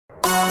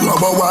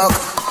Robbo walk,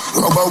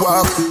 Robbo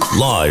walk.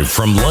 Live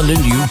from London,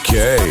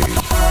 UK.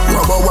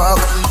 Robbo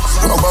walk,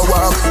 Robbo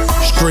walk.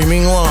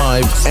 Streaming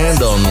live and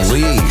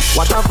unleashed.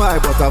 What a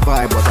vibe, what a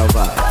vibe, what a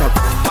vibe.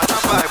 What a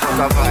vibe, what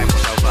a vibe,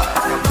 what a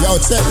vibe. Yo,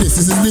 check this.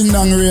 This is Ding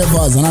Dong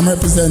Ravers and I'm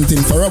representing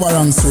for Robbo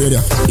Ranx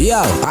Radio.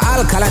 Yo,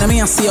 Alkaline, me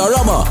and see your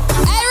Robbo.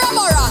 Hey,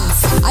 Robbo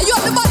Ranx. Are you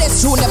up the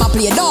baddest tune them a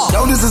play now?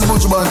 Now this is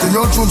Butch Banton.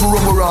 You're tuned to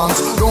Robbo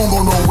Ranx. Don't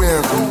go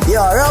nowhere. Yo,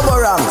 Robbo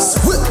Ranx.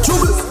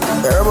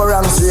 The Robbo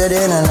Ranx Radio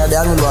and the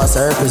young boss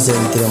are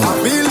representing.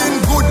 I'm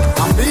feeling good.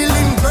 I'm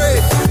feeling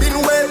great. Been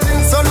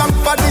waiting so long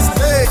for this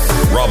day.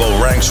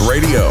 Robbo Ranx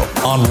Radio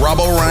on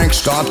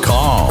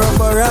RobboRanx.com.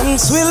 Robbo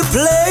Ranx will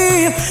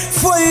play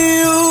for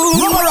you.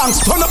 Robbo Ranx,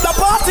 turn up the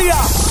party,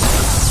 yeah.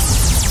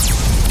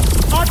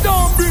 I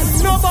don't bring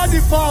nobody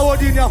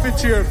forward in here to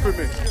cheer for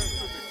me.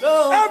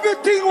 No.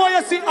 Everything what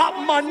you see up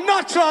my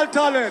natural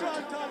talent.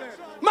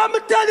 Let me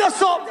tell you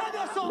something.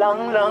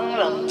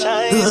 Long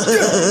time.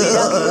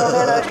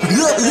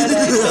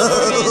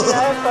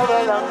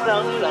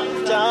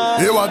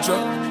 Hey, watch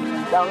out.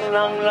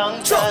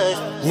 Long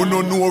time. Who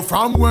no know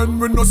from when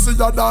we no see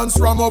a dance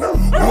ram up.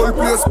 Whole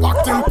place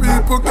packed till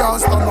people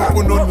can't stand up.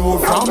 Who no know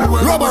from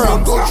when Robbo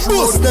Ranx,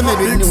 boost them in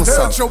the new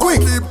song. We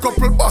keep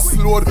couple bus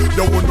load.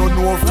 They who no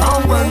know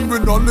from when we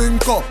no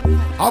link up.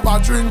 Have a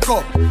drink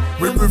up.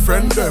 We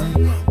befriend them.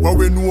 But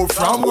we know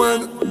from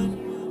when.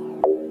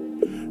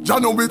 Ya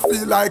know it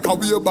feel like a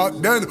way back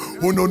then.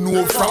 Who no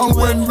know from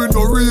when we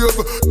no rave.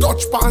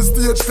 Touch pan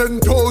stage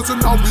 10,000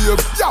 a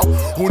wave. Yow,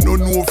 who no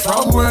know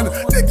from when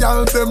the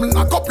girl them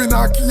lock up in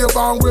a cave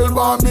and well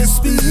want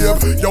misbehave.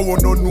 Yo, who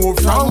no know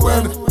from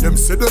when them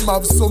say them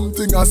have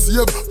something a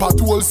save.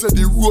 Patrol say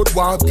the road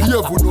want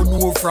pave. Who no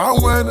know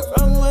from when.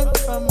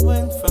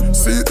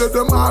 See that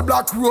them a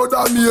black road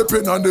and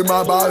naping and them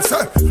a ball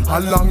say a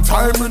long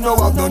time we no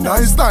have no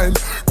nice time.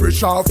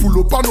 Pressure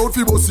full up and out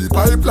fi bossy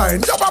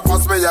pipeline. Yo, but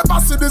pass me ever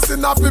see this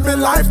enough in my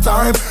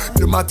lifetime.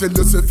 Them a tell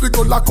you say fi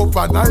go lock up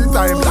a night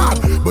time,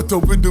 lad. But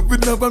we do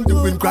it now, I'm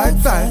doing quite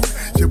fine.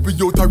 Yeah, we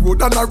out a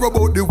road and I rub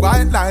out the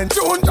white line.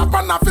 Tune jump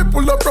and I fi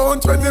pull up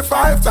round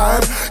 25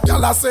 times.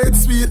 Y'all a say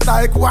it's sweet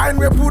like wine.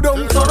 We put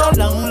them for a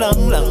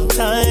long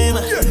time.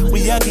 Yeah.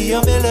 We a give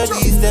your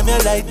melodies, them your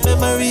light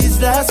memories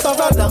last for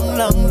a long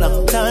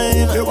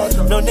time.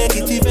 Yeah, no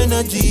negative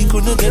energy,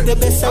 couldn't get the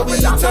best of we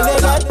tell you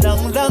that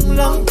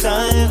long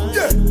time.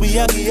 Yeah. We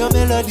a give your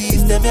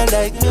melodies, them your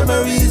light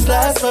memories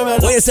last for a long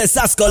time. What you say,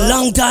 Sasko?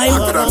 Long time?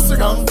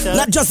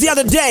 Not just the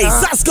other day,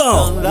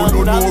 Sasko. We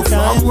don't know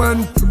from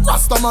when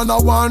Rastaman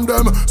a want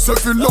them. So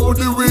if you load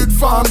the weed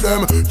from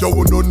them.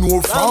 You don't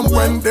know from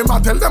when them a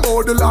tell them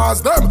how the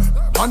last them.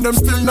 And them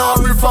still not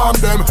reform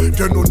them. You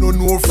don't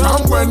know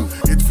from when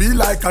it feel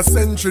like a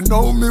century.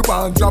 Now me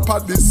want drop a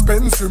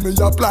dispensary. Me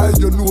apply,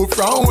 you know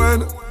from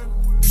when.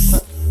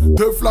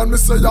 Teflon me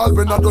say y'all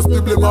when I just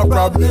nibble my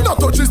problem. Not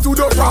touch his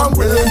studio from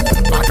way.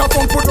 Back up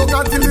on put down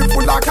until it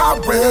full like a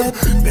wave.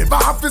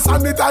 Never have to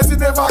sanitize, it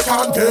never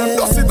can them.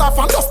 Dust it off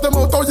and dust them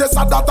out, oh yes,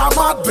 I that I'm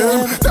at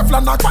them.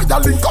 Teflon a quiet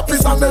link up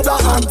is another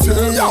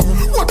anthem. Yo,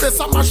 what they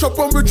say mash up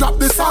when we drop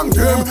the song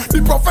them.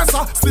 The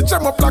professor stitch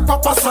them up like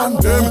Papa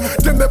San them.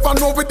 They never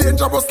know we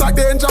dangerous like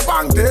danger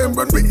bang them.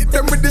 When we hit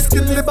them with the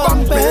skill, the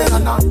bang pain.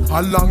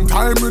 A long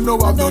time we know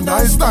have no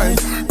nice time.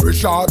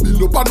 Pressure build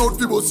up and out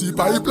people see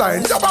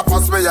pipeline. Yeah, but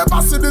pass me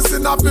ever see this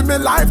enough in my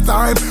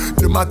lifetime.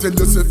 Them a tell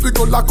you say fi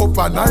go lock up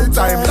a night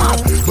time,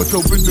 lad. But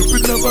we do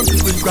it never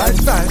doing right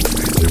time.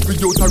 If we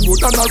out a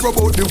road and I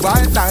rub out the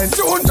white line.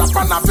 Tune jump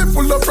and I fi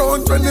pull up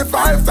round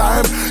 25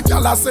 times.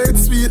 Y'all a say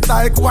it's sweet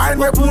like wine.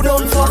 We put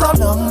on for a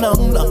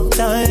long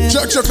time.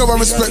 Check love and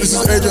respect. This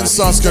is Agent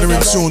Sass getting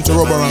in tune to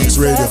Robbo Ranx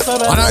Radio.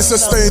 And I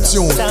say stay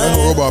tuned. Then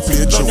Robbo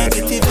play a tune.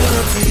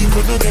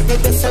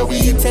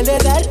 We tell you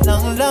that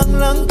long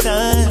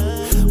time.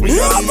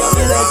 Robbo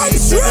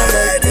Ranx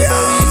Radio.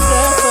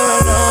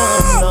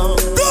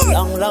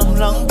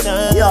 Long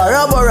time. Yo,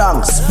 Robbo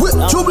Ranx.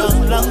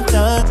 Long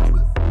time.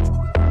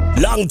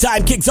 Long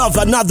time kicks off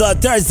another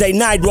Thursday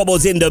night.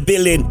 Robbo's in the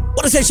building.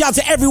 Want to say shout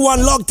to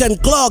everyone locked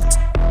and clocked.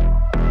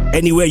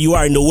 Anywhere you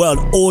are in the world,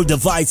 all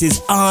devices,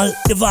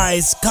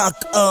 cock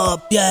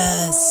up,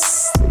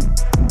 yes.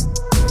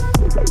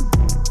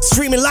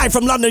 Streaming live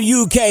from London,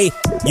 UK.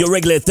 Your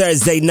regular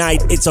Thursday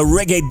night. It's a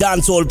reggae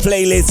dancehall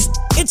playlist.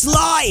 It's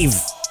live.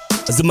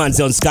 As the man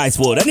says on Sky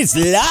Sport, and it's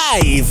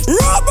live.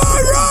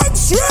 Robbo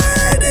Ranx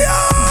Radio!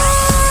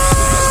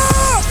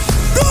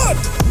 Good!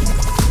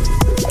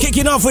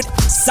 Kicking off with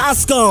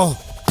Sasko.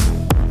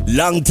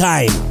 Long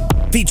time.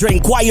 Featuring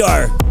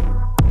choir.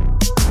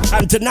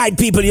 And tonight,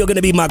 people, you're going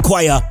to be my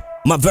choir.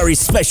 My very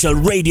special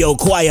radio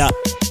choir.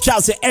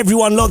 Shout to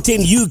everyone locked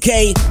in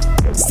UK,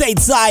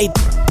 stateside,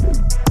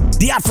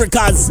 the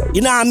Africas,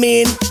 you know what I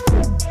mean?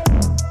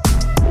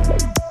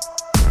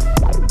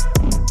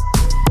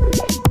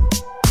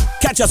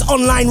 Catch us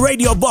online,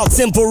 Radio Box,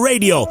 Simple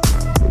Radio.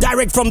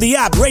 Direct from the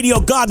app, Radio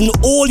Garden,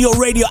 all your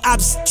radio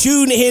apps.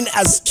 Tune in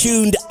as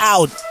tuned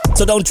out.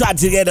 So don't try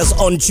to get us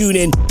on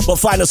TuneIn, but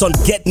find us on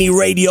Get Me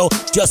Radio.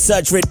 Just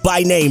search for it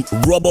by name,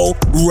 Robbo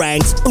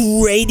Ranx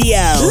Radio.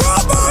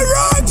 Robbo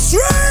Ranx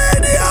Radio!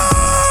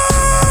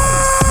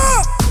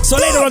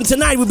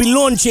 tonight we'll be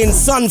launching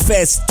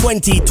Sunfest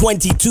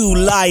 2022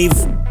 live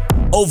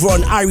over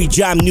on Irie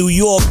Jam, New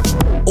York.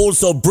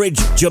 Also Bridge,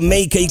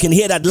 Jamaica. You can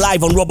hear that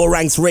live on Robbo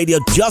Ranx Radio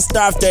just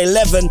after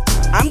 11.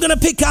 I'm going to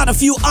pick out a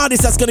few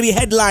artists that's going to be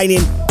headlining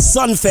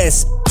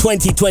Sunfest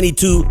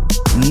 2022.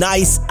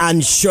 Nice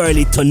and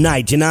Shirley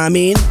tonight, you know what I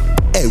mean?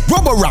 Hey,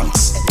 Robbo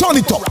Ranx, turn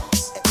it up.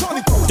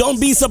 Don't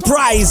be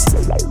surprised.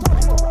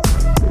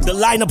 The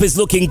lineup is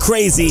looking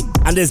crazy,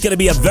 and there's going to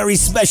be a very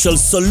special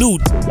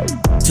salute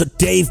to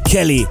Dave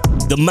Kelly,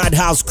 the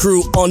Madhouse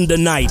crew on the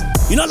night.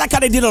 You know, like how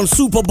they did on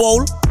Super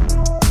Bowl?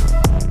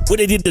 Where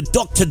they did the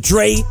Dr.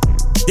 Dre,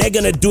 they're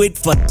going to do it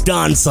for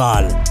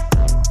dancehall.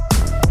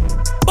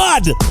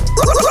 Bud!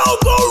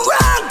 Robbo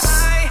Ranx!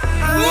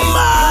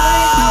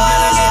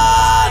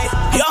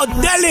 Yo,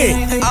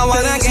 Delhi!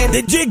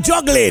 The jig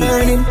juggling!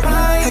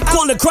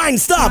 Call the crime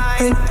stop!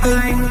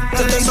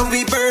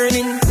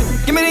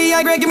 Give me the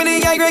high grade, give me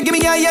the high grade, give me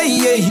a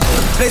yeah.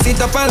 Place it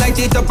up and light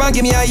it up and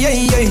give me a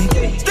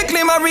yeah.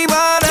 Strictly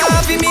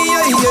marijuana, give me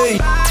a yeah.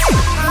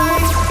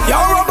 Yo,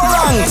 Robbo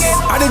Ranx,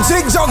 and the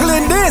jig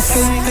juggling this.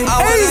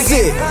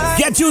 Easy.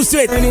 Get used to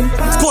it.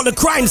 It's called the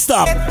crime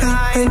stop.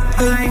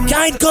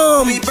 Can't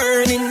come.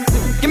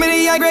 Give me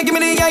the high grade, give me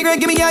the high grade,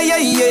 give me a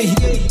yeah.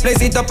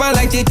 Place it up and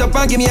light it up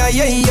and give me a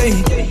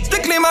yeah.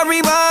 Strictly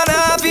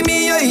marijuana, give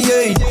me a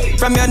yeah.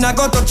 From here I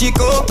go to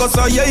Chico,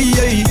 so yeah.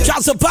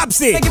 Shouts to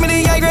Popsy. Give me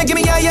the high grade, give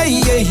me a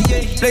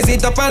yeah. Place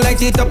it up and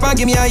light it up and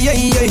give me a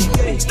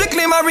yeah.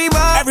 Strictly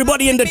marijuana.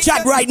 Everybody in the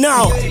chat right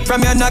now.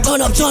 From here I go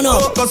to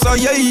Chico, so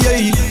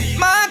yeah.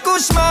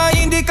 Marcus, my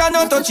indica,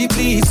 no touchy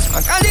please.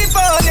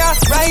 California,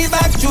 right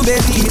back to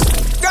Belize.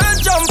 Girl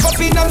jump up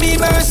in a me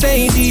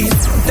Mercedes.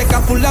 Take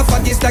a pull off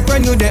of this like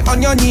when you're there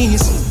on your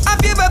knees. Have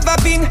you ever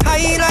been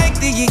high like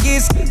the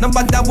Yiggies? No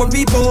matter what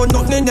we both,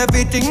 nothing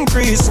everything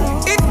freeze.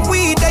 If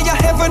we there your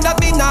heaven that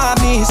be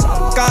armies.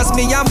 Cause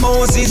me and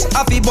Moses,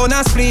 happy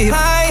bonus please.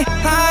 High,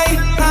 I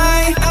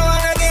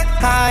wanna get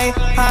high,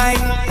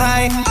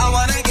 I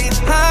wanna get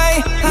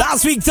high.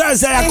 Last week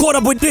Thursday I caught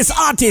up with this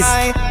artist.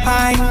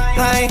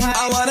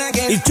 I wanna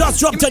get. He just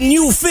dropped a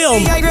new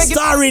film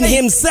starring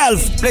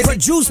himself,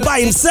 produced by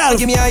himself,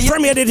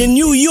 premiered it in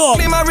New York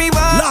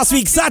last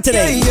week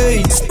Saturday.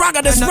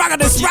 Spragger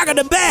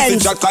the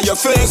band. Jack on your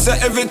face,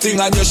 everything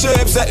on your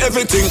shape,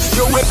 everything.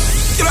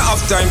 You don't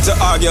have time to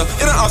argue,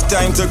 you don't have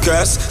time to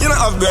curse, you don't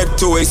have bread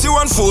to waste, you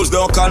want fools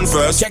don't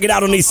converse. Check it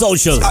out on these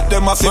socials.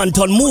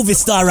 Anton movie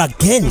star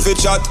again.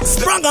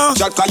 Spragger.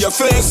 Jack on your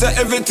face,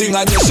 everything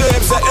on your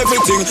shape,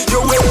 everything.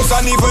 Your ways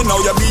and even now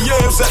you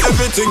behave,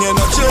 everything. You're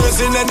not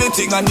chasing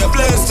anything and you're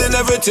blessed in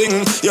everything.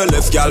 Your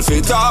left gal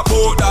fit talk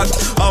about that.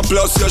 And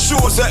plus your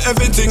shoes,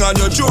 everything. And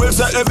your jewels,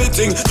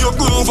 everything. Your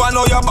groove and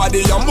all your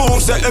body, your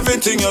moves,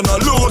 everything. You're not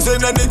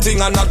losing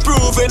anything and not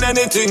proving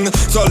anything.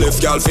 So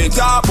left gal fit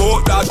talk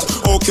about that.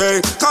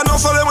 Okay, can not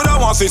for them with a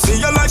want to see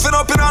your life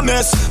up in a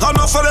mess. And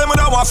not for them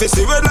with a want to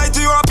see red light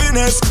to your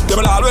happiness. They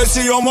will always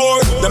see you more,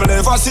 they will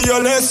never see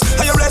you less.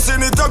 And you're blessing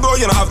it to go,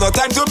 you don't have no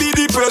time to be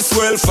depressed.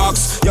 Well,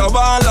 facts, you're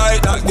born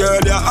like that girl,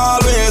 you're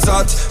always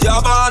hot.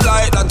 You're born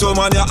like that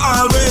woman, you're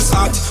always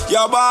hot.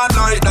 You're born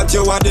like that,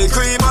 you want the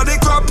cream or the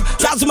crop.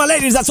 Shout to my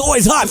ladies, that's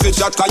always hot. If you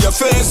chat on your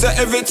face,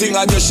 everything,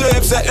 and your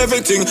shapes,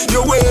 everything.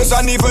 Your ways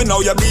and even now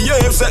you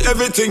behave,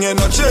 everything. You're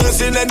not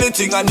chasing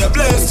anything and you're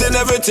blessed in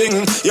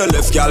everything. Your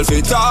left gal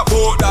fit talk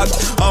about that.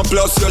 And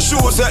plus your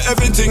shoes,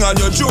 everything. And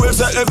your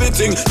jewels,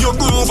 everything. Your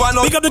groove and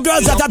all. Pick up the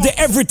girls that have the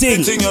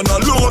everything. You're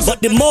not lose.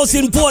 But the most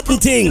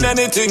important thing,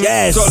 anything.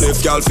 Yes. So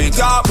left gal fit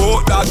talk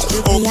about that.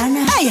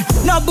 Hey,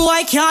 no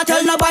boy can't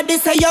tell nobody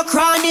say you're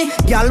cranny.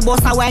 Girl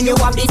boss when you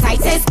have the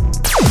tightest.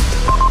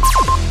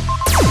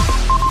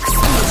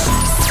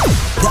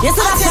 Yes,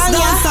 that's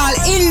dancehall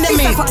in the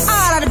mix. For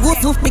all of the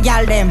good to the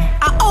girl them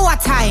at our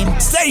time.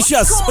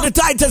 Stacious for the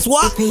tightest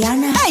what?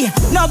 Hey,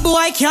 no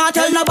boy can't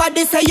tell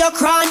nobody say you're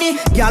cranny.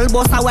 Girl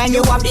boss when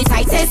you have the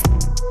tightest.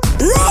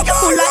 You're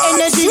full of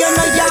energy, you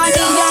know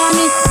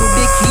yarny. To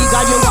the key,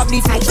 girl you have the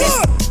tightest.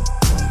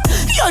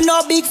 You're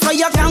no big so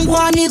you can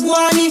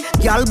guani.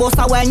 Girl boss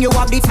when you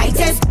have the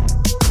tightest.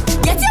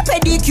 Get your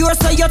pedicure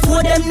so you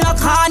throw them no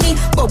carny.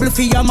 Bubble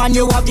for your man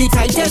you have the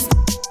tightest.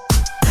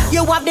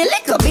 You have the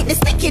little bit, the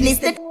stickiness,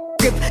 the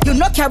grip. You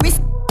know carry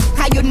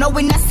how you know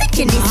when a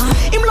sickiness.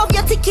 Him love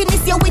your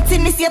tickiness, your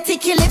wittiness, your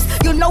ticky lips.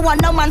 You know what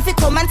no man fi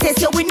come and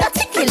test you with no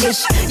ticklish.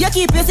 You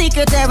keep your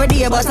secret every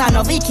day, but I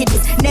know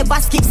wickedness.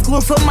 Never skip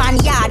school from man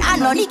yard, I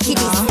know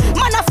nickiness.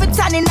 Man a fit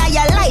turn in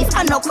your life,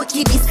 I know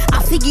quickiness.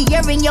 I figure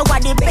hearing you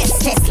are the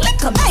best test. Lick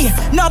 'em. Hey,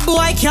 no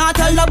boy can't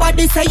tell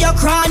nobody say you're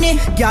cranny.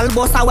 Girl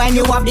boss when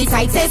you have the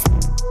tightest.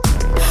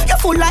 You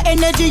full of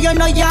energy, you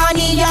know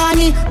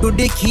yarny. Do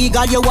the key,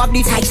 girl, you have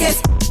the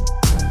tightest.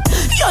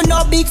 You're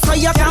not big, so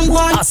you can go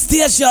on.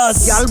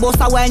 Astatious. Girl,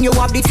 bossa when you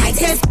have the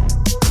tightest.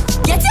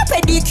 Get your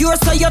pedicure,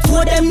 so you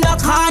throw them no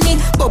carny.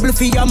 Bubble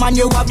for your man,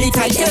 you have the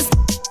tightest.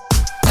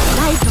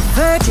 like a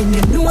virgin,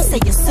 you know say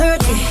you're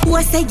certain. Who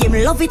I say him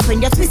love it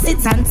when you twist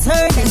it and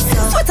turn it.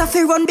 Sweat off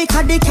you run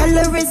because the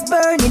calories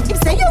burning. Him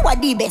say you are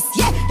the best,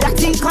 yeah, that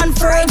thing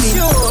confirming.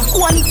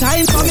 One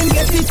time come and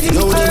get it in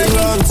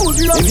burning.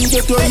 If you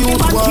get to a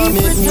youth one,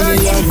 make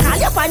millions.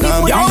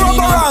 Yo,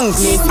 Robbo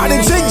Ranx, and the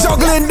jig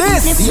juggling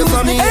this. Easy.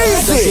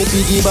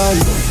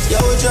 Yo,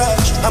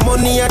 Josh, I'm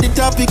only at the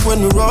topic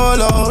when we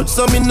roll out.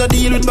 So me no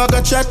deal with bag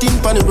of chatting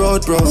on the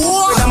road, bro.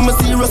 When I'm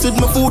serious with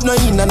my food, no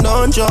in a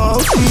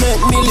non-joke.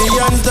 Make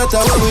millions that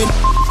I win.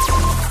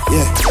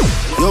 Yeah,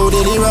 yo,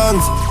 Daily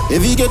Ranx.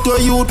 If you get to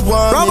a youth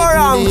one,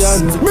 make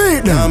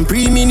millions. I'm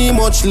pre-mini,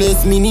 much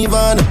less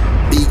minivan.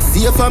 Big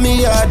safe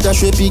family yard,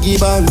 dash with piggy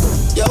bank.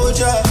 Yo,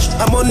 Josh,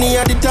 I'm only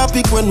at the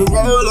topic when we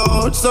roll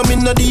out. So me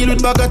no deal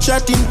with bag of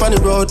chatting on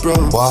the road, bro.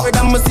 When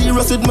I'm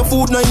serious with my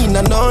food, no in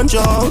a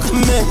non-joke.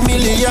 Make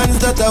millions,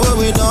 that's how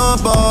we know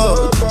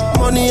about.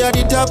 Money at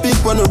the topic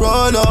when we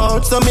roll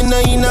out. So me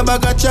no in a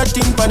bag of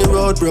chatting on the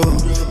road, bro.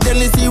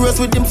 Deadly serious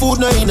with them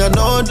food, no in a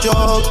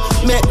non-joke.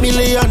 Make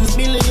millions.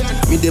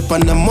 Me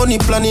depend on money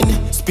planning,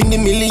 spend the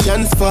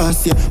millions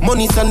fast, yeah.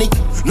 Money sonic,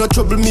 no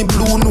trouble me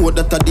blue, know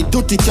that I the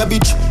dirty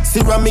cabbage.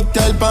 Ceramic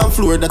tile pan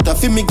floor, that I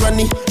feel me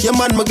granny. Yeah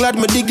man, me glad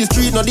me dig the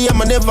street, no day I'm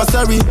never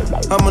sorry.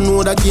 I'ma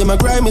know that game I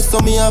grind me, so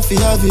me have to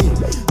have it.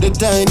 The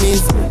time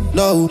is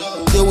now,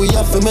 yeah we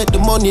have to make the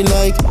money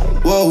like,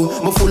 wow.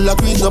 Me full of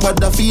greed,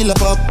 nobody feel a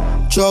pop.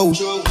 Chow.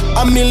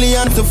 A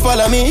million to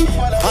follow me.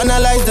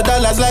 Analyze the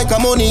dollars like a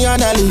money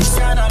analyst.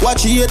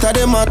 Watch you hater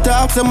them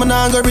attack, say me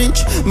nah go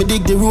reach. Me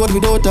dig the road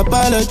without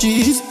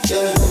apologies.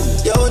 Yeah.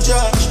 Yo,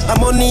 Josh,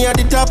 I'm only at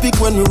the topic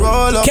when we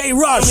roll out.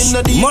 K-Rush,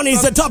 money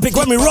is the topic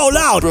when we roll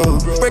out.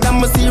 Bread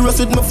I'm serious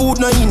with my food,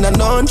 no in a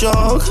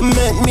non-joke.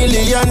 Make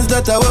millions,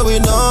 that's how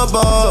we know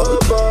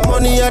about.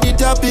 Money at the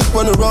topic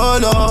when we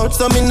roll out.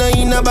 So me no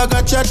in a bag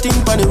of chatting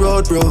on the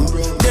road, bro.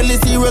 Deadly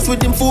serious with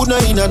them food, no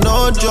in a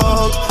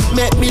non-joke.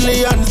 Make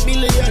millions.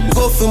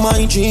 Go for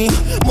my dream.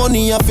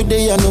 Money half a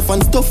day enough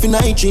and stuff in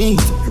hygiene.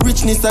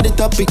 Richness at the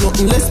topic,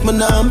 nothing less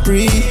man I'm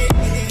pre.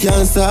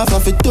 Can't stop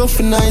half a tough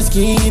and nice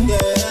scheme.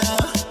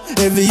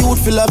 Every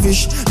youth feel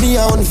lavish. Me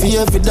I own for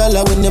every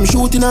dollar when them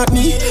shooting at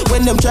me.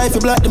 When them try to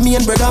block the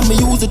main bread and me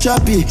use the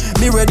choppy.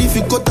 Me ready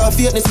for cut off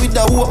fakeness with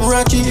the open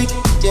ratchet.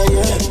 Yeah.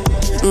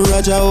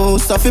 Raja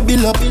house I fi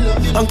bill up.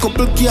 And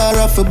couple car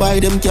I fi buy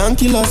them can't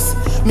kill us.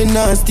 Me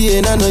nah stay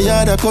in a no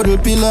yard a cuddle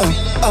pillar.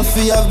 I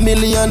fi have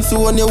millions so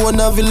when you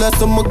wanna villa.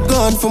 So me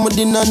gone for my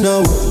dinner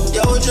now.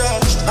 Yo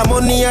Josh, I'm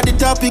only at the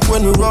topic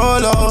when we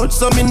roll out.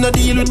 So me no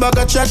deal with bag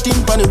of chatting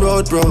on the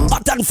road, bro.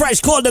 Hot and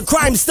fresh, called the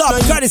crime stop.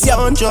 Courtesy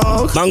of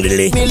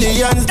Bangdili.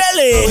 Millions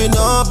we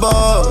know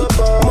about.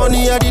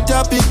 Money at the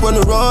topic when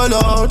we roll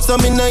out. So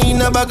me no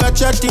in a bag of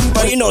chatting.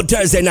 But you know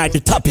Thursday night the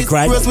topic,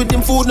 right? Rest with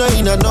them food no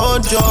in a no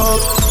joke.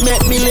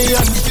 Make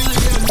millions.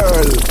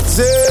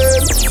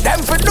 Zip,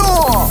 them for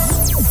no.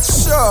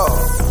 So,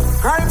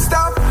 crime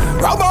stop.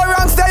 Robbo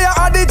Ranx, they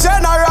are the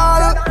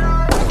general.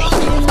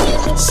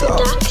 So,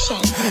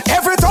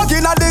 every talk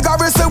in the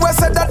garrison we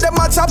said that them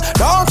a chop.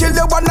 Don't kill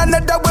the one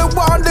another, we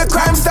want the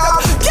crime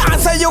stop. Can't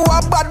say you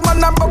a bad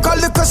man and book a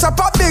liquor shop.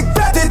 A big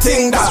petty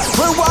thing that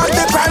we want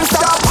the crime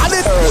stop. And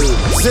it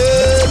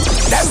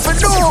them for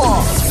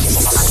no.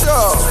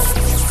 So,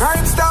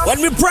 crime stop.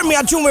 When we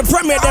premiere tune, we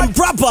premiere them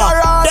proper.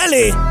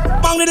 Delhi,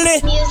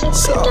 Bangdili.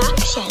 So,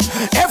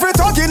 every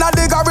talk in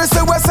the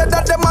garrison we said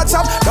that them a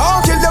chop.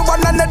 Don't kill the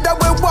one another,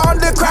 we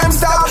want the crime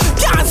stop.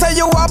 Can't say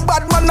you a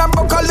bad man and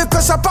book a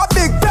liquor shop. A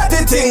big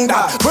petty thing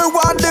that we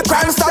want the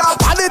crime stop.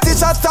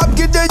 Politicians stop,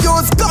 give the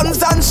use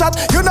guns and shot.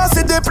 You know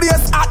see the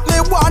place at me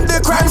want the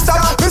crime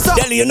stop.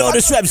 Delhi, you know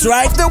the straps,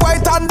 right? The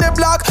white and the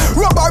black.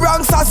 Robbo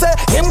Ranx I say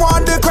him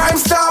want the crime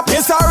stop.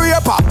 It's a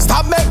raper.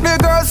 Stop make the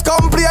girls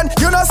complain.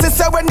 You know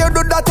sister when you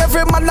do that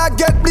every man I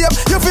get blame.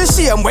 You feel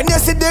shame when you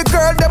see the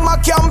girl them a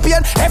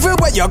campaign.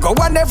 Everywhere you go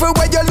and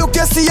everywhere you look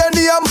you see a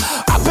name.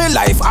 Happy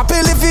life, happy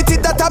live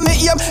it that I me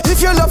aim.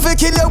 If you love to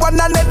kill you one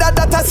another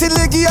that a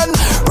silly game.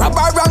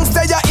 Robbo Ranx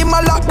stay him a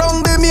lock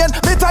down the main.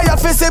 Me tired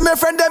fi see me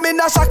friend them in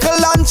a shackle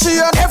and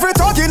chain. Every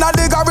talk in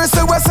the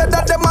garrison we said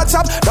that them a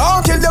chop.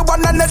 Don't kill the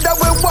one another,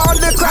 we want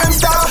the crime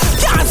stop.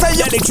 Can't say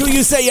you. The truth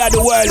you say you're the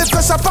world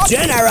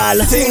general.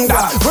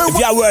 If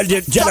you're world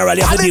general,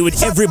 you have to deal with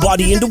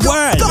everybody in the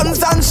world.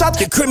 Guns and shot.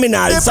 The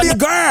criminals and the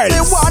girls.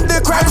 They want the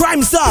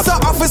crime stop. So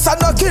officer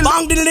no kill.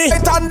 Bangdili.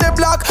 It on the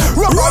block.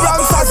 Robbo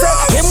Ranx I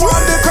say him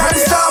want the crime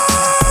stop.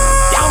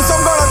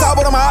 Some gonna talk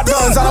about them hot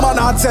guns and I'm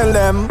not tell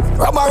them.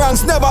 Robbo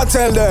Ranx never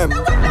tell them.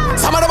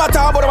 Some of them are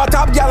talk about them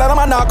top girl and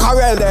I'm not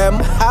corral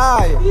them.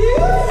 Aye.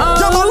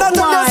 Oh my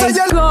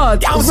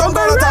God. Some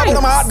gonna talk about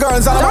them hot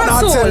girls and I'm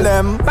not tell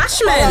them.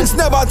 Bashman.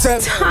 Never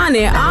tell. Turn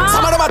it up.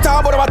 Some of them are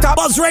talk about them top.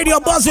 Buzz Radio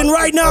buzzing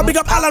right now. Big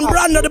up Alan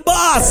Brando, the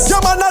boss.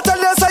 You man not tell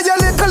them say you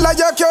little and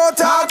you cute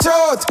talk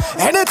truth.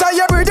 Anytime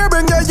you breathe you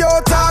bring your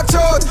talk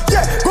truth.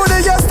 Yeah, good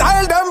in your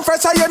style them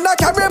fresh and you not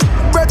carry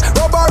breath.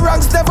 Robbo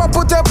Ranx never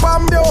put up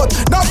on mute.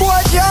 No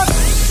boy can't.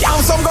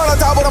 Some gonna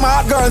talk about them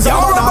hot girls and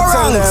I'm not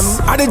tell them.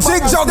 And the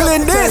jig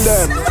juggling this.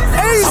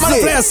 I'm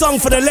gonna play a song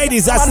for the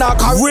ladies that's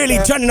really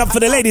turning up for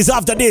the ladies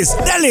after this.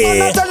 Delhi.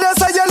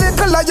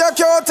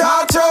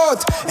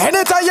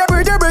 Anytime you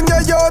breathe, you bring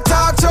your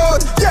talk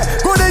truth. Yeah,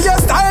 good in your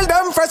style,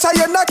 them fresh, and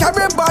you not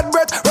carry bad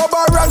breath.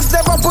 Robbo Ranx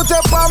never put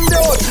up on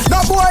mute. No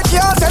boy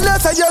can't tell you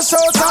say you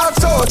show talk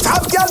truth.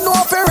 Top girl know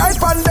if you right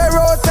on the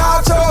road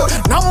talk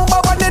truth. Number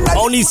one in the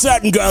only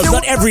certain girls,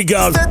 not every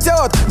girl.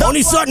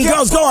 Only certain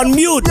girls go on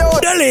mute.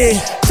 Delhi.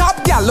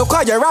 Top girl, look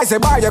how you rise the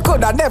bar, you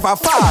could have never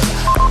fought.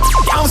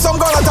 I'm some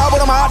girl that talk about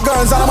them hot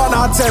girls and I'm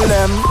not tell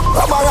them.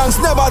 Robbo Ranx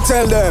never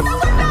tell them.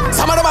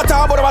 Some of them are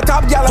talk about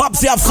them top girl.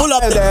 Pops, you full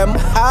up them.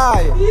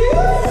 Aye.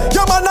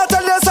 Your man not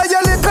tell you say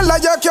you little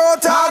like you cute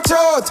talk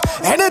truth.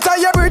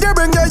 Anytime you breathe, you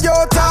bring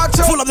your talk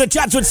truth. Full of the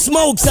chats with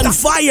smokes and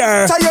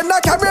fire. So you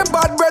not carry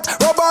bad breath.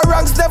 Robbo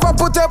Ranx never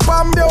put up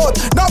on mute.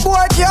 No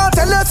boy can't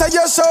tell you say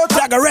you show.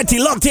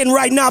 Dagaretti locked in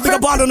right now. Big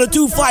up on the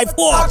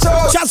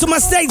 254. Shouts to my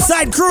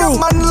stateside crew.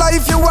 Man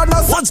life you wanna.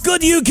 What's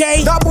good,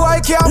 UK? No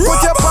boy can't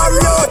put up on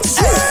mute.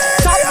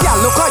 Top girl,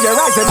 look how you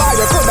rise the bar,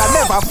 you could have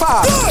never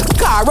fall.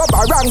 Car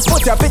Robbo Ranx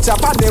put your picture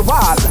on the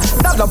wall.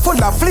 That the full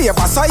of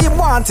flavor, so you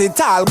want it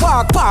all.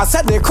 Walk past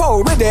at the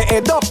crowd with the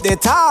head up the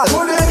tall.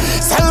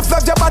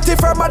 Self-love your body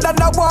firmer than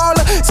a wall.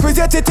 Squeeze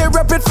your titty,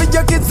 rip it for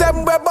your kids,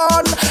 them we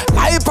born.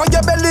 Life on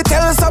your belly,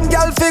 tell some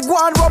girl fig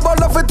one. Robbo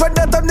love it when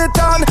they turn it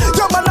on.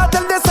 Your man not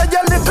tell this, so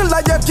you little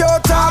like you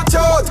cute talk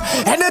truth.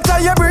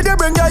 Anytime you breathe, you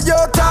bring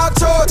your talk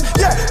truth.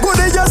 Yeah, good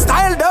in your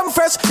style, them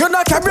fresh. You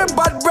not carry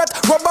bad breath.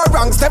 Robbo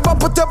Ranx never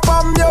put up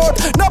on mute.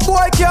 No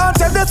boy can't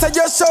tell this, so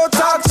you show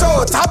talk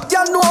truth. Top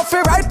girl know if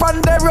you right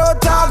on the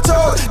road talk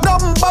truth.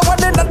 Number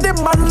one in the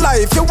man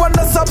life, you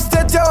wanna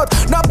substitute.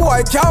 No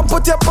boy can't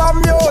put you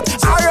on mute.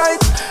 Alright,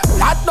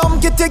 that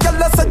dumb kitty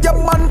girl say your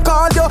man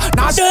call you.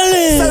 Now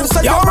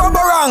yo, Robbo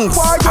Ranx,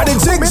 and the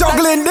jig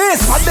juggling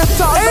this.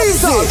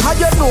 Easy, how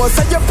you know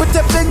say you put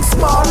your thing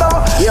smaller.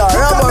 Yo,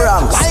 Robbo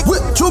Ranx,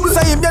 trouble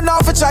say him you know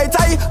for try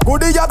tie.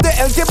 Good you have the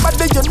healthy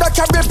body, you not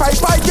carry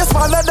pipe. You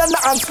smaller than the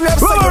ants.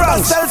 Robbo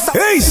Ranx,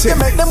 easy, you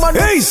make the money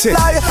easy.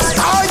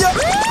 How you?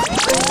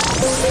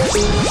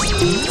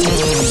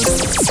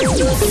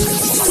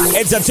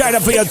 It's a turn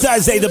up for your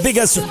Thursday, the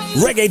biggest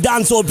reggae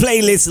dancehall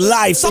playlist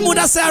live. Some would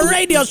have said a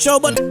radio show,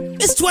 but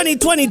it's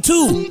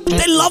 2022.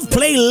 They love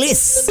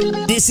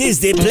playlists. This is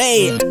the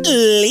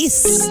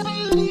playlist.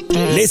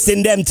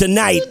 Listen them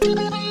tonight.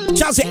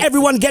 Shout to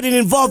everyone getting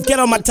involved. Get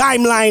on my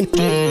timeline.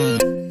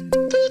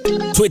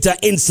 Twitter,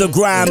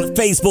 Instagram,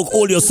 Facebook,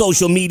 all your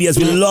social medias.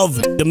 We love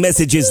the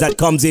messages that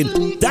comes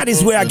in. That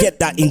is where I get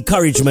that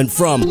encouragement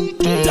from.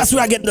 That's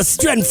where I get the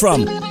strength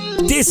from.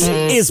 This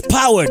is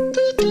powered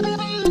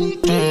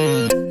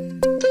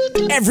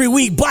every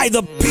week by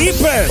the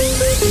people.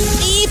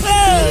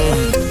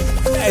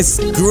 That's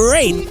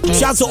great.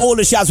 Shouts to all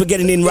the shouts we're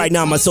getting in right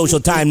now on my social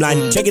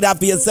timeline. Check it out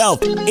for yourself.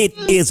 It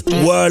is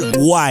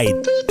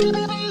worldwide.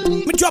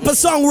 Let me drop a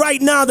song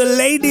right now the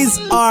ladies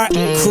are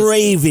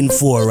craving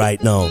for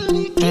right now.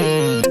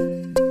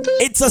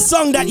 It's a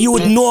song that you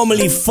would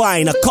normally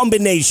find, a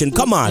combination.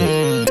 Come on.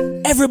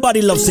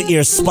 Everybody loves to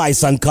hear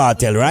Spice and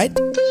Cartel, right?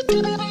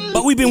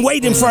 But we've been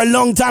waiting for a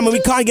long time and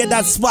we can't get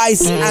that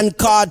Spice and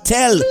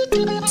Cartel.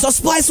 So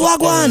Spice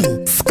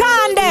Wagwan.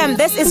 Scan them.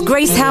 This is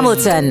Grace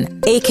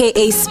Hamilton,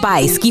 aka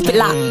Spice. Keep it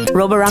locked.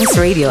 Robbo Ranx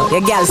Radio.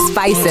 Your girl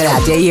Spice said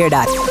that. You hear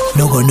that?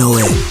 No go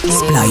nowhere.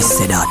 Spice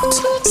said that.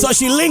 So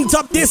she linked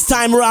up this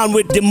time around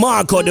with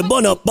DeMarco, the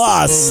bun-up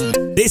boss.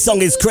 This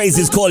song is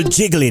crazy. It's called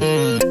Jiggling.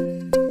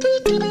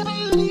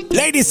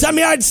 Ladies, tell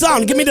me how it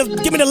sound. Give me the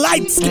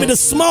lights. Give me the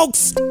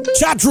smokes.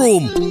 Chat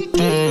room.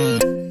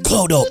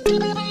 Cloud up.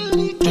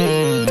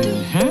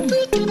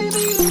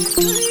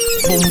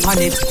 Bump on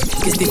it,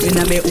 kiss the fin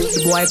of me,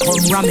 boy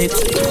come ram it.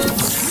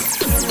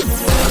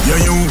 Yeah,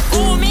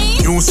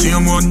 you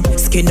same one.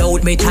 Skin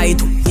out me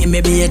tight, give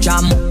me be a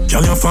jam.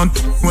 Girl, you fat,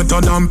 with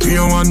a damn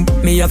pure one.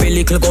 Me have a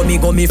little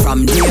gummy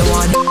from day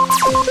one.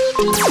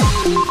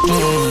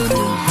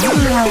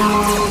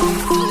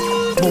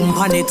 Bump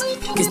on it,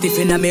 kiss the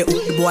fin of me,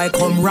 boy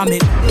come ram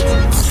it.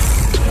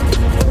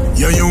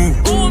 Yeah,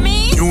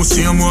 you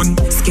same one.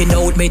 Skin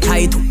out me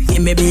tight,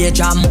 give me be a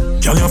jam.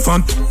 Girl, you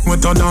fat,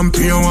 with a damn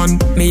pure one.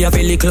 Me have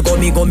a little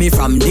gummy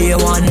from day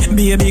one.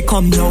 Baby,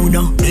 come down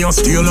now. Me a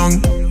stay long.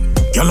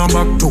 Girl, I'm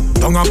back to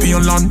tongue up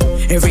your land.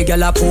 Every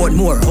girl a port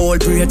more, whole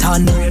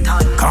Britain.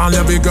 Call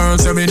every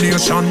girl's every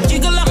nation.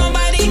 Jiggle up my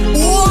body.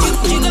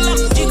 Jiggle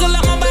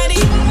up my body.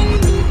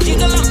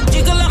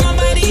 Jiggle up my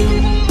body.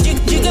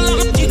 Jiggle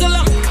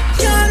up.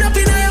 Turn up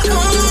in your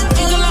own.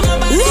 Jiggle up my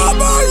body.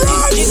 Robbo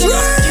Ranx.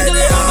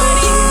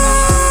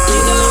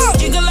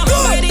 Jiggle up my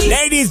body.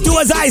 Ladies, do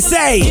as I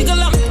say.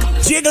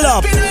 Jiggle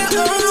up.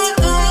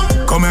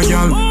 Come here,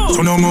 girl.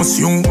 So no muss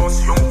you.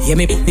 Yeah,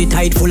 me be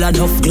tight full of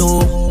enough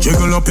glue.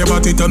 Jiggle up your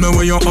body, tell me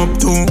where you're up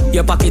to.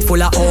 Your pocket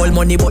full of all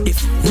money, but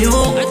if new.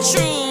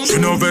 She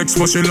no vex,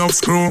 but she love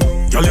screw.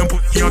 Girl, you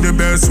put you the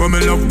best when me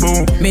love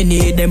boo. Me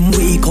need them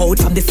weak out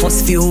from the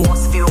first few.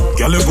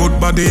 Girl, your good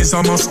body is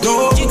a must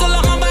do. Jiggle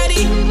up my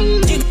body.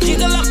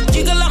 Jiggle up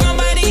my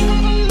body.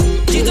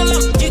 Jiggle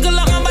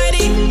up my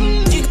body.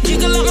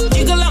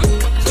 Jiggle up.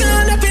 Turn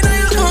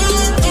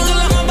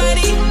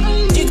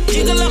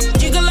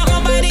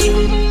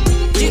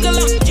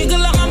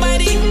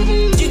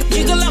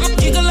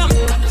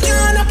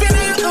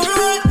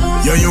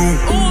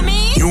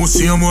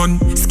one.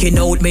 Skin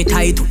out me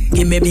tight,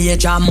 give me a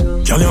jam.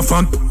 Girl, your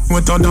fat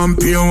wetter than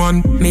pure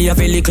one. Me have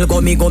a little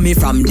gummy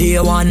from day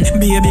one.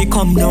 Baby,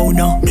 come now.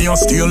 Me a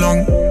stay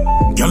long.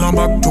 Girl, I'm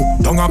back to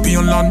tongue up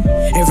in land.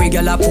 Every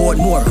girl a port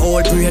more,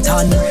 hold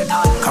Britain.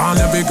 Call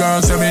every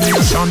girl, every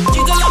nation.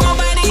 Jiggle up my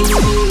body.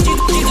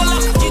 Jiggle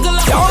up.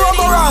 Yo,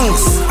 Robbo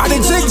Ranx, and the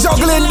jig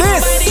juggling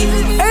this.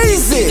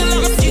 Easy.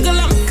 Jiggle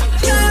up.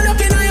 Turn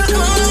up in your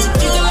arms.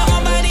 Jiggle up my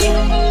body.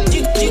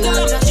 Jiggle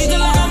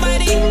up my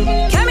body.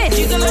 Come in.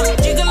 Jiggle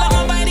up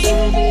my body.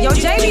 Yo,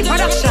 JB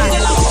Production.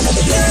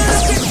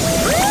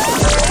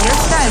 Your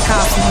style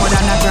costs more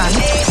than a grand.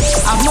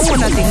 I've no one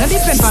thing, no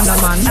depend on the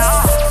man.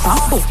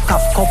 Bank book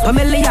of couple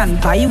million.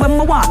 Buy when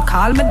me want,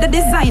 call me the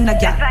designer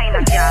girl.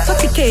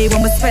 30K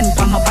when we spend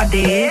for my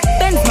body.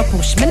 Benz me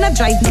push, me no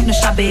drive, me no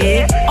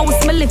shabby.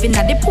 House me living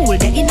at the pool,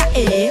 they in the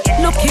air.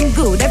 Looking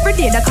good every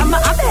day, they come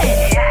out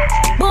bed.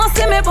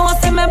 Bossy me, no.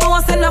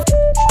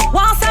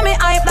 Want see me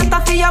hype, that a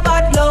for your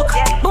bad luck.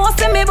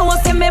 Bossy me,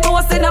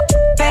 no.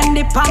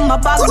 Penny pan my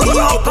bag, me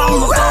up on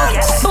my back.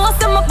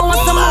 Bossy me, no.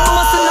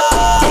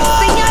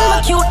 Sexy girl, me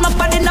cute, my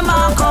body no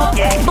mark up.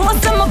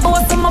 Bossy me,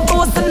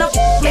 no.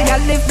 Me a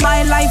live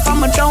my life and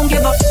me don't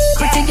give up.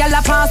 Pretty girl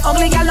a pass,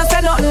 ugly girl no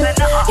say nothing.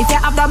 If you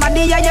have the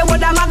body, yeah, you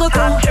woulda maggle too.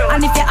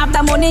 And if you have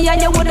the money, yeah,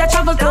 you woulda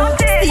travel too.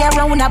 Stay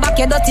around the back,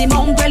 you dirty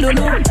mount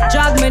Pelulu.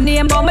 Jog me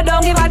name, but me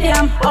don't give a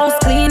damn. House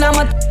clean, I'm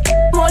a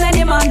roll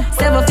any man.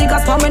 Several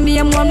figures for me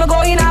name, when me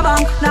go in a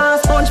bank. Now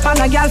sponge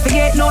pan a girl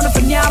forget, no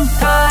nothing yam.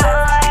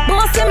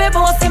 Bossy me,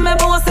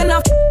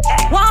 no.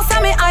 Want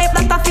see me hype,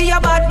 that a for your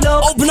bad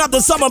luck. Open up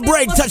the summer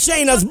break,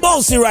 Tashana's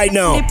bossy right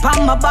now. Dip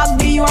on my back,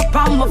 be you up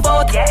on my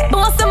boat.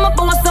 Bossy no.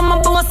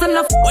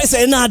 Wait,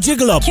 say nah,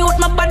 jiggle up. Cute,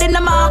 my body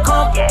no mark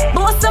up.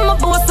 Bossy no.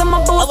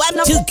 Oh,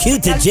 I'm too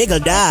cute to jiggle,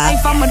 die.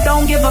 If I'm a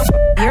don't give up.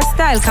 Your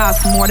style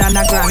costs more than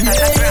a grand.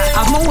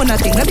 I've more one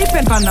thing, no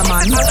depend on the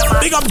man.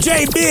 Big up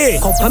JB.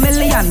 Couple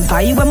million,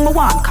 buy when me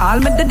want, call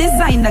me the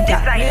designer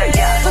girl.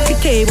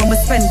 30K when we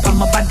spend for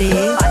my body.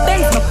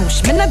 Benz me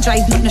push, me no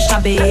drive, me no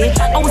shabby.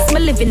 House me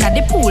living at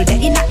the pool, they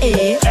in the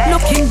air.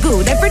 Looking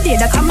good every day,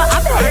 they come out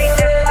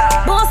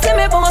bed. Bossy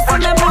me, no. Want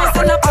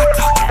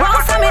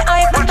see me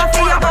hype, that a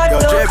for your bad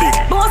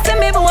luck. Bossy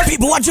me.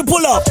 People, watch you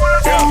pull up.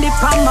 Send it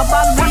from my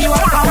bag, be you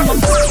up on my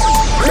boat.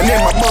 The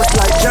name of boss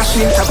like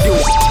Josh interview.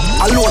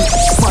 Alone,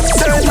 but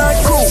turn my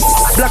crew.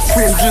 Black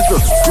Queen Drizzle,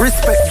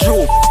 respect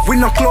Joe. We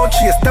no cloud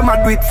chase, them a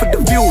do it for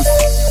the views.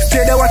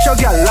 Stay there watch your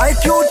girl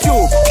like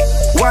YouTube.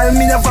 While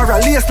me never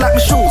a lace like my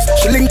shoes.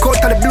 She link out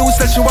to the blue,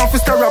 said she want to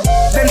stir up.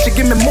 Then she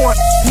give me more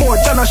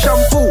than a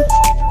shampoo.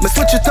 Me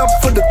switch it up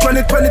for the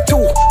 2022.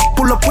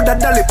 Pull up with a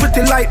dolly,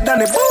 pretty like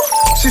Danny Boo.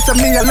 She said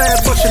me a liar,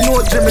 but she know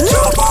Jimmy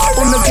Joe.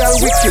 On the girl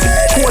wicked,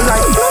 cool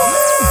like blue.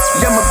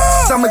 Yeah,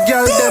 some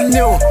girl them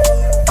new.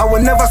 I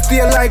will never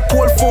stay like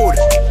cold food.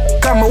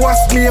 Come and wash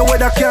me away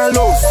that can't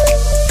lose.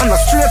 And I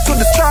straight to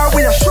the star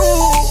with a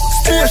shoe.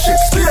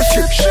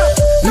 Spaceship.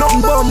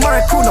 Nothing but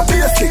my crew, no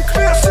basic.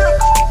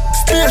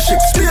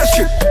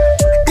 Spaceship.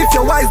 If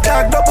your wise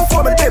dog, not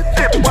before me dip.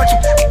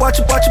 Watch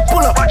you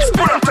pull up.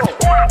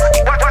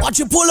 Watch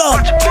you pull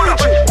up.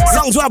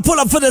 Songs where I pull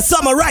up for the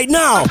summer right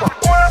now.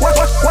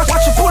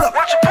 Watch you pull up.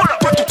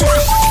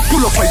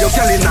 Pull up for your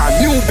girl in our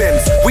new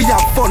Benz. We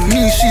have fun,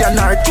 me, she and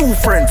our two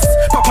friends.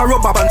 Papa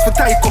rubber bands for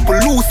tie couple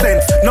loose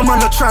ends. No man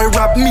no try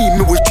rob me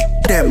will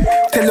them.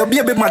 Tell your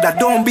baby mother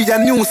don't be a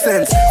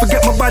nuisance.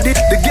 Forget my body,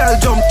 the girl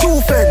jump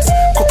 2 fence.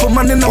 Couple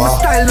man in my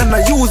style and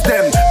I use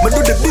them. Me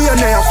do the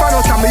DNA and find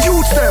out how me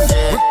use them.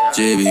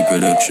 JB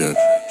Production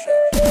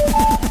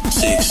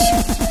 6.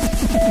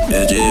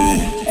 Yeah, JB,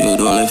 you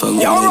don't let her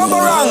go. Yo, Robbo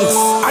Ranx,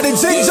 and the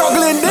jig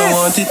juggling this.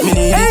 No want it, me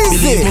need it,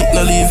 believe me,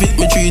 no leave it.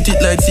 Me treat it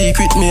like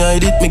secret, me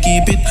hide it, me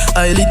keep it.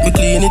 I lit, me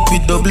clean it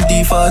with double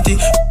D40.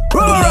 Do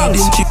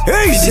leading chip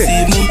this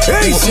evening.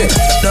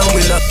 Down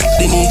we lock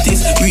the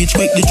neatest. Reach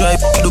quick the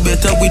drive, do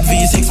better with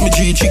V6. Me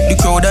G-trick the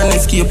crowd and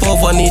escape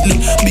over neatly.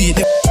 Beat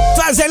the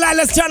Fans say like,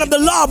 let's turn up the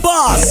law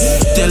boss.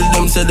 Tell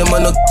them say them a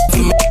no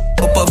for me.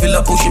 Up a villa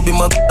push it be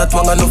my that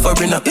one no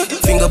foreigner.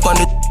 Finger on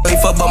the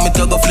if I bomb it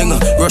I go flinger.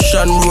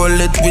 Russian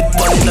roulette with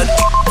one in that.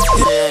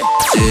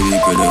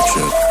 JB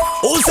Production.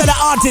 Who said the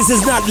artist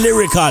is not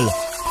lyrical?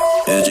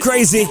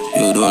 Crazy.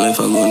 You don't let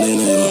her go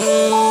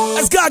now.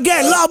 Let's go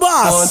again, law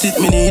boss. Want it,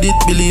 me need it,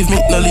 believe me,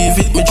 no leave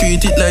it. Me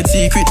treat it like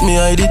secret, me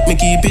hide it, me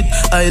keep it.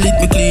 I lit,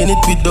 me clean it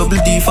with double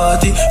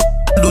D40.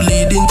 Do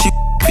leading chip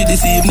for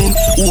this evening.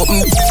 Open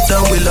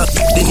down we lock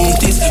the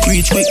neatest.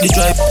 Reach quick the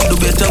drive, do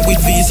better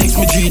with V6.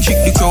 Me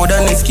G-trick the crowd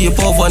and escape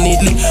over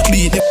neatly.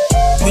 Beat the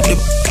with the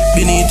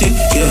beneath it,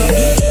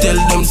 yeah. Tell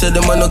them say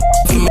them a no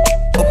for me.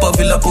 Up a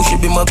villa push it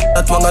be my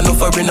that one no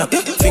foreigner.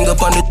 Finger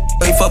on the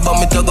if I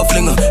bomb it I go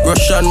flinger.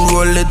 Russian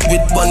roulette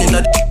with one in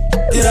a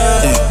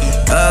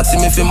Ask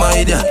him if he my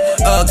idea.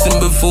 Ask him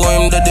before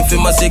him that if he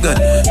my cigar.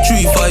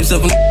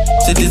 357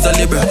 said it's a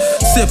Libra.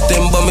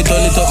 September me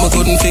turn it up, me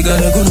couldn't figure.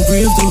 They're gonna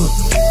brave though.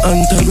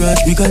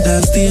 Entourage bigger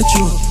than stage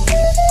show.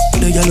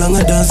 They are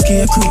longer than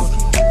scarecrow.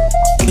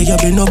 They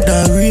have been up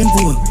than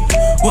rainbow.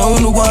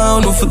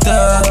 Wanna for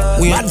that.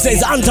 Man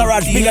says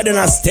entourage bigger than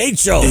a stage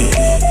show.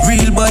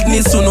 Real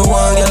badness, so no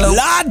one get love.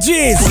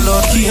 Larges. Pull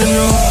out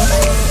yo.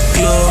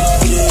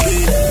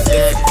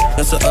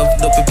 That's a up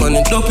dopey pan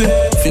it dopey.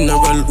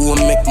 Funeral who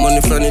make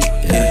money from it.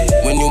 Yeah.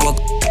 When you walk,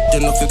 you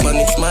know fi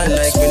panic smile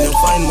like when you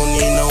find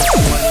money now.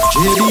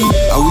 JD,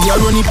 how we are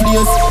running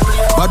place.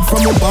 Bad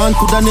from a band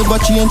coulda never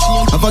change.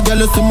 Have a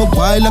girl say me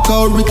wild like a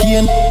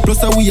hurricane. Plus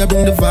we a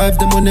bring the vibes,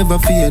 them will never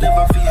fade.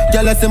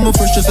 Girl I say me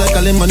fresh just like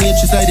a lemonade.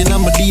 She sliding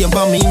on my DM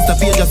on me Insta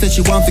page. I said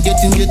she want to get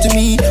in here to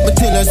me. But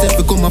tell herself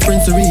become my friend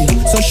to real.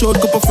 So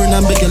short couple friend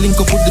and beg a link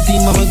up with the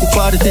team. I go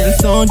party tell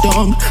sound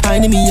down. I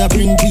need me I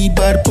bring weed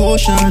by the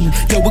potion.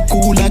 Yeah we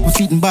cool like we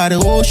sitting by the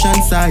ocean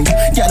side.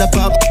 Girl a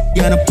pop,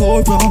 girl a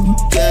pour rum.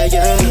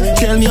 Yeah.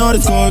 Tell me how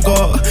the score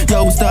go.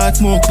 Yo we start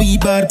smoke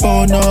weed by the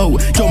pound now.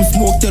 Jump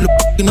smoke till the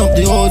f***ing up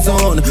the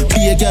ozone.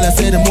 Be a girl I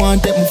say them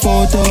want take my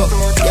photo.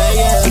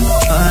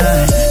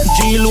 Yeah.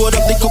 G load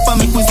up the cup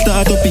and make we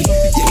start up it.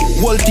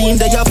 Whole team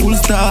they are full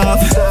staff.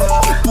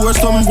 Pour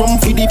some rum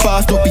for the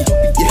past up it.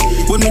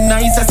 When we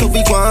nice that's how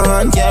we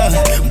want. Yeah.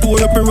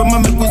 Pour up a rum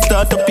and make we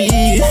start up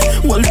it.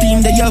 Whole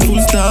team they are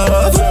full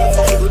staff.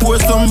 Pour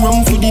some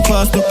rum for the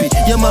past up it.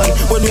 Yeah man.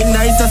 When we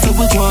nice that's how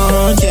we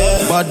want.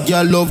 Yeah. Bad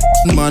girl love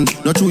man.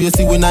 Not true you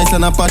see we nice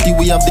and a party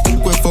we have the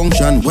quick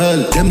function.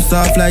 Well them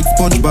soft like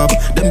SpongeBob.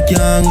 Them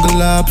can't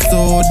angle up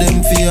so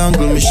them fi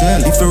angle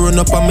Michelle. If you run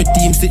up on my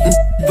team sitting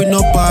we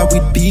no bar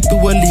with people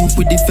we link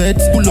with the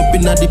feds. Pull up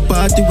in at the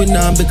party we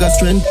now bigger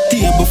strength.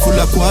 Table full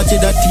of quality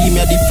that team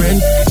ya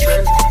different.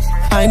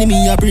 I need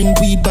me I bring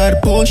weed by the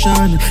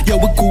potion. Yeah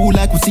we cool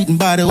like we sitting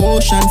by the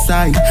ocean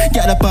side.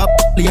 Get a pop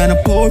and a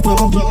pour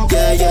rum.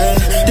 Yeah.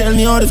 Tell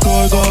me how the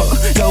score go.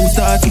 Yo we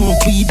start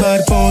smoke weed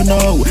by the pound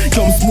now.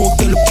 Jump smoke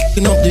till the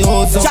f***ing up the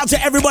ozone. Shout to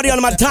everybody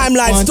on my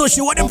timeline.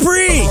 Stussy, what a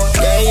pre.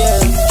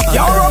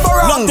 Yo Robbo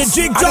Ranx. Love the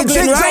jig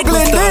juggling, right?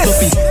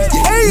 This.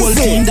 Whole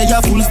team they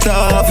are full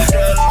stop.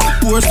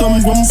 Pour some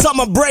rum.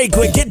 Summer break,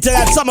 we get to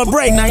that summer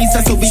break. Nice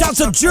as a shout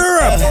to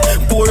Europe.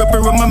 Pour up a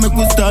rum and make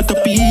we start to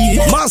pee.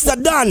 Master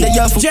Dan,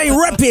 Jay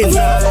Reppin.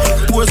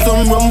 Pour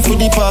some rum for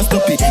the past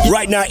up it.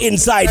 Right now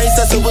inside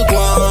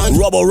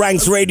Robbo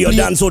Ranx Radio,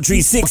 Dancehall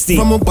 360.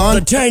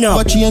 The turn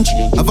up.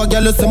 Have a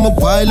girl say me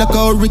wild like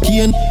a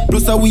hurricane.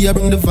 Plus we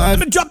bring the vibe. Let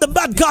me drop the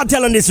bad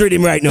cartel on this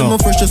rhythm right now.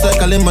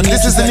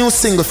 This is the new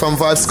single from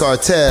Vibes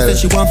Cartel.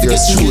 Yours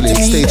truly,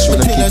 stay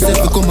tuned and keep it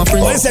up.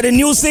 What is that, a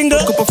new single?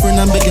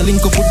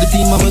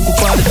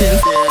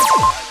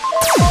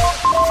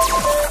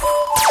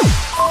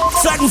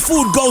 Certain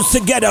food goes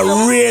together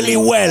really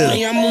well.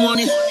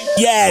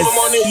 Yes.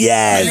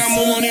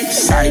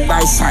 Side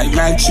by side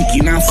like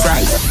chicken and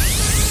fries.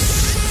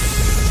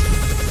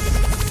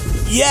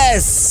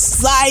 Yes,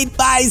 side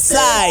by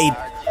side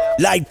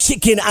like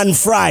chicken and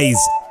fries.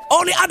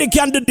 Only other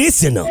can do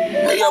this, you know.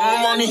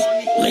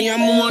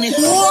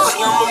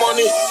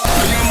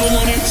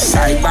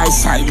 Side by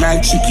side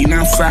like chicken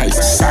and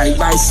fries. Side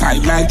by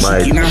side like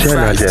chicken and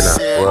fries.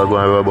 What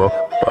going Robbo?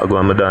 What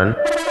going me done?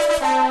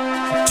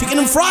 Chicken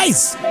and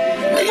fries.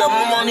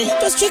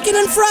 Just chicken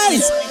and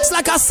fries. It's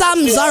like a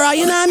Samzara,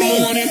 you know what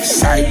I mean?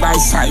 Side by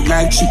side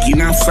like chicken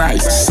and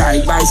fries.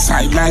 Side by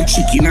side like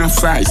chicken and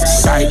fries.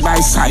 Side by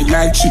side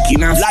like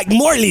chicken and like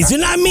Morley's, you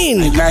know what I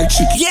mean? Like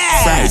chicken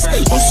fries.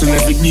 Hustle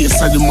every day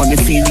so the money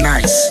feel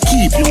nice.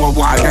 Keep you a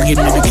while and give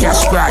me the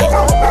cash cry.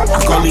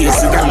 I call you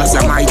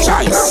 $80 of my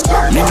choice.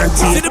 Me not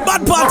see the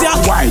bad part, yeah?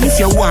 Why? If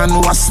you want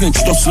to know a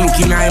snitch, just look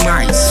in my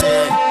eyes.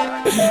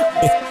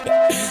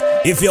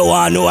 If you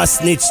want to know a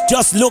snitch,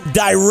 just look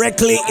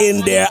directly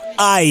in their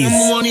eyes.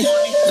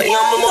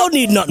 Don't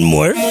need nothing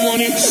more.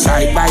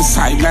 Side by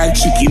side like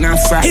chicken and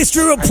fries.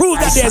 History will prove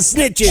that they're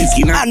snitches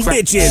and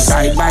bitches.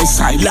 Side by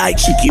side like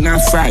chicken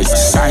and fries.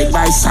 Side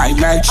by side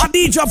like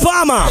Adidra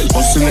Palmer.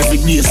 Hustle every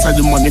day so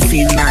the money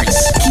feel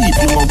nice.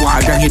 Keep you a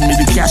while and give me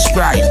the cash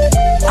prize.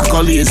 I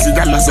call you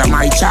 $80 of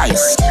my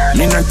choice.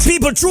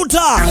 People true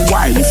talk. And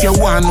why? If you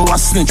want to know a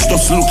snitch,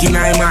 just look in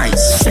my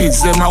eyes.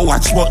 Feds them I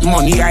watch, but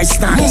money I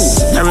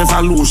stands. The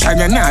revolution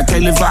they not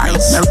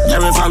televise. The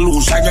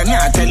revolution they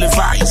not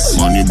televise.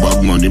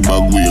 Money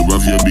bag, wave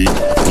of your beat.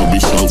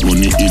 Rubbish out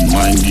money in,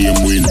 mind game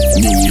win.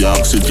 New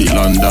York City,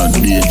 London,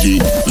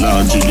 Beijing.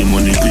 Laundry the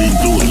money clean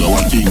clothes,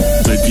 our thing.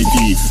 Petty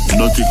teeth,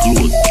 dirty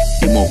clothes.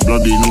 Him up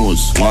bloody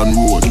nose, one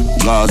road,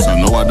 Gaza,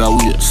 no other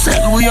way.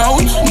 Set we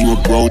out. You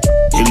up proud,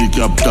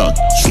 helicopter,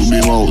 shoot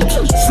him out.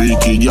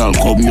 Freaky girl,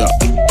 come here.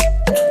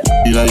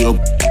 Here you.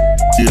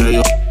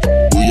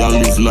 We all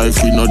live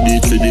life, we no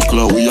date to the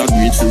cloud. We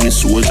agree to the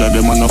soldier,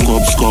 them and a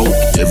Cub Scout.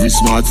 Every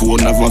smartphone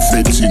have a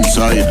feds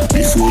inside.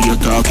 Before you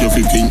talk,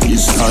 everything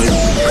is time.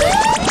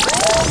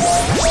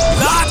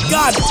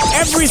 God,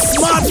 every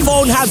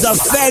smartphone has a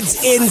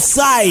feds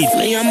inside.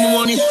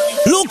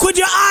 Look with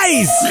your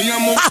eyes.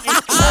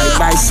 Side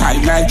by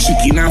side like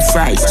chicken and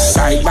fries.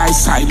 Side by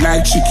side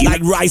like chicken.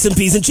 Like rice and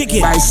peas and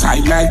chicken. By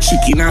side like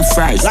chicken and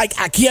fries. Like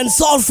ackee and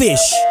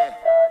saltfish.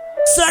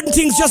 Certain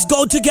things just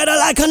go together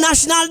like a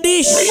national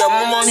dish.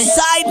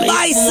 Side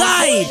by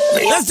side.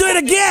 Let's do it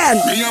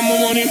again.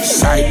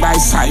 Side by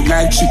side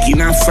like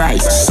chicken and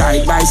fries.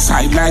 Side by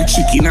side like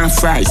chicken and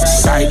fries.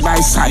 Side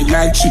by side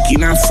like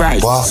chicken and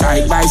fries.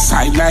 Side by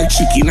side like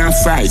chicken and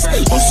fries.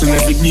 Hustle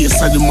every day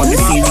so the money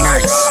feel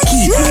nice.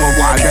 Keep you a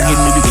wild and give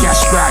me the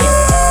cash prize.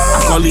 I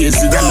call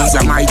lazy dollars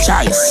are my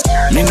choice.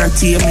 Me not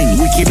taming,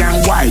 wicked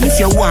and wild. If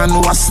you want to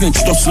know a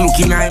snitch, just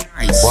looking at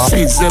eyes.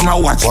 Feds them I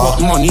watch,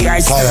 but money I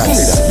spend.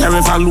 The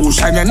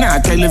revolution, you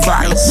not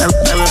televised. The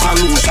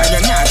revolution, you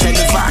not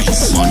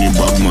televised. Money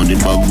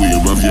bag, where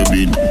have you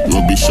been?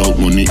 Rubbish out,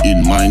 money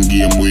in, mind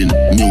game win.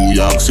 New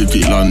York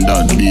City,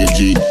 London,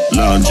 Beijing.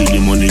 Laundry, the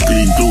money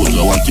clean clothes,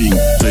 our thing.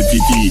 Petty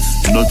teeth,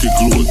 dirty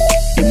clothes.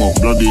 Him up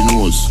bloody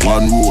nose,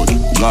 one road,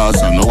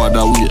 Gaza, no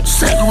other way.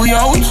 Set we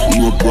out,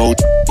 you proud.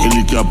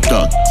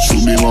 Helicopter,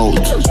 shoot me out.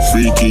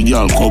 Freaky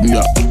girl, come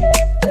here.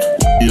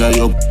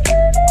 Here up.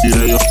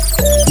 We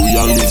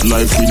all live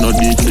life, we not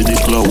need to the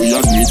club. We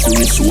admit to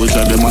the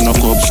soldier, them and a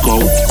Cub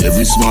Scout.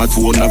 Every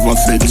smartphone have a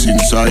fence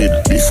inside.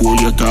 Before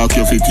you talk,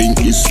 you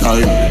think it's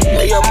time.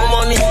 Me have my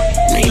money,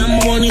 me have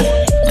my money,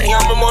 me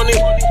have my money,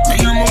 me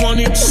have my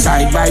money.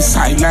 Side by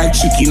side like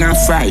chicken and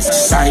fries.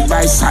 Side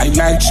by side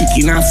like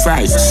chicken and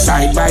fries.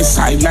 Side by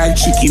side like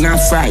chicken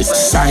and fries.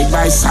 Side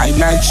by side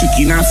like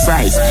chicken and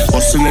fries.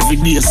 Hustle every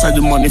day so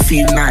the money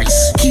feel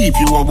nice. Keep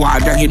you a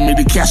ward and give me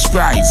the cash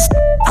prize.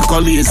 I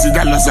call lazy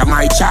dollars are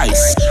my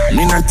choice.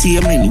 Me not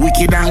taming,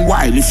 wicked and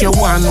wild. If you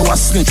want to know a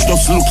snitch,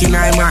 just look in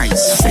my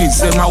eyes. Feds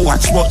them I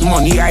watch, but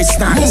money I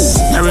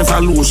nice. The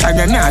revolution,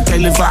 you not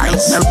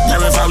televised. The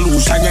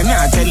revolution, you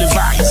not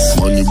televised.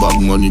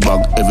 Money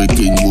bag,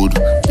 everything good.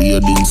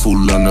 Bearding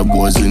full and the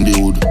boys in the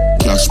hood.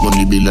 Cash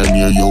money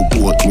billionaire, yo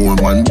port. More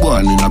man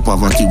born in a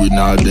poverty with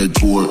no dead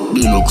poor.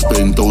 Deluxe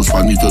penthouse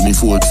on the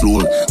 24th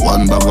floor.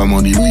 One bag of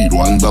money weed,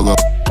 one bag of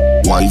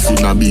wife in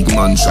a big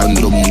mansion,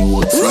 dumb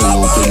road. Fly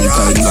out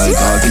anytime like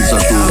artists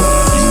at all.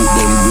 You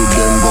them good,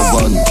 them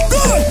govern.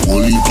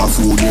 Whole heap of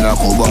food in a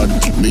cupboard.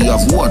 Me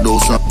have water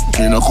house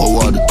in a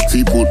cupboard.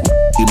 Fi put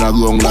in a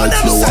ground like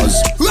flowers.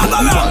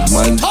 Bad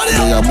mind,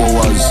 they are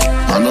bowers.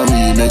 And a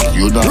me make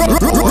you down.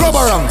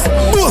 Robbo Ranx,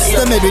 boost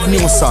them with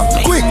new song.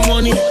 Quick.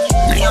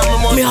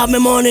 Me have my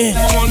money.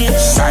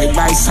 Side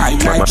by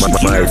side like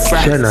chicken and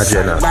fries. Jenna.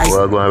 Side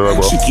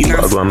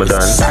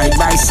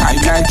by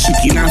side like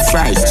chicken and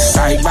fries.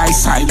 Side by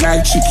side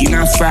like chicken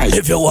and fries.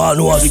 If you want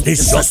to watch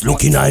this, just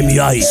looking at me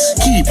eyes.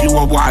 Keep you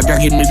a ward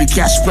and give me the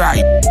cash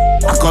prize.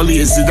 I call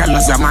lazy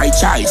dollars are my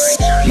choice.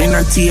 Me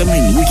not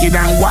taming, wicked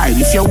and wild.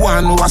 If you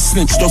want to know a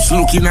snitch, just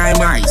looking at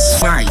my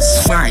eyes.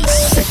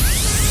 Nice.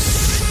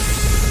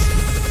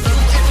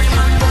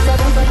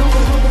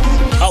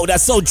 Oh,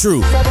 that's so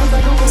true.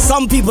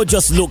 Some people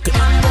just look.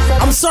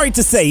 I'm sorry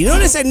to say, you know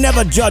they say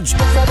never judge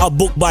a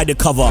book by the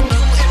cover.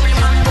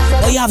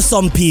 But you have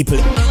some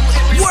people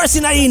worse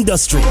in the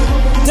industry.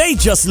 They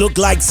just look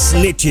like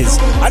snitches.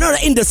 I know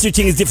the industry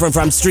thing is different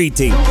from street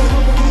thing.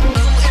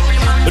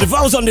 But if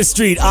I was on the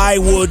street, I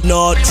would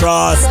not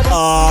trust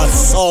a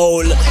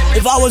soul.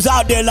 If I was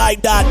out there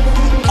like that,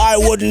 I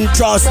wouldn't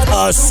trust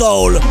a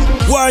soul.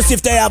 Worse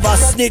if they have a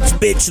snitch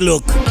bitch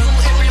look.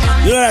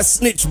 You know that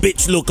snitch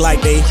bitch look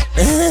like they.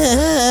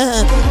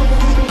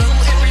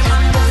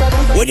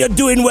 When you're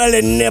doing well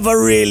and never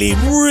really, you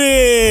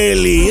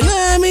know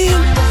what I mean?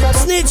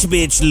 Snitch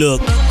bitch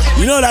look.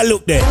 You know that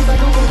look there?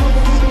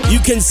 You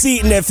can see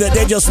it in their face,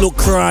 they just look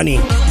crony.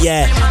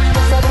 Yeah.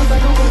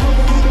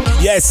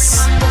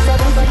 Yes.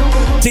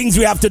 Things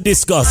we have to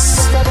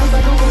discuss.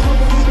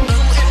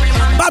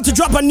 About to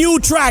drop a new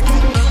track,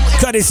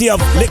 courtesy of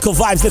Little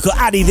Vibes, Little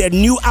Addy. Their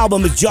new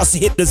album has just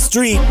hit the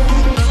street.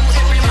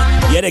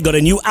 Yeah, they got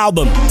a new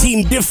album,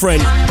 Team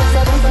Different.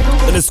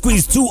 Gonna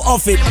squeeze 2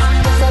 off it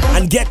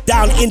and get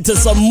down into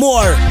some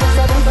more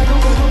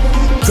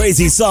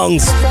crazy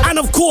songs. And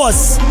of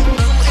course,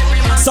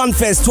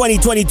 Sunfest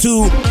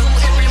 2022,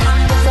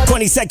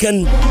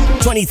 22nd,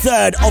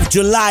 23rd of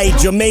July,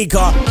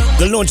 Jamaica.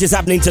 The launch is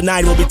happening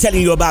tonight. We'll be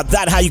telling you about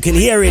that, how you can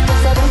hear it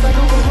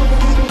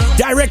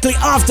directly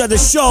after the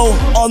show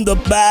on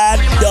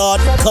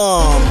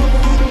thebad.com.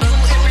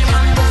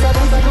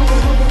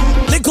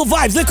 Little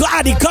Vibes, Little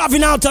Addy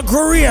carving out a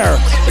career.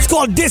 It's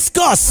called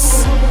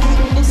Discuss.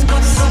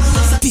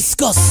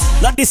 Discuss.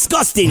 Not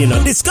disgusting, you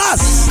know.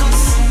 Discuss.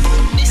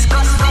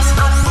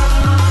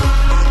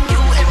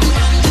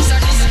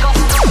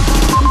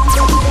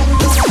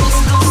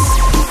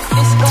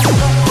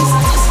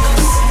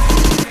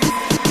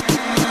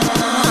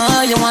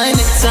 Oh, you want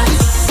it, sir.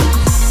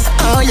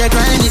 Oh, you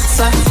grind it,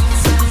 sir.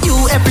 You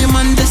every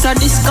man just a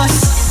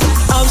discuss.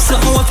 Have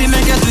something what you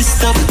make you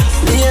twist up,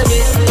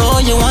 baby. Oh,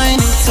 you whine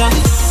it, sir.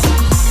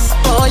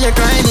 Oh, you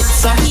grind it,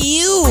 sir.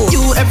 You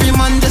every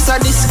man just a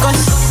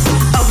discuss.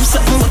 Have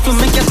something what you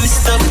make you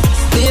twist up,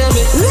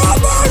 baby.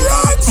 Robbo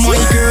Ranx. My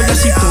girl, that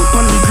she put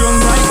on the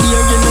ground right here.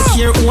 You don't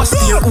care who a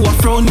steer, who a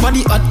from. crown.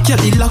 Body hot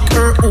Cadillac,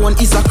 her own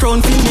is a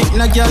crown. We make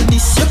na girl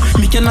this year.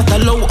 Me cannot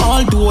allow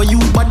all door. You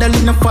battle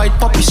in a fight,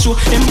 poppy show.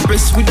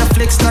 Empress with a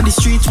flex, na the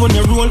streets when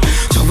you roll.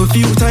 Travel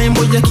few time,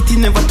 but your kitty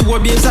never tour.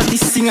 Babes at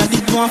this thing I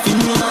did want for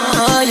me.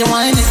 Oh, you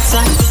wine it,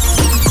 son.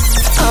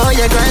 Oh,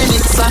 you grind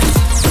it, son.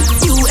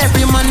 You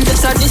every man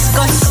just a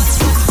discuss.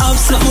 Have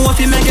something what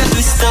you make you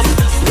twist up,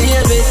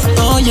 baby.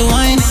 Oh, you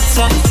wine it,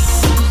 son.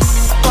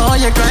 Oh,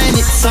 you grind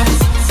it, son.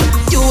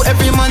 You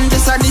every man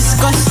just a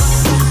discuss.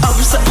 Have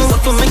something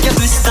what you make you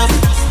twist up,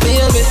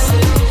 baby.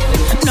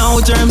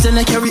 Now germs and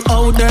I carry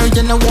odor.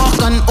 You know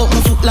walk on up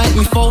my foot like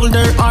me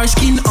folder. Our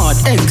skin hard,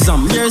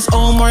 exam, years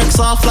homework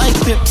soft like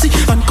Pepsi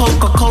and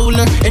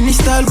Coca-Cola. Any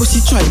style but she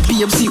try,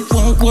 BMC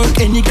won't work.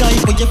 Any guy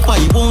but you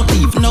fight won't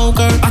leave, no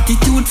girl.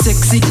 Attitude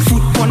sexy,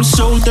 foot on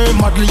shoulder.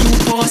 Model you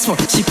pause for,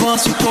 she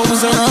pass you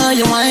pose her. Oh,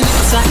 you wine it,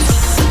 son.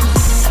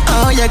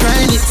 Oh, you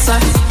grind it,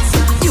 son.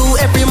 You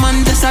every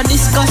man just a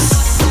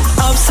discuss.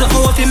 Have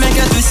something what you make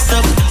you twist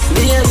up,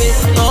 baby.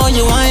 Oh,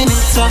 you wine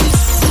it, son.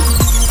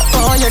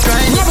 Oh, you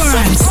grind it,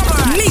 son.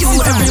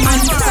 You every man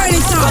just a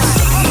discuss.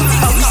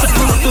 Have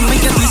something what you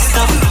make you twist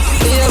up,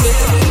 baby.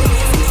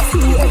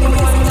 You every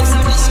man just a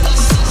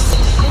discuss.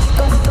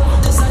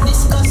 Just a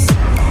discuss.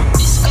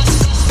 Discuss.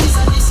 Just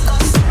a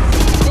discuss.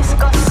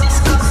 Discuss.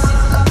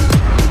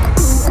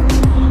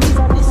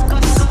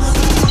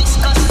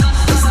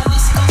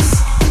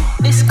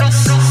 Discuss.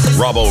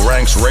 Robbo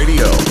Ranx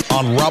Radio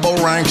on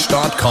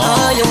RobboRanx.com.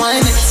 Oh, you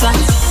wine it, son.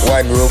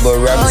 White Robbo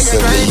Ranx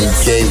of the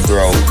UK,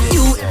 bro.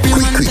 You every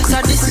man just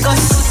a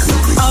discuss.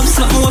 Have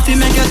something what you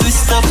make you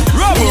twist up,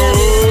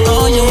 baby.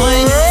 Oh, you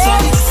wine it,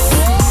 son.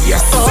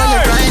 Yes, oh, you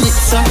grind it,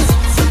 son.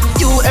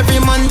 You every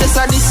man just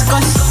a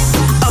discuss.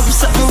 Have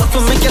something what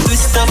you make you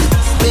twist up,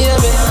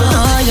 baby.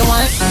 Oh, you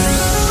wine.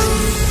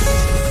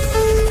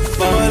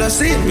 All I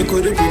see, me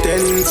couldn't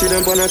pretend. See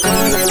them on a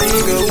corner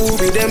league. Who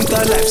be them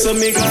to life? So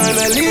me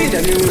gonna lead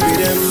and you be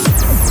them.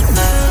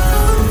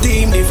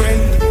 Team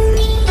different.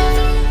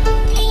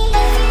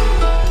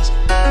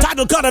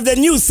 Title cut of the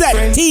new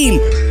set, Team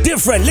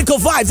Different. Little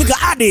vibes, little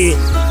addy.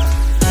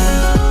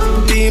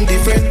 Team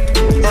different.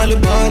 All the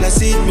ball I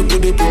see, me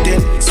couldn't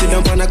pretend. See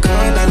them on a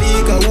corner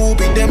league. Who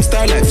be them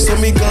star life? So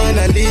me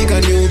gonna league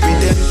and you be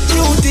them.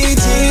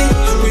 UTG,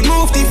 we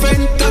move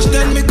different. Touch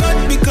them me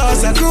cut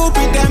because I grew up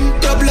with them.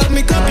 Double up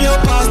me cup, your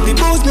past the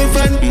boost me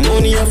friend.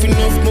 Money off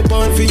enough, my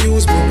bond for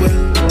use me well.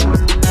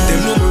 Them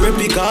know me rep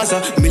because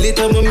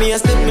military with me, I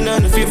step in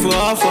on the fifth for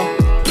offer.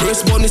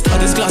 Press money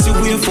start this class, you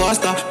way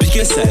faster. Pick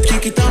your side,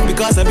 kick it up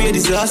because I be a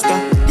disaster.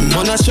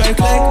 Man a strike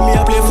like me,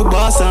 I play for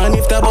Barca. And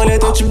if the ball I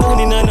touch your bone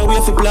in, I know way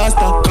for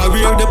plaster.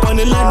 Career up on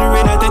the line, the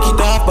rain, I take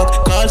it off back.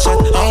 Call shot,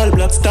 all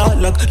black, start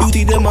lock. You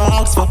think them a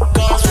hawks for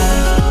cars.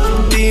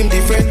 Team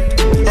different.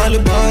 All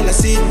the ball I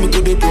see, me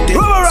good to pretend.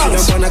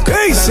 See them on a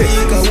easy,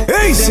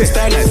 easy.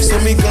 Star life,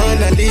 so me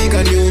gonna league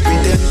and you be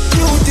them.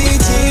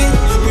 UTG,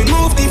 we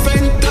move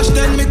different. Touch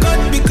them me cut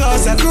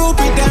because I grew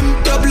up with them.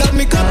 Double up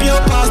me cup, your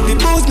past the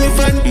boost me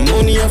friend.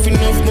 Money off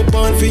enough, my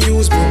bond for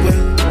use me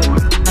well.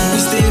 We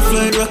stay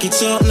fly, rocket,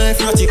 sharp knife,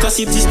 ratchet. Cause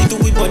if this little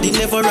we body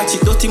never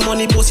ratchet. Dirty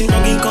money, bossing,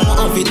 bragging, come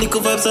on it.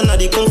 Nickel vibes and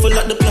they come full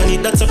like the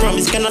planet. That's a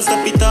promise, cannot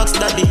stop it, talks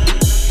daddy.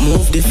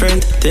 Move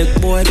different, take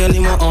boy, girl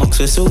in my ox.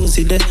 We so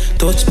see that,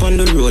 touch on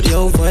the road.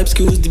 Yo, vibes,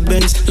 cues the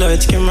bench.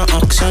 Lights, camera,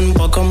 action,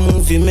 back a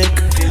movie, make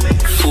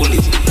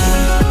fully.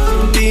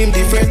 Team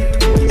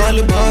different. All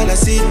the ball I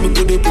see, me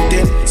good to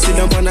pretend. Sit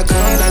down on a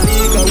corner,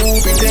 league,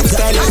 who be them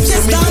style. I'm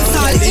just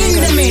dancehall in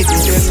the mix.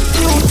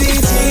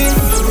 UTG,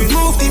 we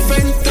move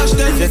different. Touch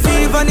them. The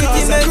fever,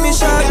 it make me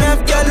shot. Me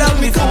have girl love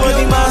me for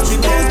the mass.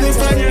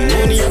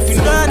 Money off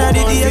in gone are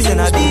the days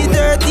and I be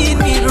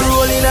 13, me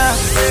rolling up.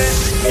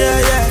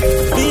 Yeah,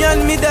 yeah. Me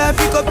and me there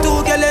pick up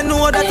two girl and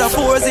know that a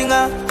four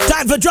singer.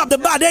 Time for drop the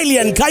bad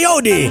alien,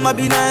 Coyote. My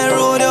be nine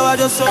road, I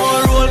just so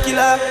roll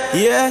killer.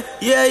 Yeah,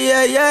 yeah,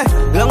 yeah, yeah.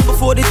 Long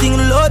before the thing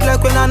load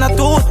like when I'm a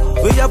tooth.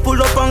 We a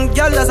pull up on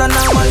girl as a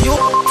normal you.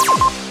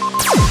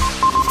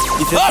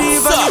 If you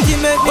fever, it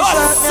make me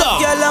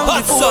shot. Me girl long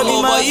before the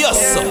man. Yes,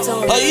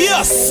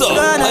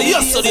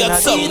 they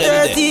had some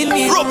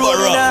Robbo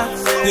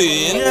Ranx.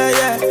 Yeah,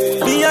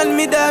 yeah. Me and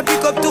me there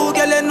pick up two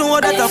girl and know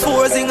that a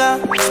four singer.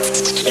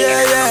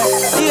 Yeah, yeah.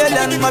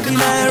 Yeah, long my be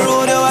nine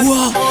road, I was a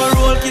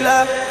roll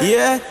killer.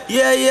 Yeah,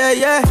 yeah, yeah,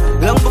 yeah.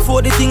 Long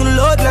before the thing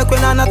load like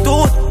when I'm a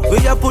tooth.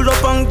 We a pull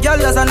up on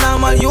girl as a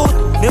normal youth.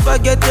 Never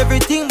get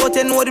everything, but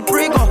you know the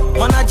pre-go.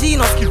 Man a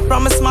Gino,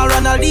 from a small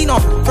Ronaldinho.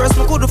 First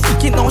me could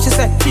freak it now, she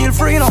said, feel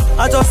free now.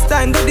 I just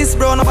time do this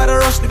bro, nobody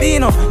rush the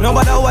beano.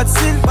 Nobody watch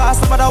Silk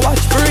Pass, nobody watch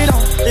Freedom.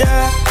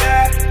 Yeah,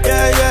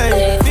 yeah, yeah,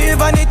 yeah. Me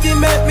vanity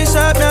make me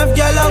sharp, me have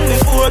girl long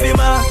before be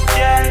man.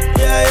 Yeah,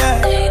 yeah,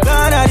 yeah.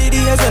 Gone are the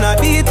days when I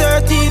be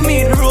 13,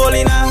 me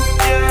rolling now.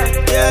 Yeah,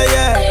 yeah,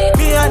 yeah.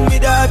 Me and me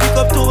there pick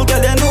up two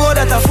girl, they know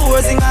that a four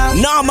singer.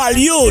 Now normal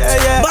youth.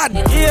 But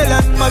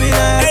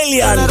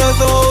alien.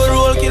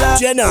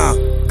 Jenna.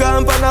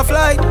 Camp on a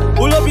flight,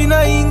 pull up in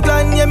a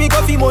England, yeah, me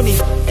coffee money.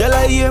 Girl,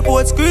 I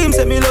airport scream,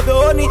 say me love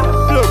your honey.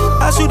 Look,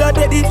 I shoulda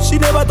dead if she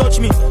never touch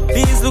me.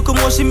 Please look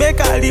how she make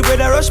all the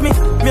brother rush me.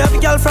 Me have a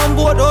girl from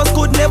Bordeaux,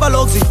 could never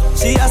love it.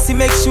 She has to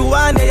make sure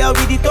I there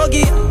with the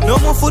tuggy. No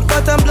more foot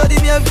cut and bloody,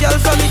 me have girl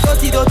from me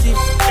dirty.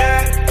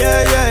 Yeah.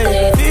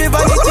 Feel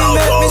vanity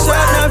make me sure I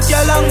have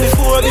girl long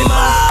before me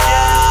man.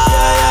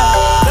 Yeah.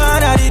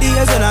 None of the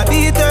days when I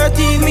be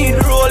 13, me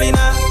rolling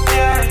her.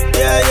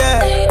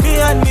 Yeah. Me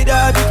and me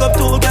dad pick up two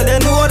girl, they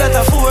know that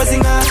I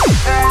forcing her.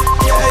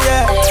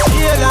 Yeah.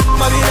 Yeah, and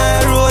mommy na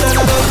road and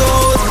I don't go.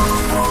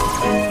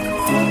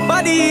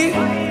 Body.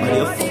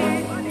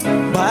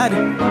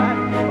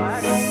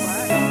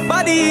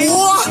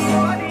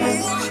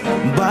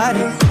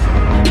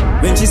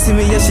 When she see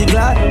me, yeah, she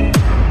glad.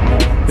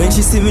 When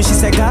she see me, she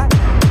say God.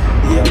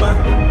 Yeah, man.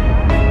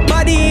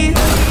 Body.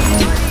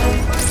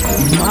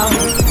 Mom,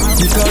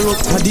 pick her up,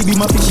 Paddy be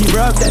my fishy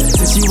brag.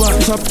 Say she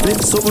want chop,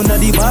 let so under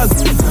the bag.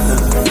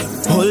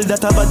 Hold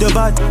that about your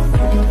bad.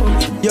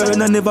 You're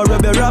in a never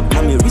rub your rap.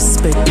 I me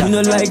respect that. You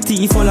know like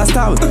tea full of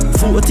stout.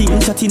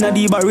 14 shot in a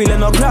the barrel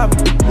and no crab.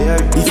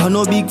 If I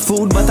no big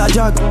food but a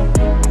jug.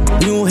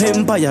 New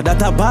empire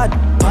that a bad.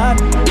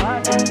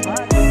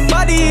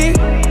 Body.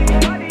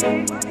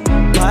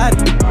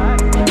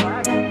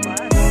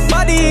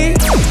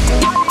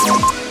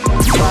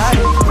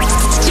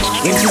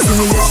 When she see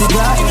me, yeah, she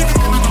glad.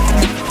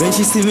 When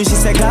she see me, she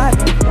say God.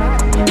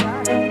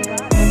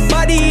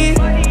 Body.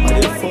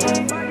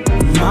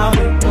 Mom.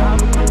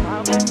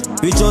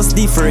 We just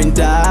different,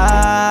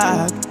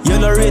 dog. You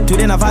know rate we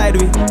then avoid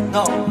we.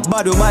 No.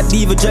 Bad we bad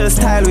diva gel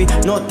style we.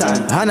 No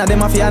time. Hannah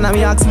them a fi Hannah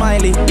me act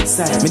smiley.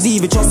 Me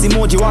diva trust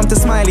emoji want to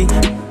smiley.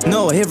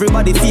 No,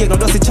 everybody fake, no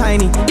just a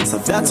Chinese. So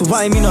that's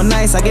why me not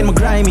nice, I get my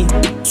grimy.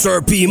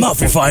 Sir P, ma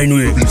fi fine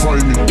we.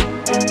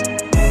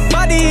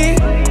 Body.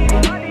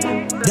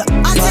 The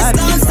hottest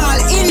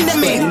dancehall in the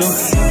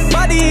mix.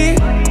 Body.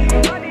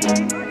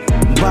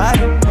 Bad.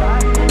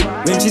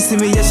 When she see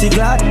me, yeah, she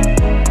glad.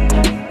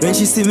 When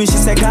she see me, she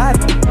say God.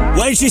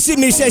 When she see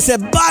me, she say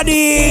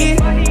body.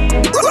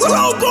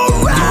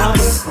 Robbo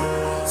Ranx.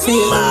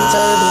 Feeling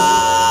terrible.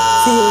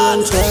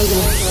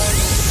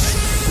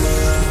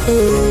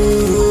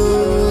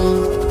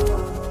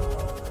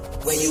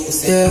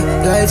 Yeah,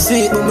 life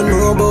sweet, but me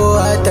know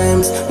about hard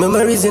times.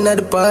 Memories in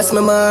the past,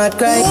 my heart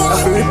cry.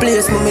 I feel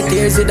replace my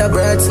tears with a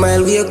bright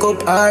smile. Wake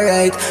up,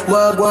 alright.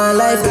 Walk one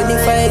life,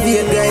 25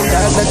 year grind.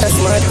 Dog, not a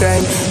smart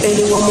crime.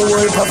 Anyone my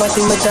world,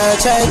 poverty, my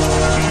touch, right?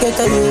 Get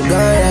a new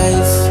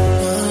guys.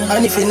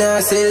 And if you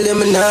not sell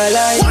them, I not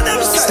lie.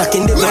 Stuck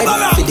in the bread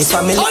for the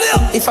family.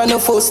 If I know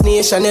First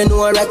Nation, you know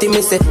what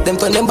me say. Them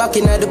turn them back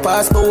in the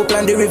past, but we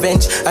plan the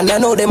revenge. And I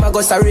know them I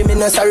go sorry, me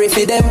not sorry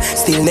for them.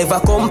 Still never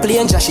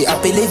complain, just she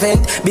happy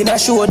event. Been a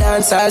show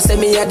dance, I'll say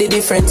me a the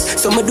difference.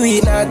 So me do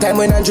it now time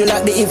when Andrew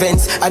like the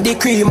events. I the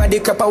cream, I the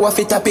crap, I waff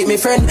it up with me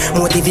friend.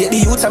 Motivate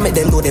the youths and make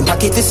them know them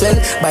pocket is well.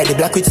 Buy the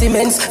black with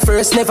cements.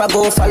 First never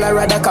go fall, I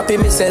rather copy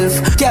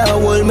myself. Can't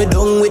hold me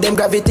down with them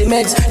gravity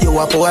meds. You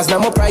a pause now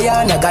my prayer,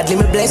 and I godly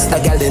me bless. A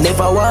girl they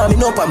never want me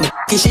no pa me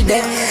she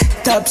there.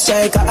 Top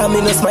striker, I'm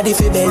in a smarty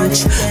fi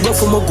bench. Go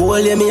for my goal,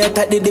 yeah, me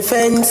attack the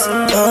defense.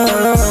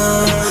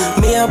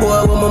 Me a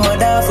boy with my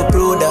mother for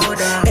prouder.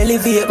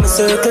 Elevate my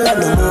circle and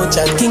no more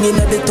chat. King in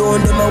the town,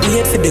 them a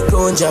wait for the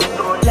crown job.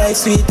 Life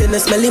sweet and a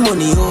smelly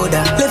money odor.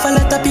 Left a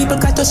lot of people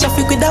catch a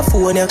traffic with that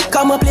phone, yeah.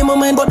 Come up play my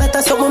mind, but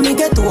that's something me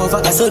get over.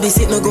 I saw this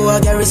it no go a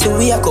garrison,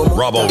 we a come.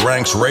 Robbo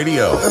Ranx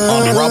Radio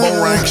on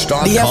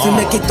RobboRanx.com. We have to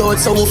make it out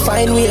so we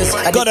find ways.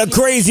 Got a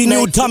crazy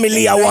new Tommy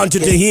Lee I want you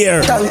to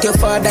hear. Thank you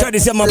for that.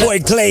 37 my boy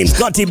Claims,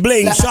 Scotty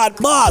Bling, Shot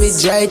Boss.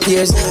 With dry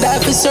tears,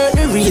 that is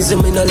certain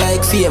reason me no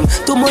like fame.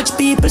 Too much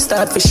people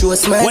start for show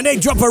smile. When they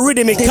drop a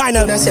rhythm, it kind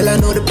of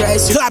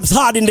claps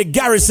hard in the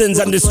garrisons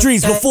and the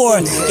streets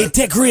before it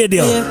take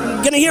radio.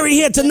 Gonna hear it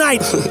here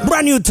tonight.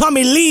 Brand new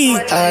Tommy Lee.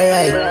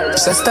 Alright,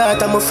 so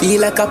start I'ma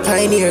feel like a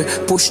pioneer.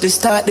 Push the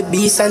start the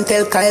beast and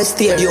tell Kyle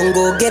steer. Young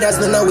go get us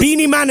no.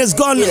 Beanie Man is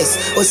gone. Yes,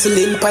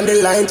 hustling pan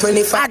the line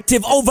 25.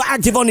 Active,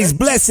 overactive on his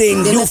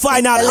blessing. You'll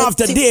find out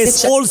after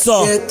this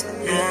also.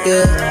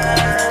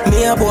 Yeah.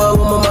 Me a boy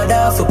with my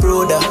mother for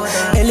brother.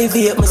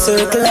 Elevate my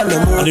circle and the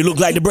moon. And it look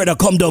like the brother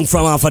come down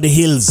from off of the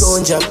hills.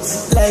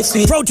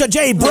 Procha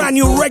J, brand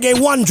new reggae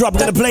one drop.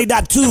 Gonna play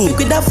that too.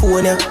 With that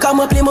phone, yeah. Come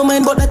up play my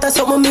mind, but that's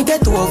something me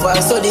get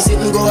over. So this it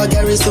go a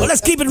garrison. Well,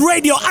 let's keep it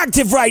radio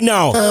active right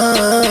now.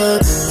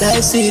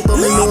 Life sweet, but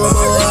me know about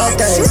hard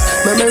times.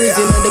 Memories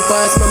in the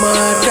past, my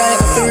heart cry.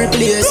 I feel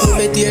replace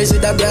my tears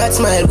with a bright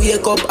smile.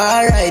 Wake up,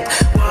 alright.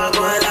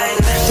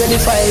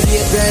 25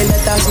 year grind,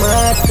 that's my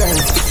heart cry.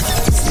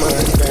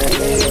 Smart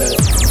grind,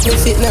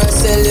 if it not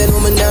sell, you know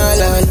me not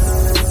lie.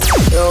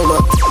 Yo,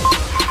 man.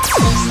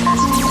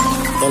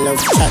 Then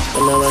I've chat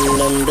and I run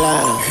them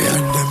black.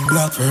 Run them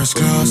black first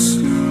class.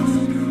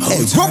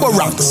 Hey, Robbo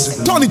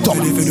Ranx, turn it up.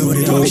 We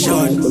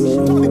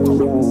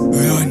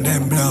run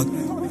them black.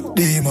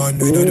 Demon,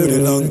 we don't do the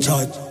long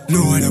chat.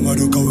 No one am a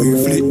look away,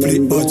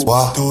 flip, but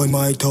tone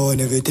my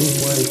tone, everything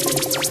white.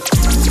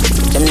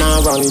 Them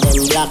now run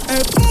them black.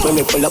 When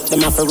we pull up,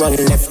 them have to run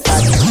left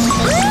back.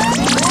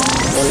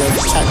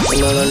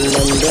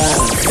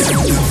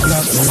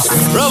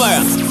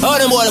 Robbo, how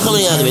them boys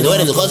coming in argument?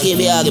 What is the cause keep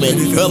the argument?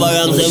 Robbo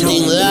Ranx them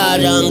things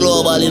large and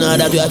global, you know,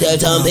 that we are tell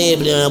some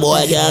people, you know,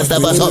 boy can't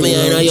stop us up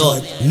here, you know, yo.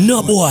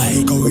 No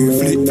boy.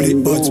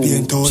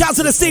 Shout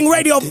to the Sting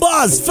Radio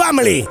Buzz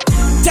family.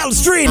 Tell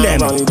stream them.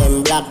 Run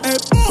them black.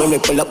 When we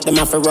pull up, them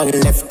have to run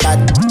left back.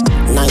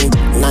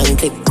 9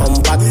 click come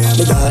back.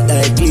 The dark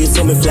like please,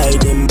 so me fly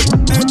them.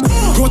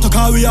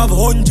 Protocol we have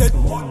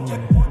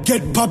 100.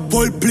 Get pop,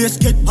 whole place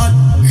get hot.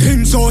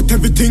 Hands out,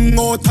 everything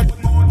out.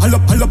 Hull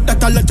up,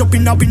 that all a jump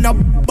in a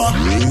bar.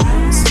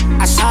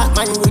 A shot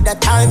man with a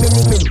time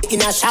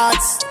in a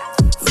shots.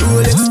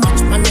 Rolex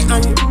watch man me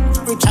hand.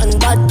 Rich and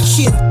bad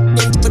shit.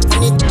 Then put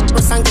on it,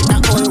 press and get a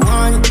whole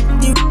one.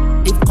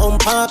 It come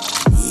pop,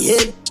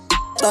 yeah.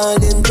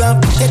 Ball and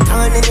drop. Get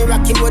on in the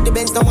rocky with the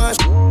Benz no wash.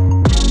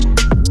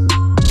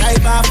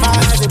 Drive off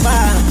as a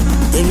bar.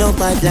 They know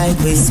bad like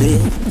we sweet.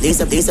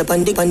 Lace up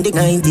on the 90. Yeah.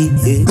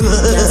 Can't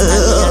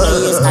stand me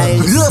on your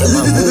style. Them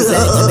a move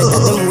like you better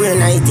them wear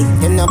 90.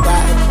 Them no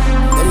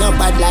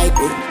bad like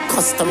we.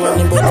 Custom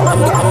running boat on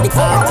the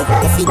party.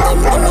 If you them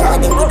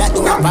remember them good at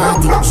in a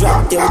party.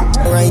 Drop them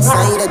right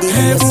side of the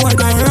hey, boy,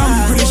 got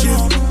run pretty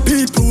shit.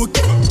 People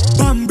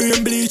Bambi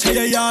and bleach.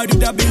 Hey, yard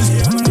with a biz.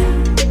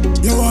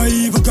 You are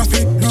evil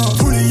graphic.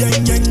 Fully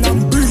yang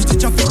and breeze to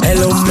traffic.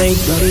 Hello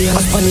mate, a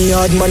funny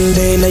hard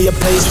Monday in your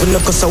place. When the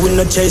cause I win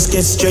no chase,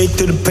 get straight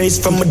to the pace.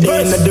 From a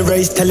day in the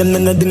race, tell him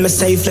none of them are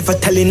safe. Left a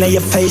telling in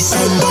your face.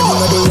 Somebody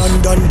know the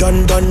run,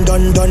 done.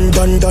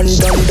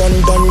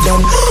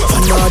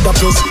 Another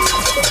place.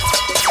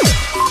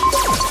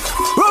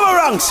 Robbo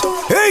Ranx,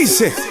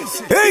 easy.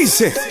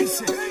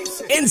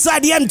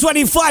 Inside the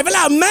M25,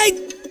 hello mate.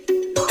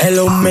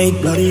 Hello mate,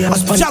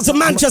 shout to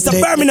Manchester,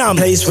 Birmingham,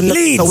 Leeds.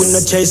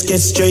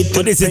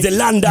 But this is the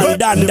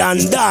London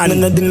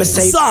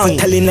song.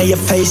 Telling her your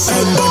face.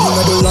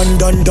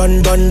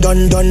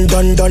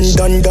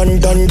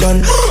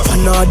 Done.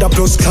 Another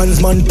plus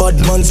clansman, bad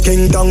man's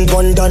king, down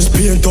gun dance,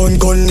 paint on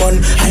gunman.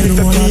 And if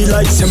you feel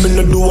like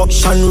seminar do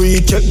action,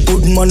 recheck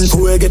good man,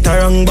 who get a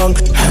wrong bang.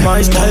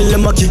 My style,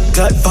 them a kick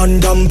like Van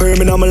Damme,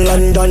 Birmingham,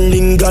 London,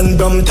 England,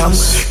 Brampton.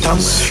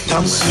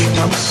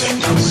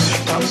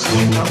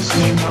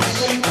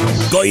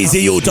 Go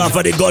easy youth off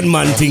of the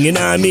gunman thing, you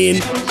know what I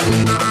mean?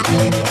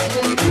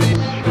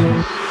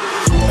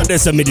 And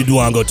that's a midi do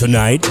want go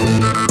tonight.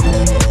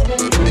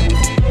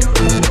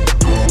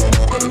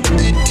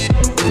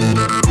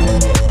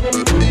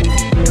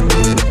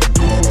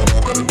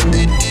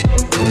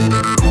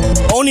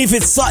 Only if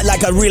it's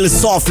like a real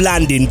soft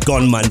landing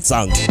gunman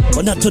song.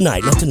 But not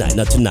tonight.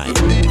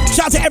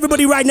 Shout to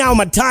everybody right now on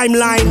my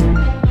timeline.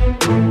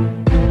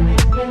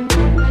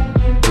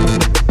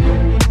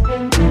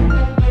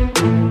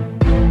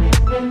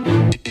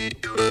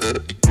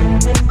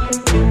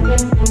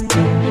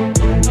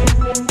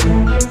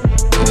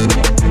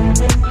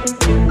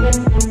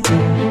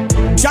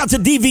 Shout to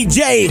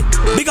DVJ,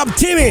 big up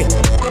Timmy,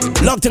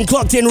 locked and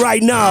clocked in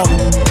right now.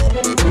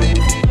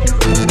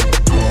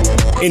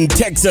 In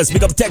Texas,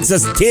 big up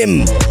Texas,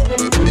 Tim.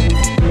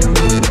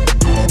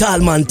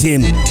 Talman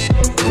Tim.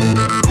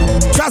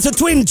 Shout to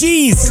Twin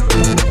G's,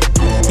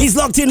 he's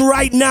locked in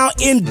right now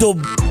in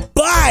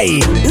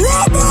Dubai.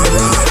 Robbo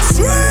Ranx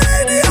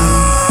Radio!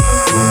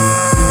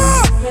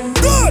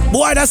 Good!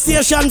 Boy, that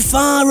station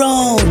far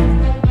out.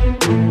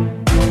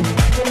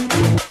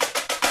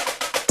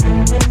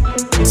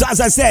 So as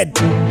I said,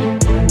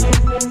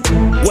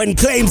 when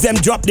claims them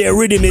drop their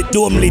rhythm, it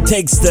normally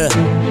takes the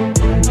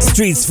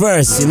streets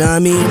first, you know what I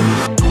mean?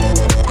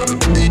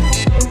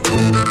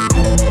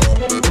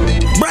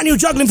 Brand new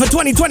juggling for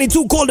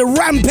 2022 called The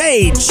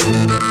Rampage.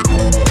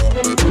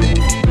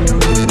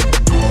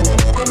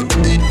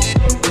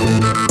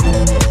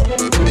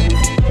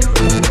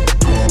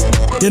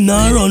 Them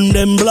now run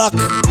them block.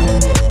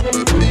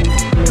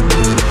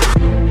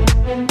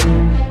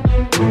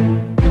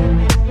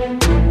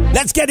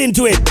 Let's get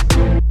into it.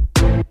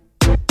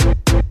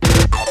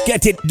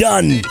 Get it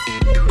done.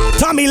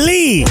 Tommy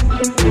Lee.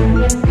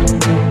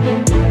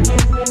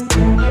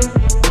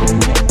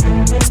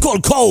 It's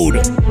called Code.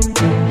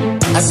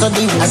 I saw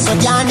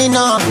Yanni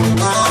now.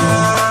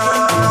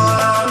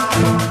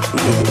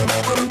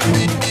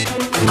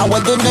 I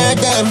was the nerd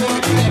them.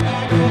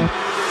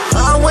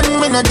 I wouldn't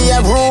win a day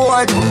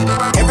road.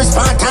 Every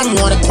Spartan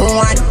want a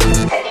corn.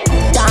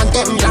 Can't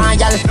them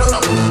loyal.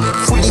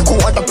 Fully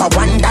caught up a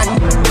one done.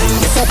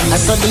 I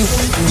saw the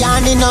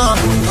Yanni now.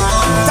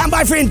 Stand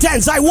by for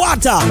intense, I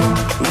water.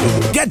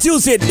 Get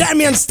used to it,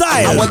 Damien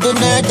style. I was the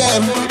nerd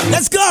them.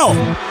 Let's go.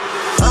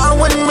 I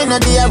wouldn't win a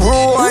day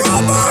road.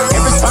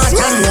 Every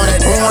Spartan want a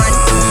corn.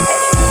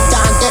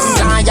 Can't them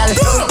loyal.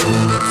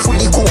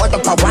 Fully caught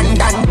up a one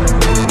done.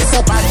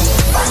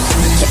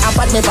 Get up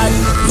on the van.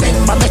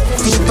 Remember me,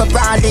 people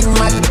brawling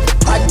mad.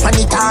 Bad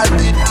panic all.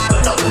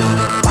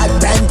 Bad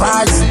brain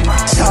pass.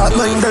 Short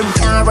mind them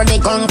can't run the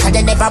gun cause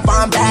they never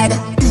bomb bad.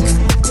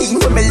 Team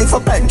when me live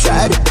up and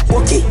tried.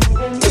 Okay,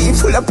 team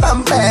full of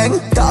pam bang.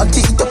 Dog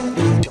teeth up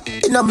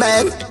in a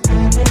man.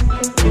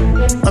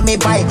 When me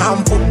buy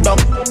and put down.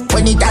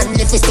 When he done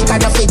lift his stick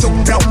and off it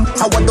juke plum.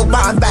 I want to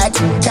burn back.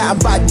 Can't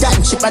bad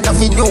dance ship and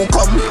off it new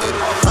come.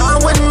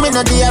 When me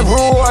no the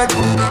road.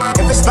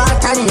 Every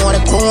Spartan know the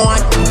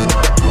code.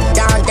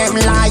 Down them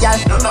liar.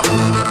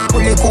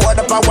 Pull the code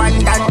up a one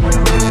done.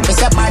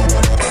 It's a bad.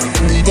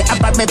 They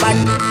about me bad.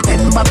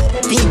 Remember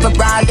people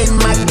brawling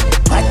mad.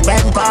 Bad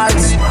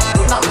vampires.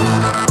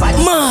 Bad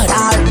mad.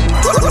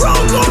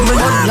 Me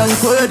not young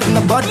word in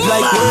the bud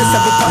like this.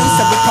 Every point.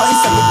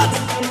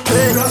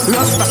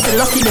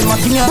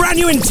 Brand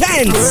new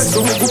intense.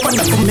 Don't go on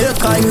the milk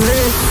I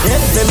raise.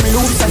 Let them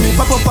loose and you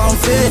pop up on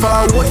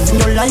favor. What's in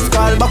your life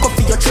call back up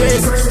for your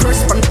trace.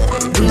 First one,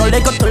 do no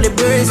leg up to the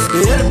brace.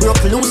 Hell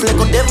broke loose like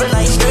a devil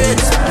night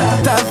straight.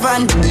 Top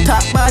van,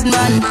 top bad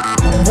man.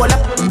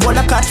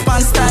 Bola catch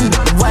pan stand.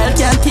 Wild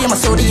can't tame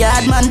us so the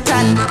yard man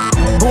tan.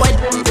 Boy,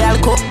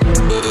 y'all go.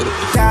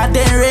 God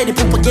then ready,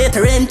 propagate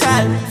a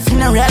rental.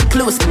 Funeral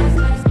close.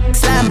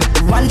 Slam,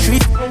 one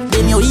trip,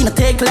 then you ain't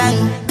take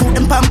long. Put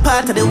them pan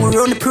part of the we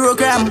run the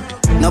program.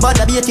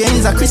 Nobody beat your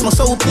ends at Christmas,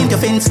 so paint your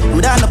fence.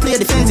 We don't play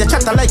defense, you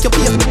chatter like your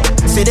peer.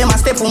 Say them a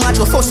step from match,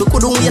 your force, you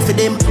couldn't wait for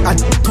them. I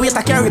wait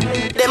a carry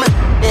them,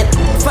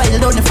 file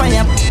down the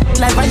fire,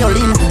 like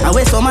violin. I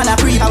wait some man a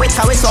pre, I wait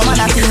some man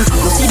a thing.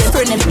 You see them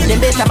burning, them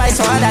better buy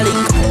some other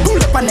link.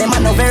 Pull up on them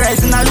and over rise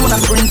in a luna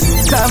spring.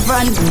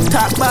 Cavan,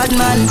 top bad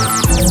man.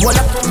 Wall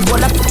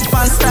up,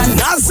 fan stand.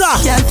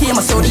 Can't tame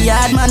us, so the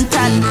yard man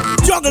tan.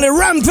 Juggling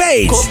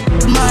rampage.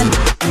 Man,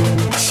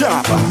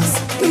 sharp ass.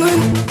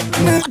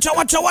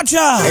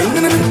 Watcha.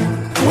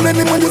 One of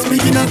them when you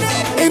speaking of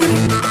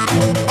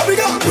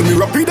when me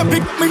rap with a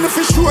big man, no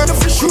for sure. No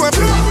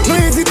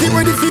hesitate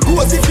when if he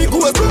goes.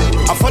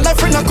 I fall like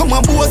friend, I come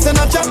and boss and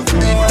a chat.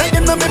 Like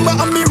them no member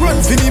and me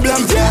run for the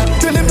blank.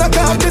 Tell them that I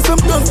have some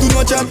guns to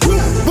no chat.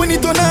 When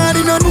it on hard,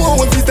 they don't know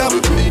what to stop.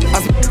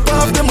 As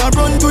half them a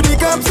run to the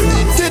cops.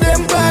 Say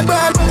them bad,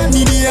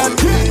 idiot.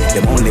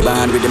 Them only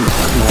bad with them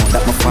no,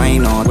 that my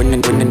fine out. When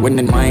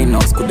them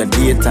minors could the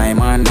daytime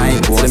and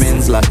night boss. The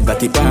men's lock got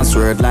the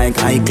password like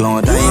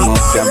iCloud. I'm up,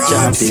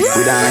 jam it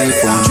with an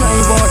iPhone.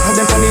 Drive out, have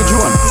them on the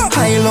drone.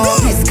 High low,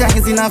 this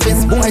guy's in a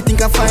vest. Boy, I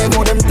think I 5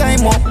 more them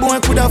time up. Boy,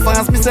 could have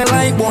fast, me say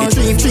like boy.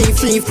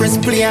 Three, press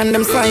play and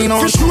them sign on.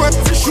 For sure.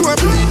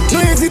 No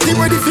hesitate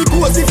where if he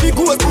goes.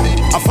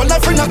 I fall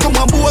like friend, I come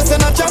and boss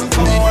and a chat.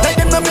 Like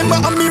them no member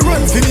and me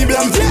run for the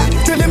blank.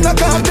 Tell them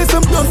that I have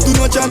some guns to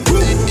no chat.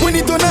 When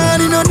it on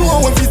hard, they don't know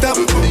what to stop.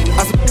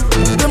 As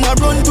them a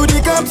run to the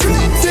cops.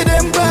 Say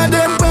them bad,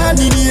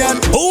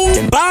 idiot.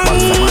 Boom,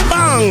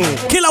 bang.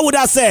 Killer would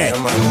I say.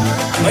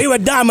 Or you a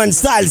diamond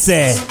style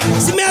say.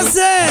 See me I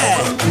say.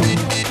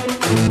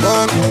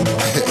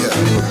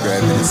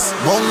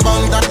 Bong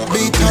bang, that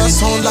beat her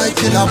sound like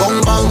killer.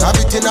 Bong bang, have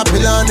it in a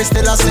pillar and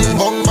still a sing.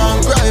 Bong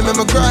bang, grime,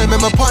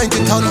 me point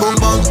it on. Bong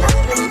bang.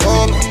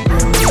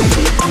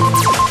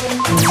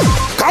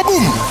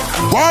 Kaboom!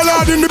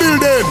 Wallard in the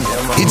building.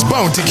 It's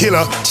Bounty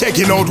Killer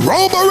checking out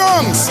Robbo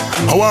Ranx.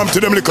 I want to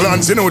them little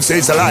ants, you know, say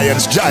it's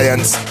alliance,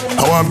 giants.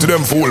 I want to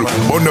them fool,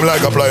 burn them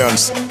like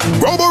appliance.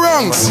 Robbo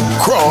Ranx,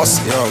 cross,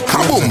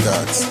 kaboom.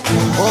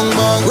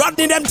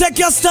 Rodney, them take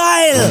your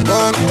style.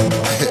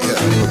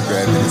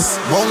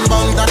 Bong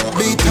bang, that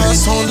beat her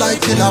sound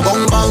like killer.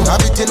 Bong bang,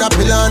 have it in a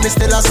pillar and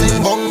still a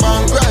sing. Bong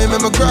bang, grime,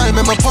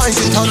 me point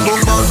it on.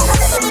 Bong bang.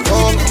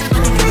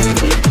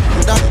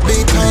 That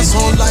beat her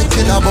sound like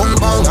killer. Bong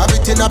bang, have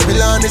it in a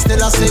pillar and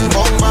still a sing.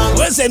 Bong bang.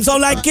 Well, same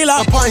sound like killer.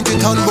 I point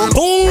it on.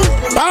 Boom,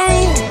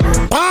 bang.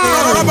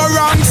 Robbo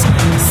Ranx,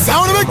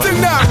 sound of a thing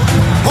there.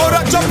 How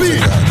that jump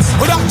in,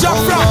 how that jump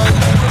from.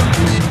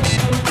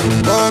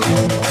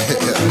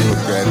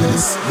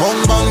 Bong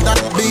bang,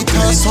 that beat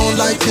her sound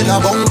like killer.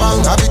 Bong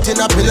bang, have it in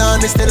a pillar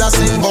and still a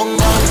sing. Bong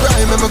bang,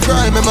 grime,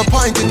 me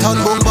point it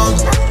on. Bong bang.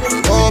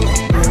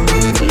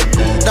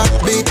 That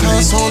beat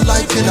her sound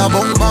like killer.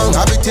 Bong bang,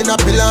 have it in a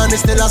pillar and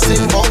still a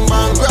sing. Bong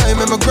bang, grime,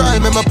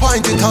 me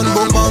point it on.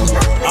 Bong bang.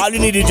 All you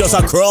need is just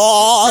a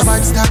cross.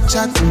 Man stop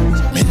chat.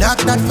 Me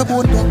knock that for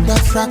bone,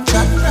 not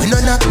fracture. Me no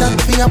knock that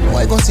for a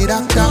boy, go see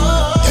doctor.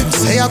 Them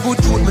say a good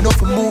truth, me no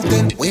for move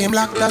them. We him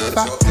lock that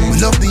back. We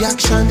love the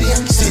action.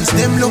 Since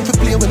them love to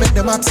play, we make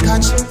them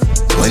upscotch.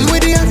 When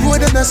we the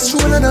road and a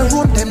stroll and a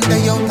road, them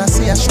they out and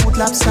say a shoot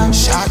lobster.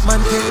 Shark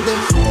man tell them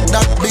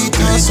that beat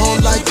her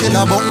sound like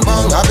killer. Bong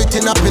bang, have it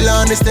in a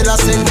pillar and still a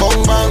sing.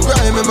 Bong bang,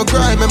 grime,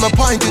 me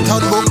point it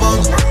on. Bong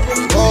bang.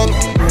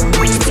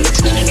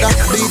 That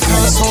beat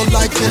her sound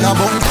like killer.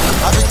 Bong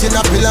bang, have it in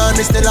a pillar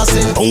and still a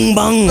sing. Bong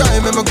bang,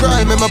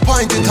 grime, me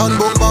point it on.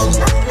 Bong bang.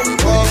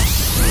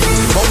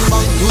 Bong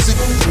bang, music.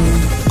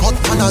 Cut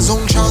on a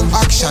junction,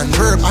 action,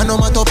 verb,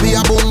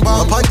 onomatopoeia, boom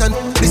bang. Python,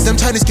 this them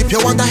Chinese keep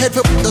you on the head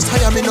for just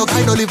hire me, no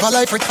guy, no live a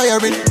life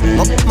retiring.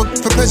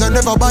 For pleasure,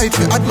 never buy it,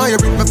 for admire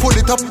it, me pull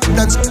it up,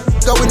 dance,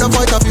 go in a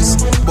fight office.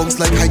 Bounce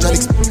like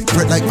hydraulics,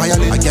 fret like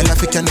violin. I get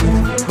African,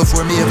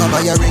 before me ever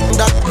buy a ring.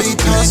 That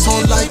beat can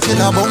sound like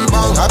killer, bong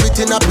bang. Have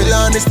it in a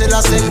pillar and it still a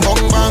sing,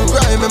 bong bang.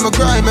 Grime,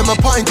 me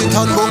point it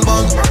on, bong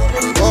bang.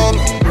 Bong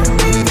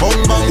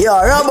bang. Yo,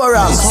 Robbo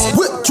Ranx.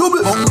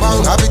 Bong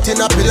bang. Have it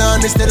in a pillar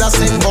and it still a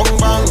sing, bong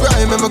bang.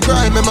 Grime,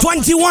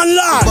 21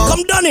 Lord,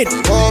 come done it.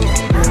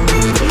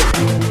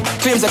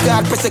 Claims a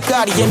card, press a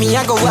card, yeah, me,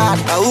 I go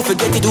hard. Who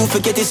forget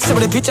it, some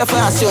of the picture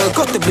fast. So,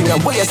 cut the bring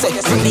up, what you say,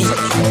 really?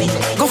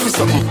 Go for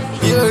something.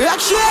 Yeah,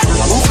 action.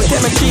 Who forget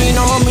my chain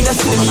on me,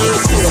 that's me,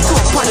 yeah. Go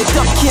up on the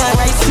top, can't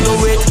write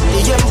silhouette.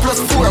 The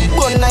M+4,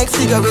 bun like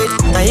cigarette.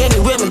 And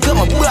anyway, me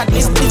come up,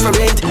 badness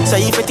different. So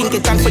if you think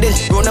it's confident,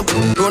 run up,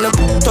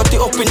 touch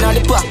it up in all the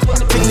back.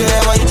 Finger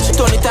ever itch,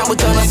 turn it on, but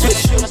turn a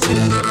switch.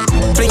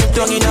 Fling it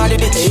down in all the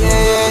ditch.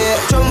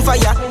 Yeah. Jump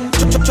fire.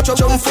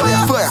 Jump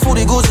fire. Food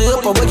goes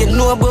up, but you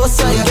know about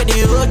science. Get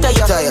the road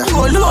tire.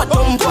 Oh Lord,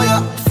 jump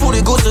fire.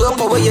 Food goes up,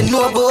 but you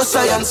know about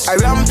science. I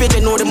rampage,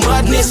 you know the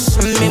madness.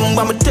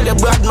 Remember me tell you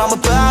bad mama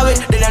power.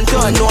 Then I'm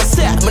turn no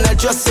set, man I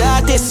just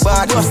artist.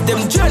 But bust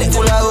them journey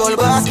full of whole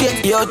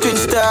basket. Yo twin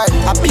star,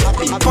 I be on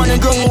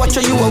the ground, watch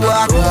you a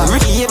walk.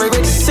 Ricky every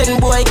ready send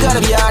boy gotta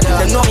be hard.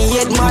 They know me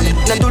head mad,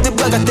 now do the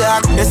bug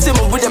attack. They see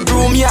me with a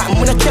broom, yeah, I'm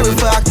gonna carry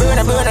back.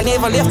 Burn, I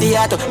never left the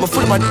yard. My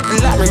full of my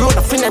lot, me run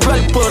a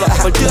funeral puller.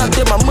 But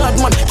them a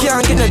madman,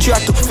 can't get no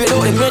drop to fill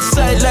out the mid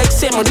side like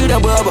same I do the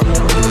barber.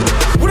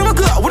 What am I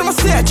got? What am I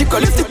say? Chico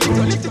lift it.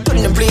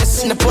 Turn the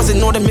place, in the pose,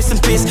 know the missing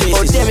piece.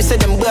 Oh damn, he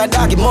said them bad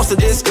dog, most of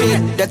this great.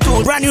 That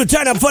tune brand new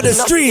turn up for the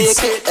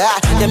streets.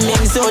 Them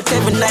names out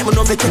every night, but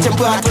no vacation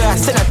park.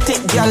 Send a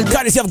tip, girl.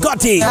 Goddess of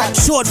Gotti,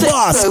 Short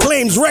Boss,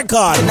 Claims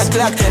Records. 10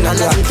 o'clock, 10 and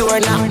 11 to her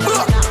now.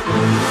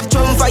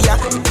 Jump fire,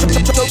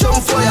 jump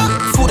fire.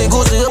 Food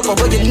goes up,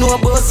 but you know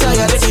about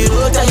science. Get you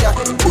out tire.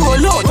 Oh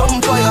Lord,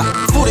 jump fire.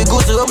 Food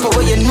goes up,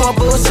 but you know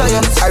about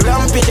science. I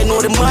rampage, you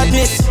know the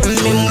madness.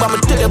 Remember me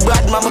tell you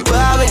bad mama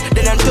power.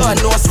 Then I'm done,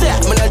 no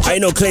set. I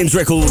know Claims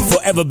Record will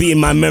forever be in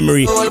my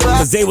memory,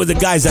 cause they were the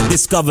guys that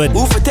discovered.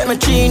 Who for take my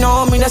chain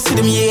on me, not see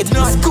them yet.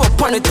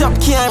 Scope on the top,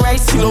 can't write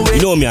silhouette.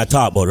 You know me I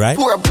talk about, right?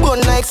 Pour a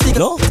bun like cigarette.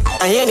 No?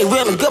 And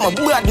anyway, me got my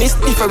badness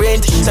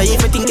different. So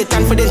if you think it's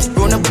confident,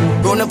 run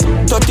up,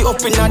 touch it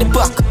up in the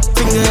back.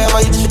 Finger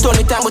ever itch, turn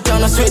it on, but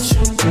turn a switch.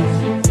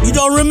 You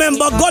don't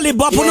remember Gully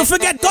Bop? Yeah. Don't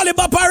forget Gully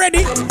Bop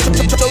already.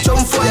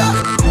 Jump fire.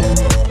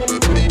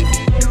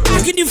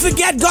 How can you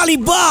forget Gully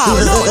Bop?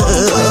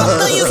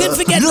 No, you can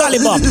forget Gully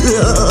Bop.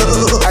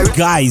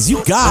 Guys,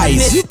 you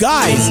guys.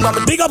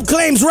 Big up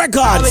Claims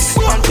Records.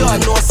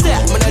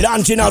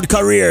 Launching out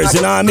careers,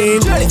 you know what I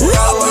mean?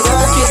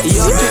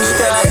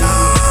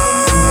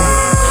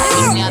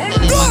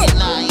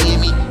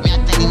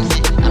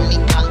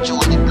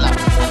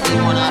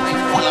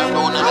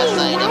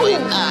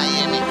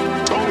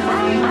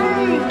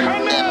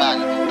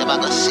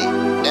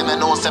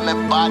 Say me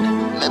bad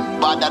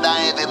than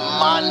every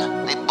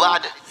man, me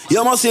bad.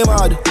 You must see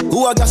mad.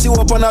 Who I gas you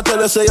up and I tell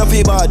you say you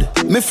feel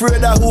bad. Me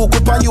afraid that who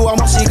could pan you I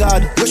must see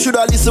God. You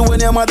shoulda listen when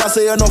your mother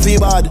say you no feel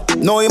bad.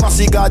 No you must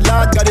see God,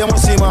 Lord God you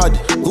must see mad.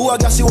 Who I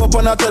gas you up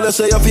and I tell you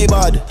say you feel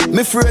bad.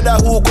 Me afraid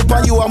that who could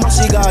pan you I must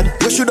see God.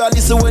 You shoulda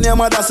listen when your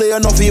mother say you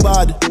no feel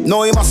bad.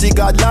 No you must see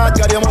God, Lord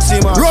God you must see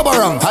mad. Robbo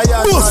Ranx,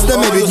 boost them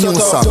with new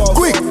song,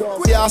 quick.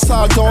 Yeah,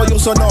 assault all you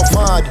so enough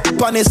mad.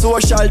 Pani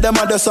social them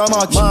a do so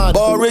much.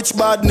 But rich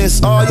badness,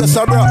 oh you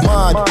so broke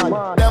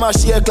mad. Them a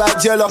shake like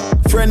jello.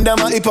 Friend them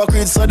a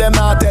hypocrites so them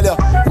not tell you.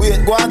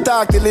 Wait, go and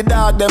talk till the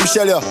dog them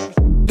shell you.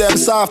 Them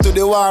soft to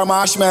the warm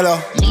marshmallow.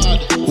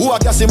 Who a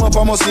gas him up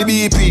I must be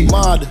BP.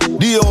 Mad,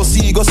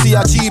 DOC go see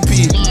a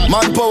GP.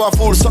 Man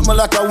powerful, something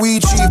like a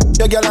weed cheap.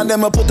 The girl and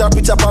them a put a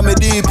picture on me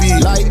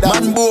DP. Like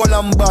that. Man bold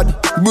and bad,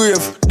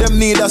 brave. Them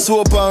need a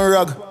soap and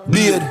rag.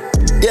 Beard.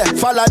 Yeah,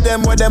 follow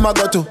them where them a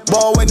go to.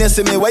 But when you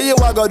see me, where you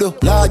a go do?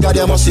 Lord God,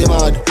 you must see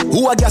mad.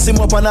 Who a gas him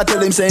up and I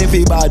tell him say he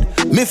feel bad?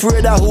 Me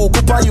afraid that who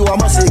could pan you, I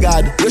must see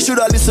God. You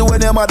shoulda listen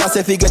when your mother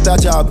say he get a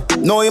job.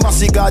 No, you must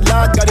see God,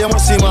 Lord God, you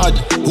must see mad.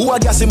 Who a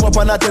gas him up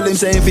and I tell him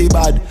say he feel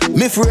bad?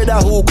 Me afraid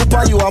that who could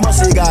pan you, I must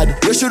see God.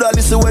 You shoulda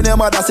listen when your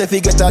mother say he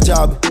get a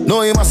job.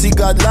 No, you must see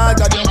God, Lord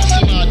God, you must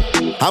see mad.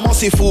 I must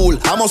see fool,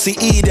 I must see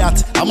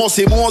idiot, I must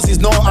see Moses,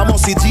 no, I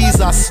must see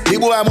Jesus. The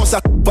boy I must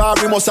a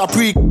Barbie, must a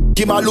pre.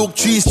 Him a look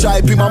tree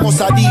stripe, him a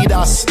must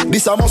Adidas.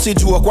 This a must see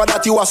joke, what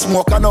that you a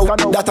smoke, I know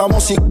that I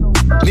must see.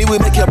 Me will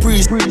make you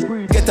priest,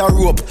 get a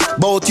rope.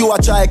 But you a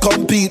try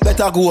compete,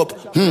 better go up.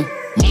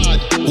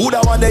 Who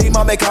da one day him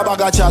a make a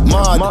bag of chat,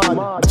 mad.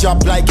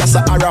 Chop like as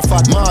a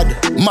Arafat,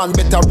 mad. Man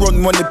better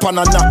run when the pan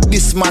and knock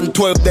this man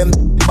 12 them.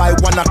 by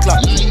 1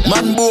 o'clock.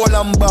 Man bold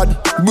and bad,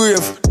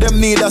 brave. Them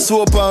need a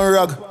soap and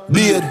rag,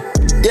 beard.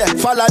 Yeah,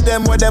 follow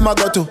them where them a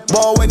go to.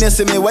 But when you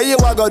see me, where you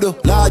a go do?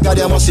 Lord God,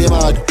 you must say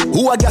mad.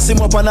 Who a gas him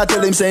up and I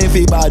tell him saying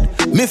he bad?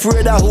 Me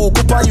afraid of who?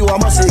 Kupa you, I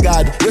must say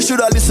God. You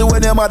shoulda listen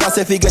when your mother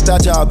say he get a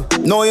job.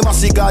 No, you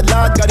must see God.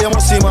 Lord God, you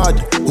must say mad.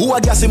 Who a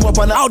gas him up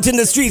and out in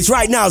the streets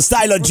right now,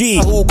 Styler G.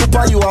 Who?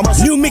 Kupa you, I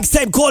must. New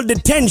mixtape called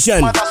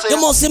Detention. You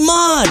must see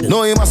mad.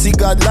 No, you must see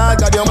God. Lord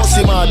God, you must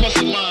see mad.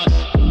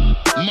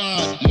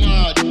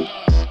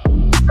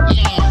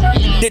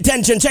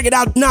 Detention, check it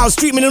out now,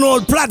 streaming on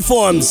all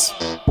platforms.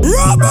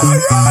 Robbo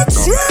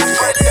Ranx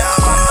Radio!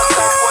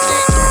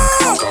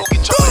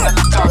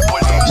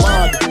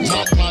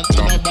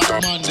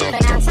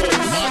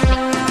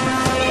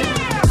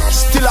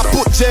 Still I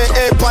put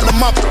J.A. on the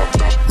map.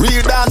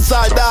 Real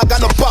dancehall dog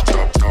and a pop.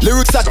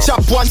 Lyrics a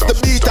chop once the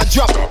beat a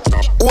drop.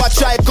 Who a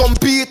try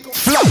compete,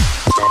 flop.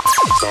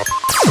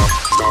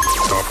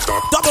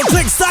 Double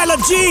click Styler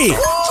G.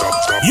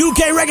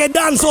 UK reggae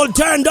dancehall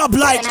turned up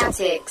like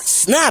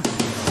snap.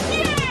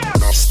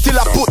 Still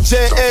I put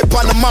J.A.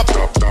 on the map.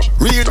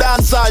 Real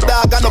dancehall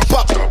dog and a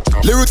pop.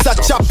 Lyrics a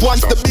chop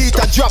once the beat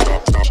a drop.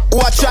 Who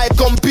a try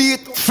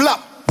compete,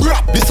 flop.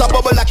 This a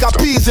bubble like a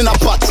peas in a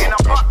pot.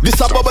 This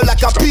a bubble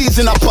like a peas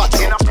in a pot.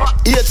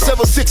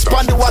 876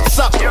 on the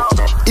WhatsApp.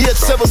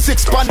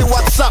 876 on the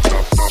WhatsApp.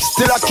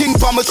 Still a king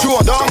for my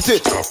throne, don't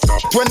it?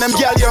 When them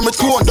gal hear me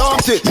tone,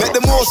 don't it? Make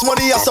the most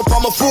money ass up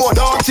on my phone,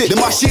 don't it?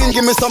 The machine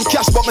give me some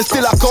cash, but me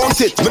still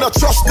account it. Me not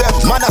trust them,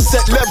 man I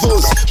set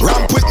levels.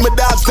 Ramp with me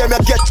dogs, them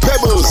I get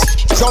pebbles.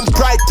 Jump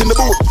right in the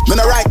boot,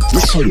 me not right.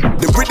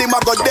 The rhythm I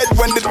got dead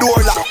when the door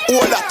lock.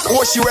 Ola,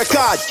 she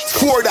record,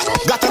 4 that.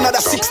 Got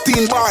another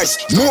 16 bars.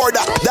 More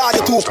that, dog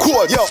you too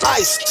cold. Yo,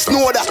 ice,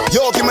 snow that.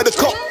 Yo, give me the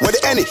cup with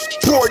the any.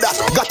 Pour that,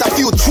 got a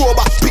few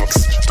throwback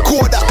pics.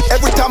 Core that,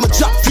 every time I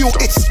drop few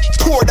hits.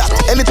 Pour that,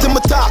 anything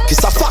I talk,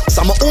 it's a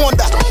fax, I'ma own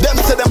that. Them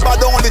say them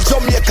bad only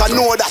Jamaica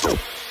know that.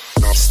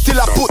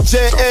 Still I put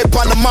J.A.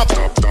 on the map.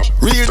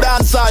 Real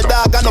dancehall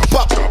dog and a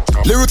pop.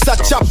 Lyrics a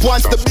chop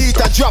once the beat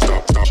a drop.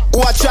 Who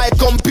a try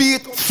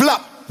compete,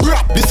 flop.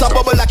 This a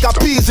bubble like a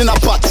peas in a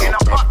pot.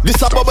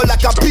 This a bubble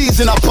like a peas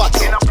in a pot.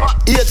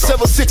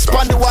 876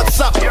 on the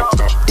WhatsApp.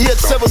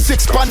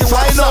 876 on the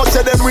WhatsApp. I know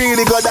say them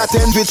really got that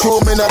envy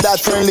through me, not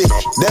that friendly.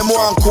 Them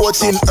one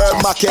coaching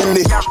Herb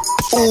McKinley.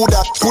 Who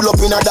that pull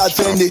up in a that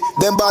friendly.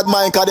 Them bad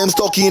mind cause them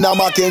stuck in a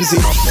Mackenzie.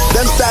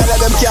 Them style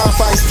that them can't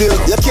find still.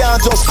 You can't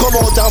just come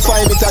out and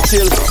find it a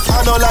chill.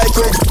 I don't like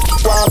when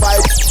one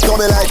vibe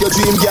coming like your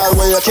dream girl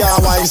where you can't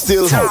wine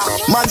still.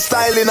 Man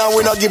styling and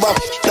we not give up,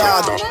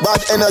 dog.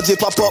 Bad energy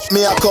pop up,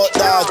 me a cut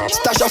dog.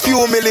 Stash a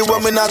few milli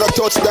when me not go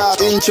touch that.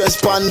 Interest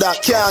pan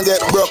that can't get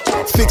broke.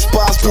 Fix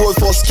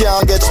passport first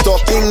can't get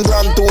stuck.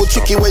 England too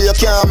tricky where you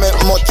can't make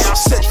much.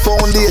 Set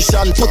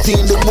foundation, put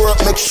in the work,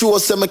 make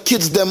sure say my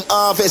kids them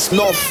harvest enough.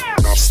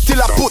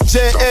 Still I put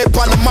J.A.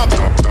 on the map.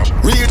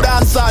 Real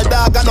dancehall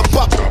dog and a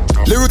pop.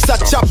 Lyrics a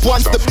chop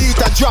once the beat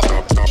a drop.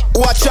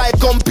 Who a try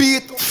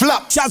compete,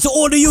 flop. Shout to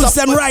all the youths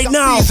them right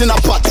now.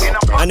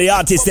 And the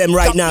artists them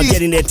right now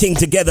getting their thing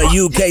together.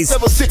 UK's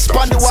streets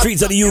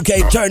of the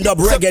UK turned up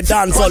reggae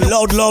dancehall.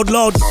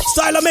 Loud.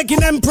 Styler making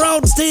them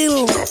proud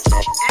still.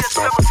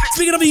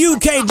 Speaking of the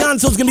UK,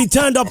 dancehall's gonna be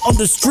turned up on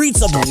the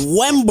streets of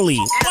Wembley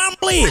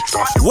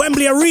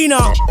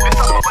Arena.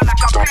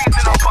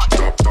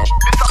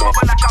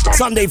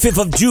 Sunday 5th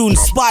of June,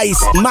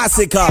 Spice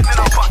Massacre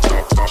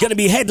gonna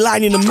be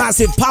headlining the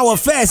massive Power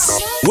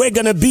Fest. We're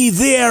gonna be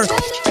there.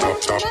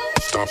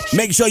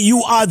 Make sure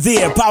you are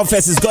there. Power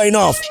Fest is going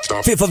off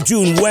 5th of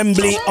June,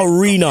 Wembley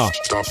Arena,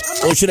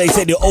 or should I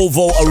say the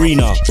Ovo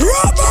Arena.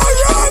 Robbo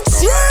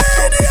Ranx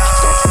Radio.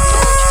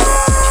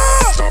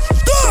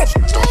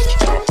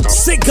 Good.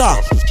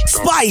 Sika,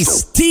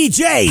 Spice,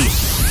 TJ.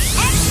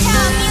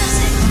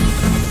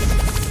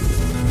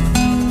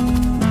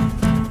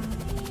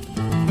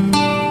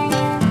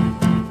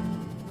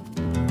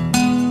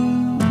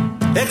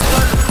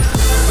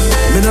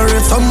 Me no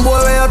rate some boy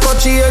where I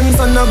touch ends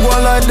and I go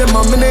like them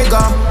a me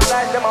nigga.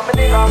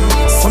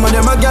 Some of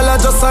them a gyal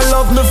just a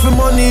love me for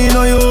money, you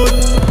know you.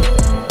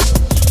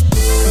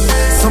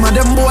 Some of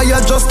them boy a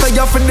just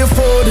a for the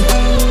food,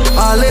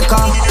 a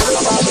liquor.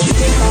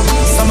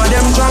 Some of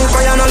them drunk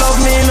but you no love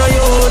me, you know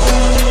you.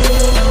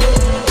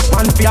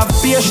 Man, fi have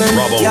patience.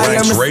 Robbo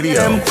Ranx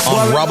Radio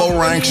on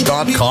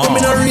RobboRanx.com. Me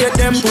no rate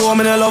them poor,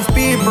 me no love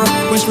people.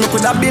 Wish me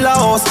coulda build a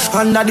house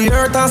under the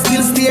earth and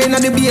still stay in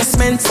the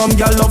basement. Some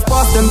girl love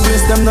pass them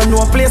place, them no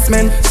know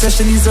placement. Say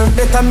she deserve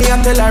better, me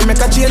I tell her make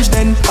a change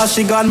then. As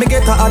she gone, me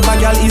get a hot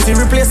girl easy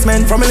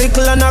replacement. From a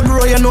little and I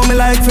grow, you know me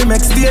like fi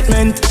make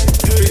statement.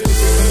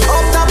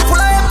 Up top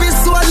full of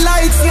episode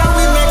lights, yeah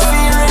we make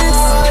series.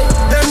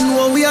 Them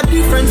know we are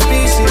different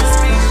species.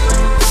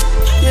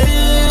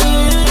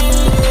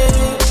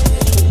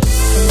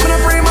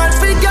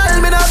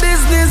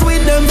 Business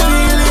with them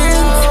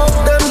feelings.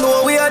 Them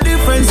know we are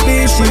different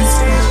species.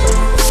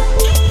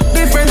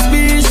 Different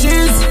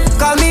species.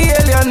 Call me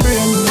alien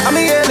brain. I'm a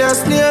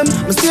alias name.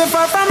 Me stay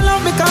far from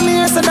love because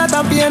me here say that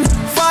I pain.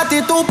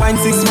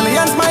 42.6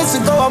 million miles to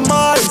go on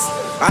Mars.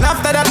 And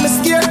after that, me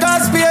scared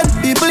cause pain.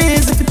 People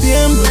easy to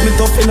tame. Me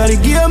tough in the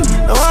game.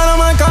 No one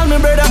man call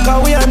me brother cause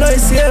we are no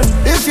same.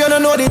 If you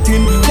don't know the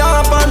thing,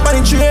 can't hop on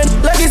the train.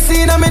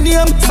 Legacy in my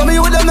name, some of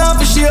you with them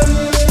not for shame.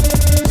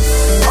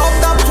 Up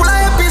that full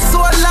of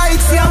episode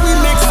lights, yeah, we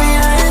make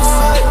feelings.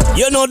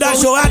 You know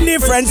that show a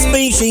different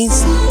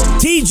species.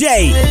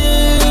 TJ.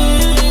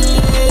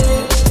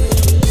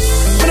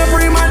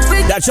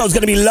 That show's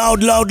gonna be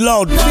loud, loud,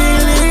 loud.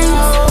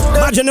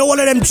 Imagine all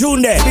of them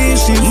tune there.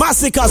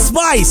 Massacre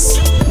Spice.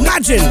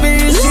 Imagine. Bubble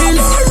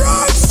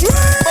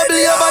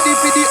your body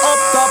for the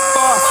up top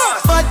boss.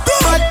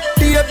 Fat,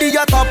 baby,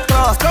 your top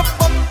class. Drop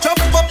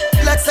up,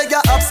 let's say you're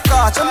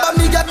upscotch. And by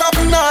me get up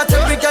notch,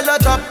 every girl a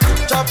drop.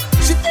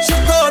 She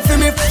called for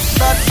me,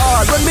 that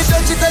hard. When me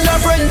touch it, tell her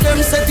friend,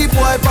 them set the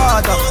boy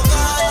father.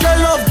 Your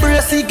love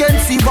brace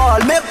against the ball.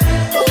 Make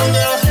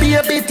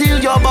baby till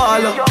your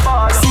ball.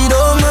 See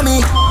down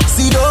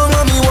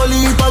mommy,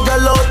 wally if a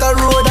girl out the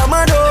road, I'm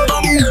a dog.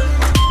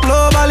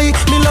 Globally,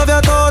 me love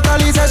you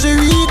totally. Say she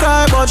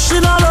retry, but she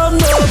not love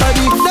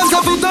nobody. Them say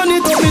fi turn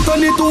it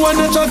to one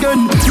inch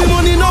again. Me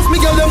money enough, me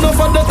girl them no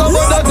for that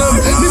about them.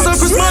 Me say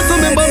Christmas to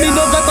me, but me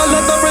no got a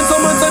lot of friends.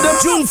 Someone say them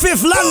June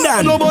 5th,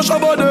 London. No but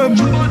shabba them,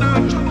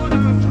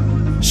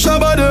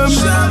 shabba them,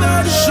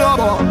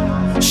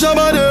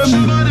 shabba them.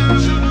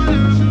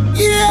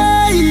 Yeah.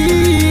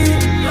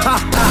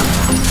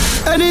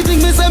 Anything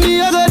me say me,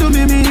 I gotta do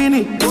me mean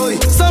it.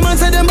 Someone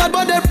say them bad,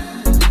 but them.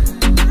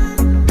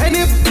 And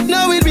if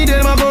now with me,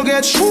 them I go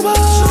get shuba.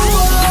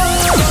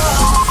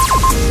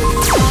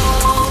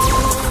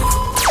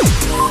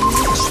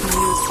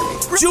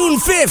 June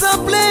 5th,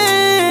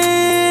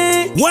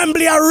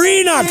 Wembley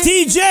Arena,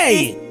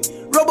 TJ.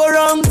 Robbo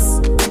Ranx.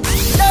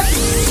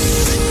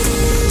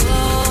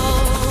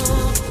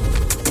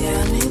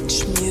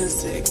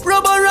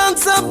 Robbo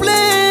Ranx a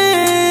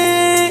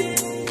play.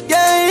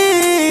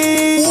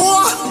 Yeah.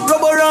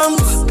 Robbo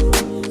Ranx.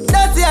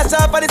 That's the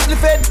chop and it's the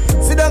fed.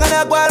 Sit down and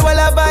a go while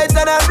I vibes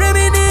and I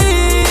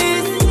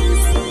reminisce.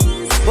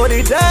 But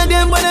the time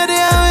them when they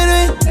are with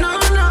me.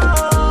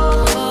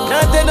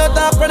 Nothing not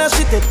talk when I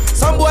shit it.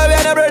 Some boy we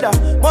are a brother,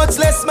 much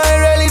less my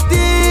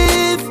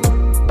relative.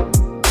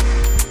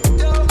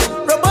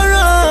 Robbo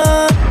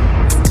Ranx.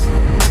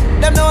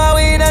 Them know how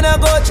we in and I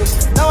go to.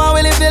 Now I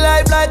will live the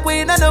life like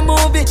we in a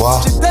movie.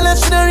 Wow. She tell us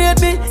she don't rate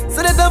me,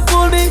 so that don't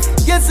fool me.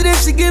 Yesterday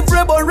she give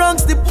Robbo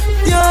Ranx the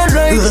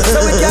right. So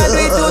we can't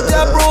wait to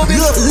approve it.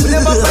 We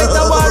never fight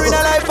a war in a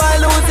life I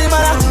lose him.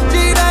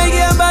 She die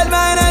game bad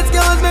man,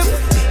 excuse me.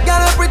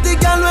 Got a pretty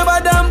girl with a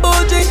damn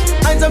bougie.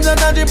 And some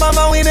don't drip on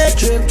my we make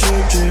trip.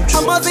 I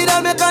must see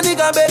that make a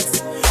nigga bet.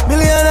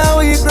 Million a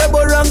week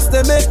Robbo Ranx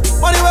they make.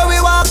 Money where we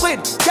walk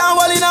with, can't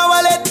hold in a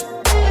wallet.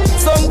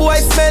 Some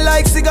boys smell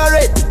like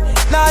cigarette.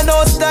 Nah,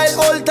 no style,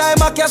 old time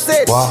a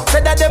cassette. Wow.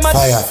 Said that them a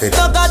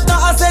no got no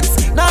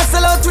assets. Now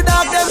sell out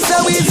without them,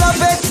 say we a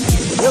vet.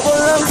 Robbo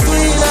Ranx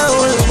we now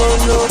all about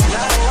no.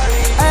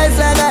 As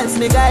long as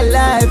me got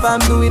life, I'm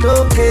doing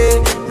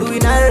okay,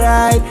 doing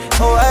alright.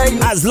 How are you?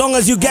 As long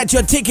as you get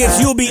your tickets,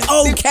 you'll be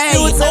okay,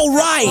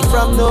 alright.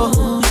 From no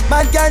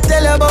man can't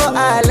tell about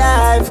our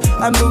life.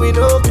 I'm doing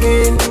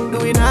okay,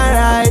 doing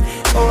alright.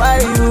 How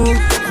are you?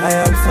 I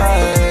am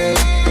fine.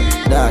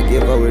 Dog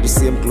gave away the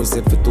same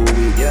closet for 2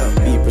 weeks.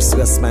 People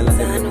still smile and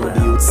them know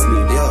the youth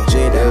sleep.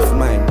 Jade of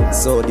mine,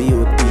 so the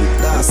youth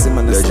beat. I see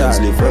man the stars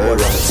live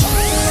forever.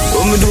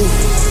 What me do?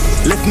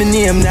 Left me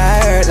name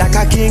now hurt like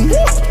a king.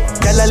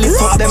 Girl I lift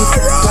up them,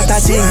 what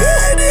a thing.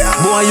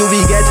 Boy you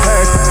will get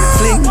hurt,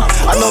 fling.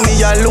 I know me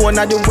alone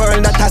at the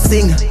world that I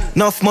sing.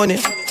 Enough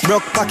money,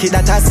 broke pocket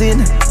that I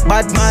sin.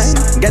 Bad mind,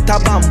 get a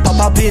bump, pop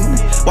a pin.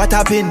 What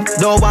a pin,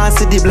 don't want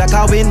see the black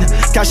a win.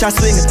 Cash a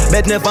swing,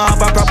 bed never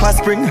have a proper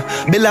spring.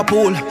 Build a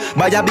pool,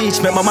 by a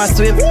beach, make mama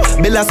swim.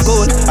 Build a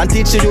school, and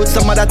teach you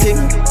some other thing.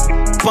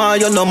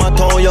 Pan you no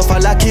matter how you fall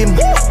like him.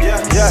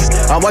 Yeah,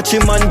 I watch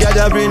him man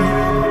gathering.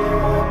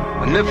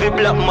 And every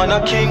black man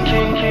a king.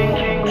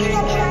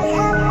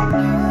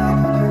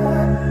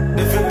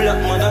 Every black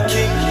man a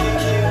king.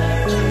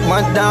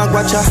 Man dog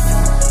watch ya.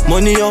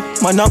 Money up,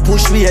 man a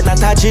push weight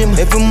not a gym.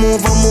 Every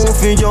move I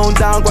move in young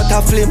down got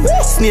a flip.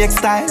 Snake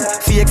style,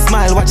 fake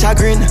smile, watch a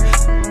grin.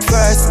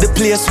 First the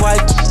place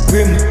white,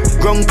 grim.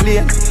 Ground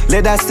plate,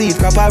 leather seat,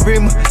 crap a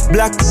rim.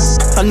 Black,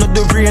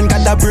 another rain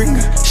got a bring.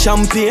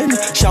 Champagne,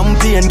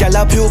 gal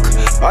a puke.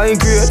 I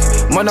grade,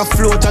 man a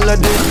float all a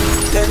day.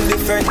 10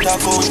 different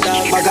accounts.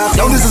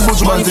 Now this is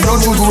Butch Man, don't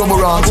choose Robbo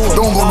Ranx.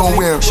 Don't go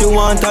nowhere. She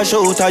want a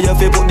shout, I have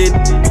to put it.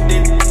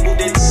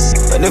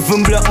 And if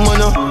I'm black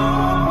man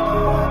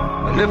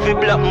and every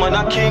black man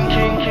a king.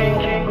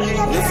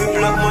 Every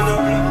black man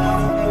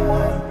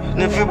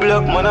a every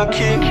black man a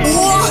king.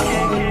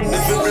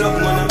 Every black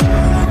man a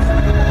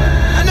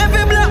and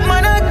every black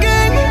man a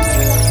king.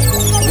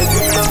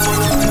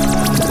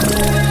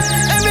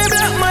 Every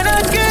black man a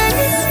king.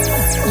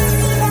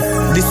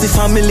 This is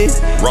family.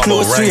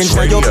 Robbo Ranx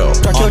Radio on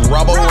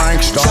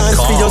RobboRanx.com. Chance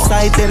for your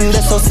side, them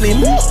they so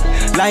slim.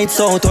 Lights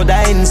out or the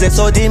ends they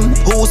so dim.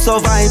 Who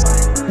survive?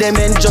 Them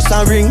end just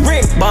a ring.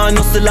 Born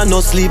no still a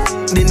no sleep.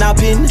 The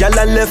napping. Girl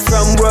I left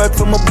from work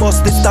from a bus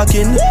the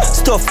stocking.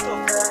 Stuff.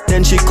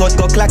 Then she cut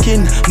go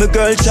clacking. My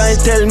girl try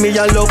tell me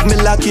you love me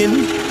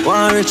lacking.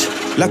 One rich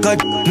like a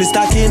me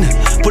stacking.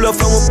 Pull up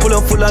from a pull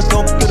up full of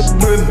top to the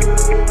brim.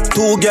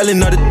 Two girl in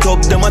the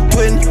top, them a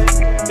twin.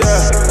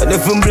 Yeah, and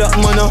if I'm black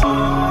man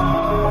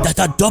that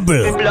a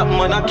double. Black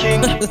man a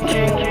king.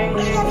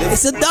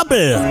 It's a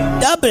double.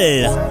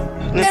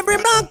 Every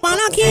black man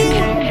a king.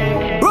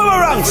 Robbo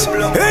Ranx,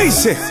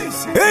 easy.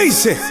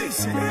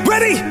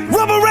 Ready?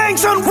 Robbo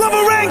Ranx on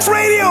Robbo Ranx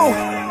Radio.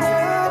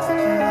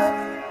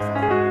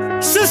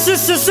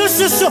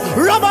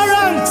 Robbo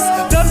Ranx.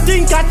 Them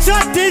think I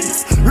chatted.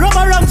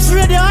 Robbo Ranx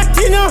Radio hot,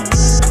 you know.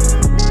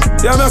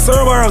 Yeah, Mr.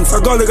 Robbo Ranx, I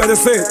got to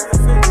say.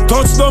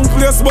 Touchdown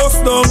place,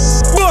 bust down.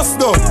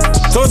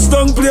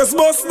 Touchdown place,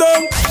 bust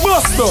down.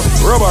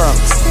 Robbo Ranx.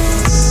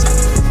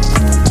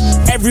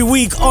 Every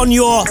week on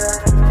your,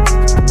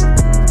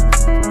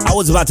 I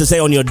was about to say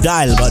on your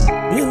dial, but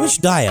which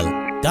dial?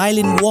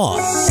 Dialing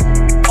what?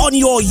 On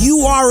your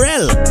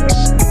URL.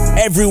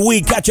 Every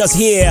week, catch us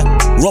here,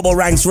 Robbo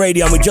Ranx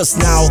Radio, and we just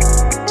now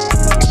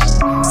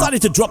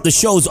started to drop the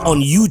shows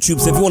on YouTube.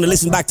 So if you want to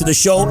listen back to the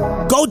show,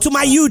 go to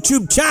my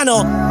YouTube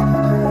channel,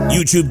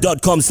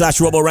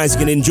 youtube.com/Robbo Ranx. You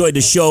can enjoy the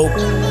show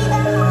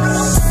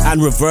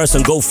and reverse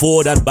and go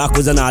forward and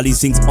backwards and all these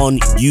things on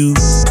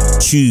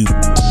YouTube.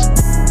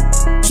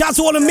 Shout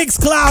to all the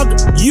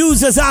Mixcloud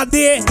users out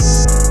there.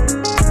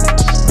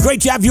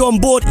 Great to have you on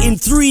board in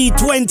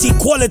 320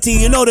 quality.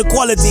 You know the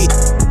quality.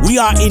 We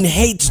are in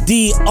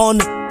HD on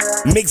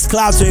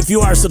Mixcloud. So if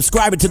you are a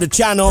subscriber to the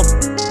channel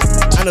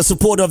and a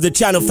supporter of the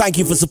channel, thank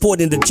you for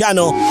supporting the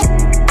channel.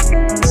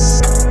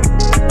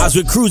 As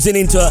we're cruising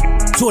into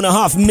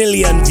 2.5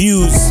 million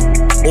views,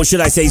 or should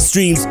I say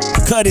streams,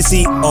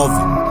 courtesy of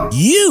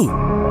you.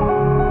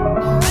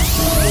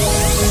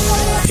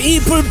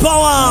 People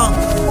power,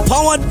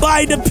 powered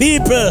by the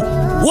people.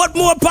 What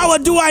more power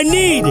do I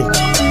need?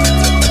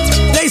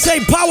 They say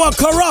power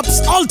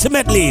corrupts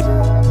ultimately,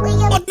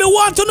 but me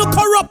want to not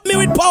corrupt me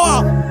with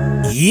power.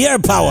 Your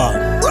power.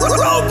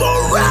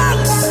 Robbo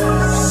Ranx.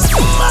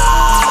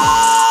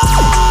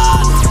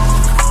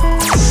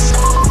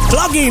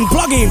 Plug in.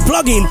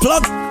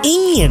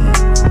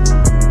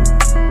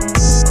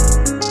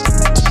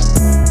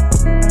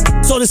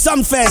 So the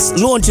Sunfest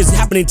launch is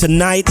happening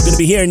tonight. You're going to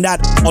be hearing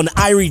that on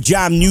Irie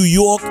Jam, New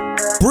York.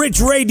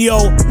 Bridge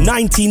Radio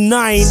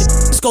 99.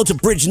 Let's go to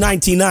Bridge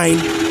 99.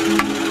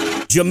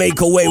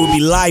 Jamaica Way will be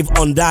live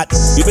on that.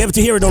 You'll be able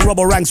to hear it on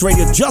Robbo Ranx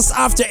Radio just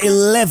after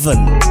 11.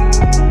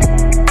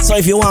 So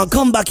if you want to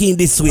come back in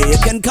this way, you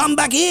can come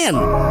back in.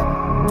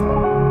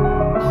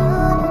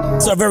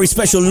 It's a very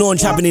special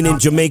launch happening in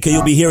Jamaica.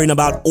 You'll be hearing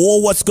about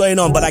all what's going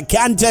on. But I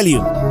can tell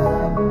you,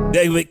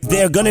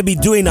 they're going to be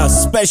doing a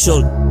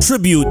special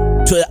tribute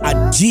to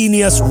a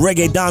genius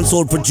reggae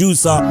dancehall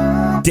producer,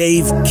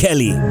 Dave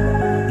Kelly.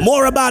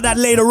 More about that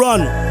later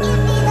on.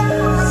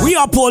 We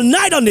up all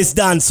night on this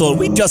dancehall.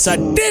 We just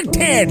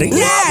addicted.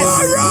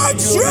 Yes.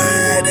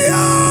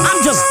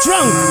 I'm just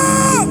drunk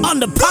on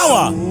the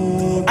power.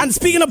 And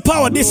speaking of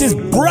power, this is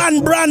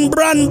brand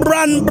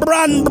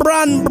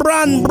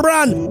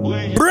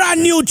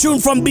new tune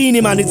from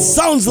Beanie Man. It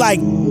sounds like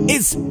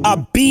it's a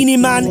Beanie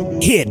Man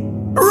hit.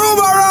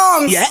 Robbo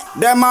Ranx. Yeah.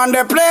 Them on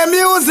they play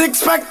music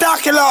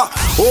spectacular.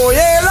 Oh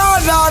yeah,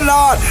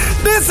 Lord.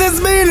 This is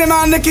Beanie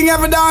Man, the king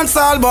of a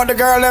dancehall, but the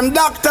girl them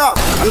doctor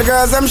and the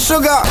girls them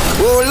sugar.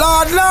 Oh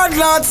Lord,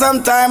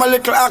 sometime a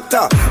little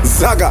actor.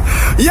 Zaga.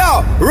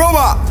 Yo,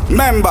 Robbo,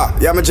 member,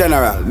 you're my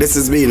general. This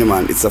is Beanie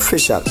Man. It's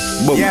official.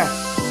 Boom. Yeah.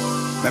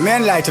 Let me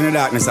enlighten the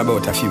darkness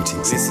about a few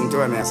things. Listen to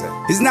what I say.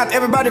 It's not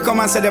everybody come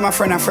and say them a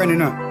friend, you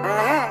know.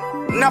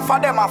 Enough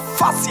of them are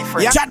fussy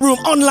friends. Yeah. Chat room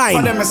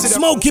online,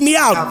 smoking me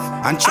out.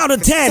 Out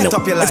of 10.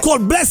 It's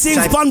called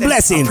Blessings upon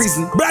Blessings.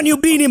 Brand new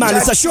Beanie Man.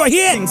 It's a sure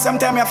hit.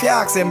 Sometimes you have to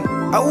ask him,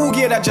 who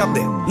gave that job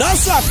there? No,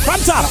 sir. From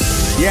top.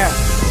 Yeah.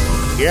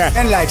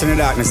 Enlighten the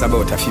darkness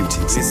about a few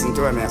things. Listen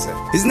to what I say.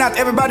 It's not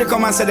everybody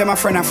come and say them a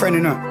friend,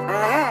 you know.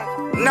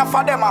 Enough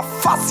of them are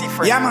fussy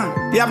friends. Yeah, man.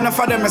 You have enough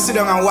of them to sit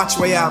down and watch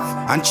what you have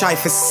and try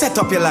to set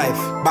up your life.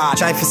 Bad.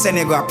 Try to send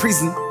you go to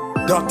prison.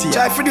 Dirty.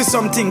 Try to do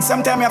something.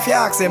 Sometimes you have to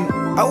ask them,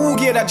 who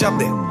gave that job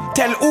there?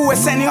 Tell who will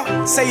send you,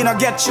 say you not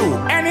get you.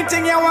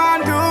 Anything you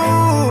want to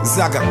do.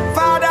 Zaga.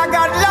 Father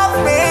God love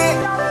me.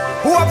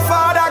 What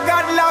Father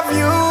God love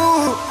you.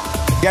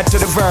 Get to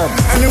the verb.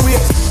 Anyway,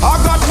 I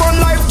got one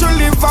life to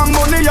live and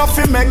money you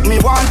fi make me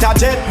want a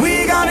jet.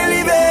 We gotta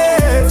live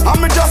it.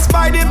 I'ma just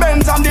buy the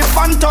Benz and the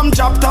Phantom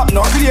drop top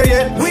not clear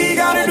yet. We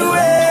gotta do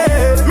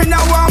it. Me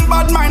now want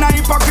bad mind and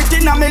hypocrite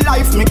in my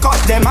life. Me cut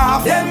them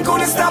off. Them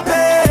couldn't stop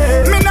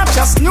it. Me not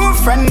just new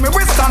friend. Me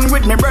we stand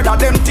with me brother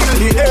them till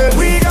the end.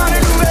 We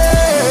gotta do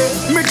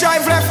it. Me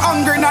drive left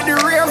hungry in the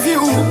rear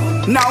view.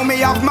 Now me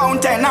have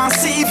mountain and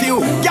sea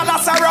view. Y'all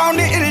around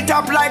the hilltop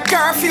up like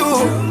curfew.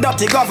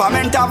 Dirty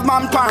government have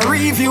man pan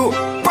review.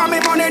 For me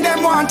money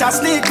them want a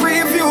sneak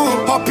review.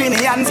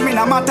 Opinions me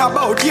no matter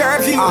about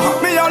your view.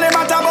 Me only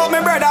matter about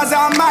my brothers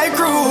and my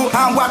crew.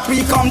 And what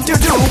we come to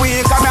do, we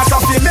come here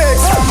to make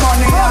some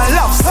money and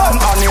love some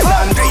honey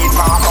and do it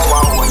for our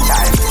own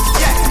time.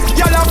 Yeah,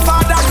 your love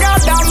Father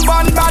God and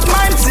one bad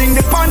mind sing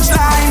the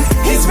punchline.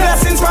 His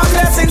blessings from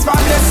blessings from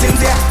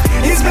blessings, yeah.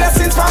 His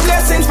blessings from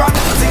blessings from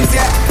blessings,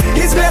 yeah.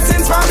 His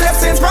blessings from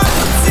blessings from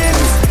blessings.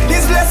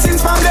 His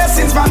blessings from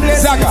blessings from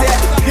blessings, yeah.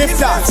 Give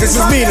thanks. This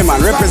is me, the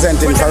man,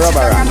 representing for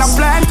Robbo Ranx. And a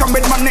plan come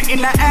with money in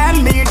the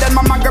hand. Me then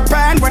my mother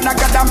pan when I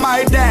got a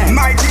my den.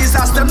 My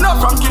Jesus them no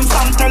from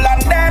Kingston to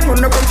London. When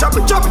they go chop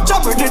it,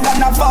 it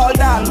and I fall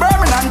down.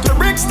 Birmingham to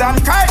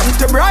Brixton, Crichton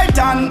to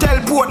Brighton. Tell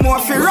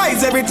Portmore fi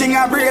rise, everything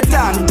I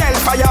Brighton. Tell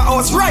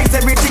Firehouse rise,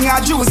 everything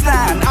I Jews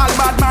land. All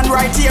bad man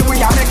right here, we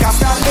a make a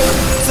stand.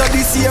 So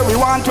this year we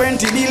want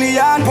 20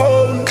 billion.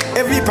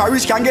 Every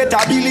parish can get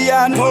a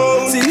billion.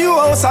 See new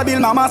house I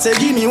build, mama say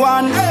give me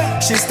one.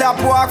 She stop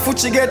walk foot,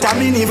 she get a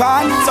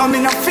minivan. So me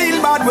no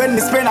feel bad when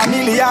me spend a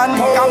million.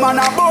 Come on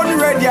a bun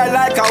red yeah,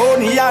 like a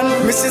onion.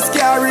 Mrs.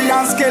 Carey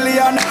and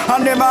Skellion.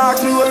 And them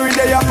ask me where we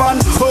dey upon.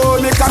 Oh,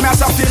 me come here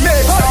so fi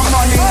make some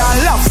money and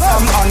love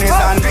some honey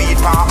and do it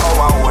for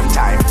our own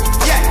time.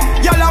 Yeah,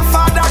 your love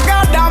Father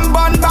God and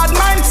bun bad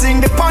mind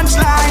sing the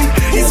punchline.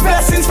 His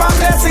blessings from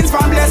blessings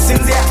from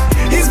blessings, yeah.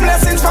 His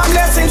blessings from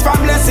blessings from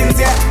blessings,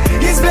 yeah.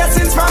 His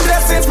blessings from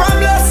blessings from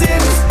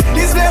blessings.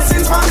 His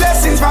blessings from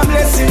blessings from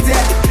blessings,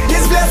 yeah.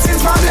 His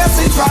blessings from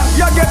blessings from.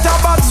 You get a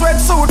bad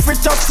sweatsuit for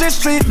touch the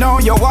street, now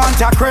you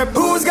want a crib.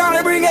 Who's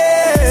gonna bring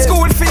it?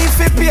 School fee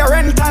for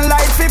parent and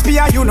light for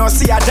pay, you no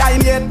see a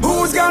dime yet.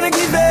 Who's gonna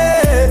give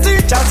it?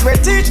 Teachers will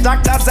teach,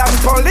 doctors and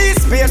police,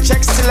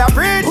 paychecks still a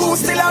breed. Who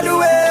still a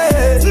do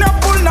it? No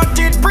pull, no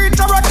teeth,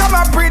 preacher a come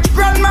a preach.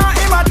 Grandma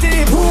in my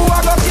team, who a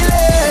go kill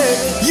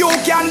it? You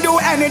can do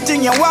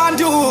anything you want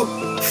to.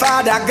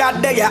 Father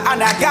God there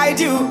and I guide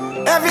you.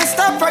 Every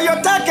step for you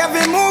take,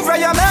 every move for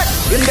you make.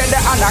 In the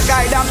and I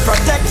guide and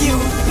protect you.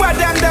 Where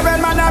them devil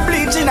man a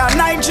bleaching a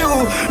night you.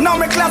 Now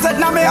my closet,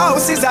 now my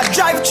house is a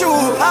drive through.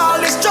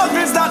 All the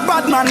struggles that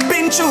bad man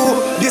been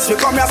through. This we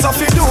come here so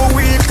fi do,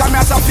 we come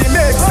here so fi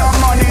make some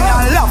money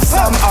and love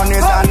some honey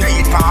and do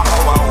it for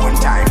our own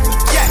time.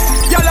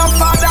 Yeah, your love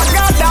Father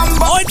God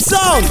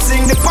and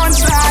sing the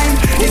punchline.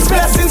 His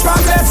blessings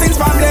from blessings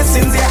from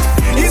blessings, yeah.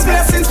 His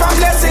blessings from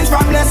blessings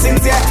from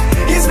blessings, yeah.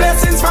 His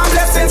blessings from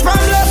blessings from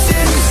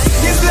blessings.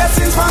 His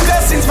blessings from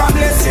blessings from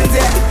blessings,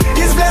 yeah.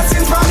 His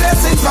blessings from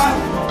blessings from.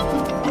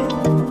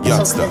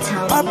 Youngster,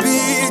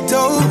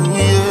 Papito,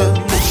 yeah.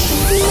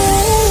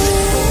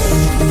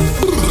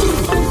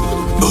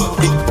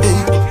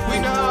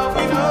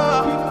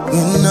 We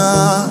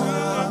know.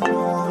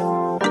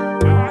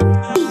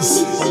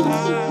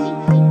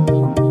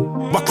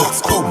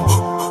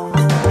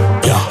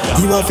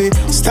 You have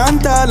to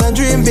stand tall and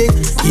dream big.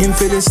 Aim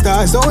for the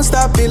stars, don't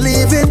stop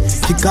believing.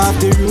 Kick off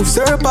the roof,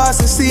 surpass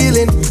the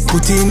ceiling.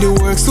 Put in the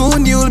work,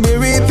 soon you'll be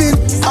reaping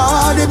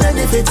all the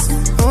benefits.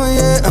 Oh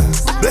yeah.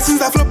 Blessings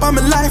that flow on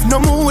my life, no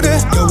mood.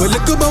 Yo, we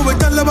look about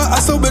with all about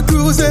us, so we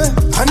cruising.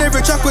 And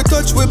every track we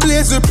touch, we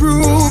blaze, we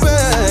prove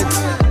it.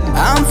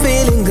 I'm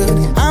feeling good,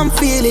 I'm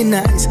feeling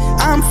nice,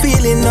 I'm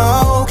feeling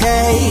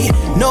okay.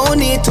 No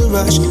need to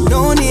rush,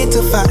 no need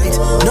to fight,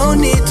 no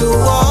need to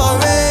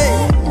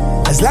worry.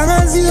 As long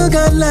as you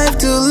got life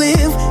to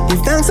live,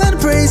 give thanks and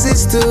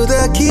praises to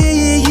the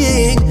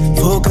King.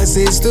 Focus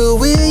is to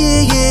win.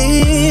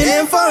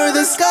 Aim for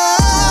the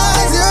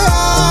skies, your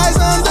eyes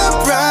on the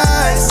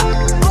prize.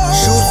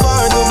 Shoot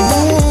for the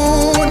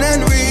moon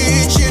and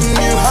reach in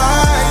new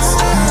heights.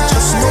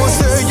 Just know,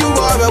 sir, you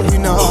are a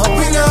winner.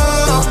 Winner,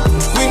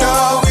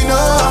 winner,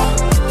 winner.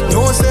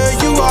 Know, sir,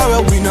 you are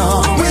a winner.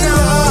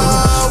 Winner,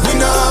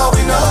 winner,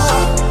 winner.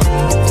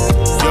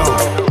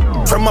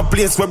 From a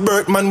place where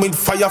Bertman with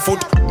fire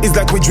foot. It's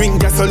like we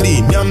drink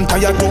gasoline, I'm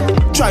tired too.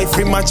 Try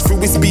free match free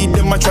with speed,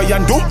 them I try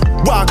and do.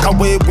 Walk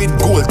away with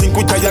gold, think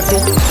we tired too.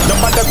 No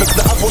matter vex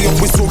the apple up,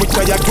 we so we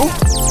tired too.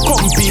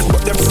 Compete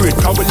but them afraid,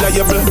 how we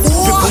liable.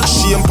 We put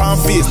shame on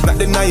face, not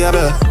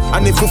deniable.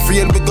 And if we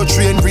fail, we go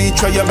train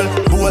retriable.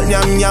 Bold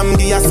nyam nyam,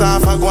 give us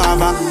half a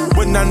guava.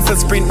 When answer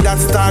sprint, that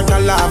start a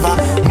lava.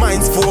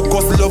 Minds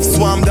focus, love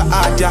swarm the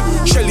adja.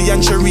 Shelly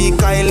and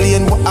Sharika,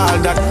 Elaine, we all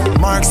that.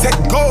 Mark set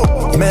go,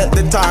 melt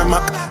the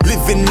tarmac.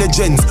 Living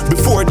legends,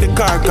 before the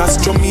carcass.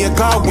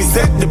 Jamaica, we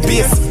set the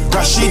base.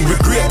 Rashid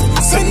regret,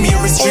 send me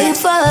a restraint. Aim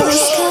for the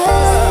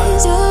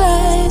skies, your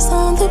eyes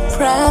on the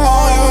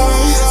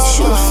prize.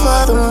 Shoot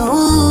for the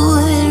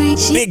moon and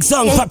reach. Big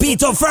song,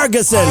 Papito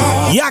Ferguson,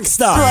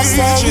 Yaksta,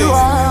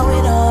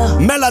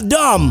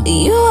 Melodom,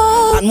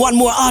 and one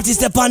more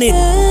artist upon it.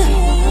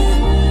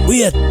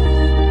 Weird. Aim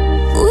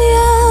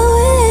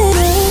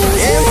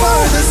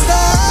for the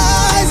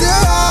skies,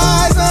 your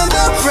eyes on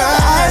the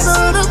prize.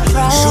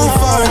 Shoot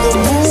for the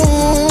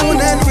moon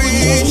and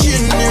reach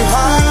in new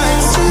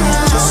heights.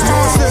 Just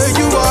know, say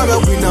you are a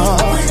winner.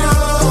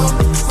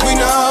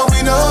 Winner,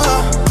 winner.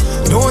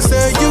 Know,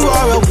 say you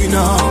are a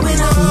winner.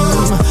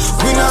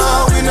 Winner,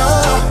 winner.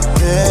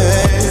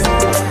 Yeah.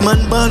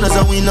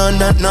 mine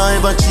and that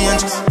never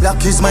change.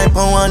 Black is my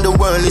power and the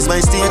world is my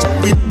stage.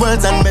 With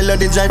words and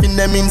melody driving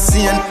them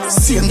insane.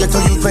 Same get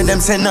to you when them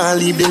say nah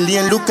leave the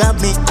lane. Look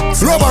at me.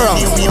 Robbo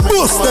Ranx,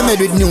 boost them head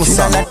with new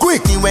song.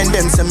 Quick when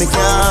them say me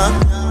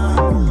can't.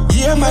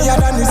 Yeah, my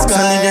head on the sky. So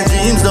live your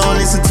dreams, don't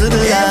listen to the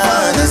lies.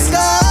 For the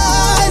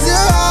skies, your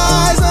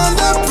eyes on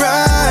the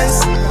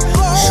prize.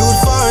 Shoot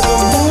for the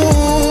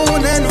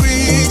moon and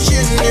reach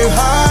in your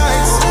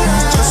heights.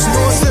 Just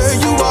know, sir,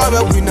 you are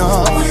a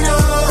winner.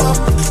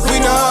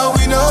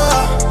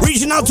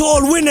 Reaching out to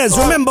all winners.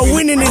 Remember,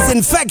 winning is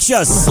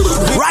infectious.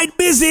 Right,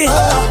 busy?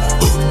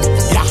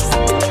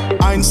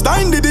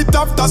 Einstein did it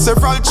after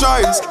several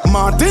tries.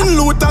 Martin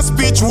Luther's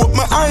speech woke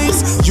my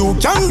eyes. You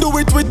can do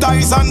it with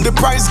eyes and the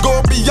prize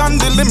go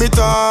beyond the limit.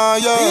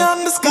 Yeah.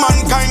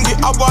 Mankind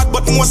get award,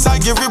 but most I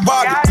give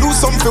reward. Lose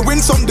some for win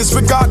some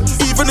disregard.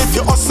 Even if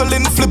you're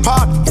hustling, flip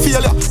hard.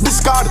 Failure,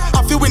 discard.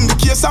 Have you win the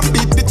case and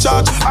beat the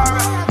charge.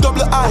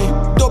 Double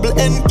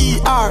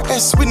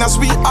I-double-N-E-R-S. Winners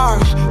we are.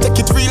 Take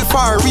it real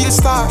far, real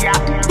star.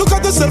 Look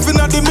at yourself in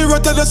the mirror.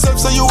 Tell yourself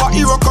so you are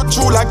hero. Cut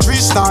through like 3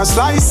 stars.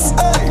 Slice.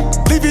 Hey.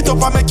 Live it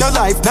up and make your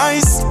life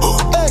nice.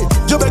 Hey,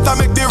 you better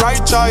make the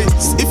right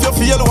choice. If you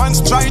fail once,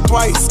 try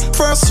twice.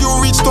 First you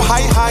reach to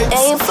high heights.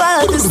 Aim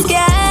for the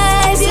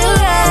skies, your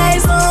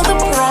eyes on the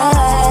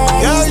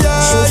prize.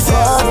 Shoot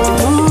for the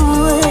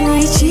moon,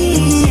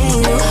 reaching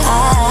your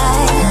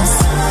heights.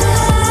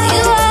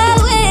 You are a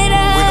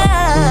winner.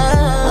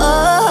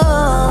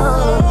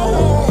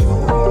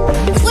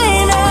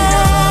 Winner.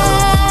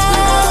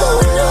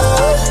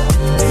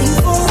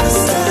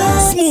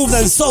 Smooth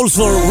and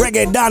soulful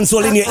reggae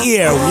dancehall in your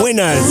ear.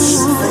 Winners.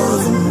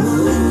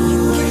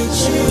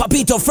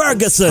 Papito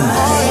Ferguson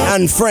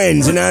and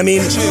friends, you know what I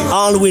mean?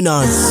 All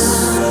winners.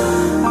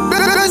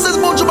 This is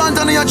Bunch of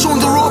Anthony and tune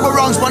to Robbo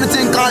Ranx for the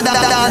thing called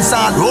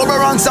Dancehall. Robbo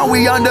Ranx and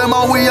we and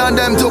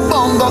them to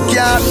Bongo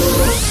Cat.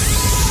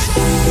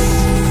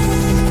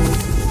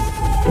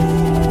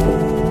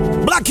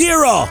 Black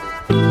Hero.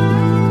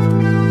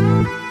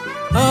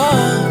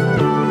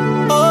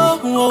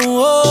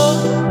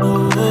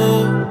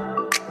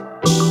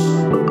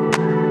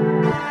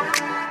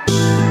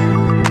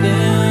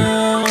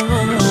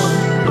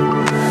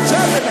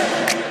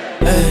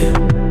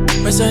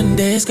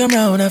 Sundays come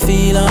round, I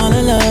feel all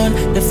alone.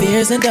 The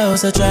fears and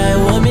doubts that try to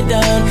hold me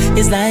down.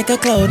 It's like a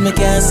cloud, me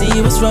can't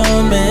see what's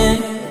wrong, man.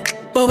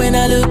 But when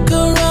I look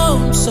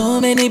around, so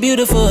many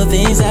beautiful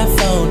things I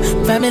found.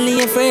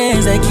 Family and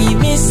friends that keep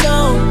me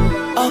sound.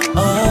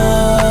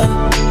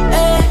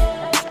 Hey.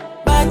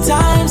 Bad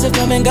times have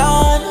come and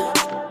gone.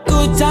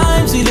 Good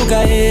times we look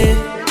ahead.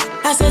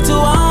 I said to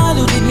all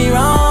who did me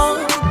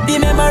wrong, the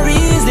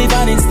memories live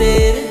on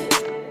instead.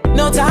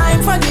 No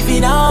time for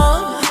giving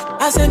up.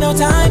 I said no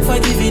time for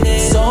giving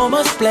it. So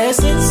much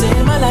blessings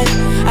in my life,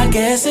 I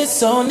guess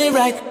it's only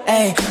right.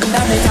 Hey, and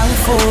I'm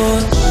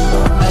thankful.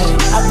 Hey,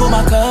 I put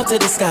my cup to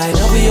the sky,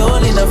 now we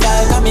all in the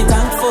vibe. I'm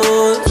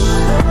thankful.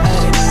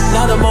 Hey,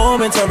 now the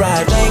moment's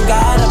arrived, thank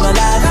God I'm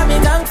alive.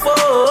 I'm thankful.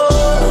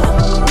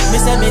 Me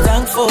say me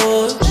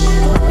thankful.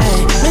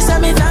 Hey, me say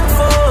me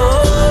thankful.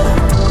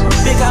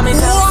 Because me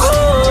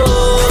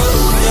thankful.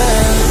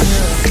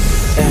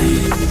 Yeah. Hey,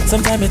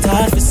 sometimes it's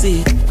hard to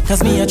see.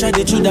 Cause me, I try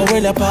to treat the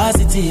world a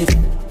positive.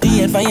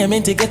 The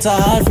environment, it gets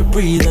hard to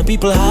breathe. And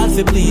people hard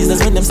to please,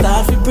 that's when them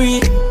start to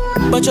breathe.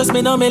 But trust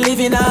me, now me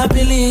living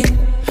happily.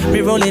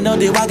 Me rolling on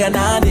the wagon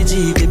and the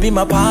Jeep. They be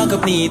my park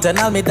up neat and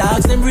all me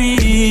dogs them real.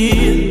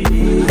 Hey,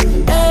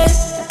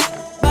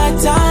 bad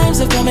times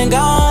have come and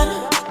gone.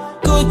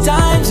 Good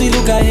times we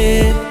look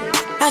ahead.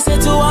 I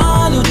said to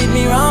all who did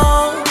me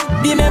wrong,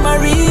 the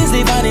memories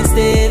live on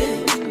instead.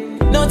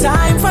 No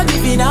time for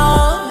giving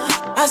up.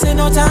 I said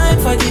no time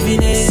for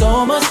giving it.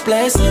 So much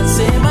blessings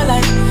in my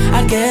life,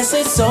 I guess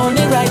it's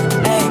only right.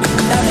 Hey,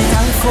 I'm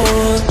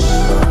thankful.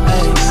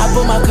 Hey, I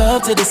put my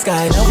cup to the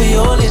sky, now we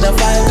all in the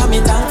fire. I'm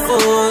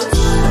thankful.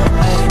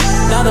 Hey,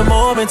 now the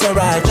moment's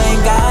arrived,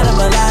 thank God I'm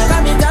alive.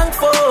 I'm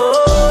thankful.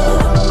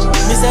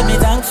 Me say me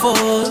thankful.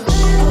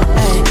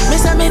 Hey, me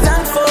say me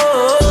thankful.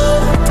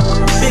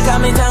 Because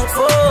me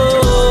thankful.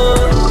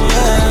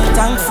 Yeah,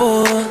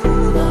 thankful.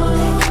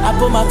 I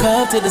put my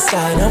cup to the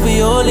sky, now we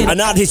all in. An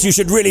artist you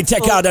should really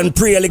check out and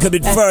pray a little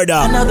bit further.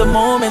 Another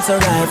moment's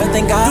arrive, I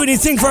think I doing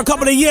his thing for a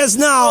couple of years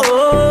now.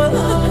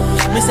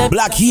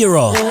 Black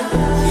Hero.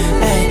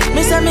 Hey,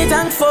 me say me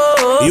thankful.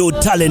 You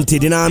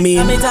talented, you know what I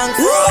mean? Me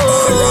thankful.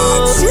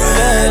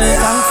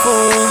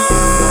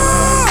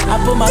 I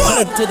put my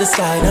cup to the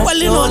sky, now well,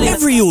 you know,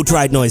 every youth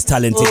right now is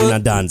talented in a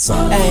dancer.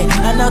 Hey,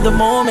 another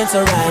moment's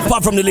arrive.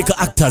 Apart from the little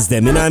actors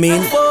them, you know what I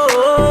mean?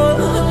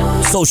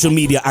 Social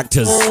media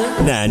actors.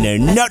 Nah,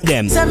 not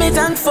them. Say me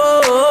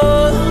thankful.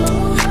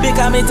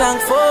 Because me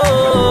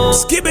thankful.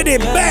 Skibbity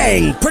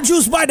bang.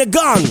 Produced by The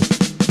Gang.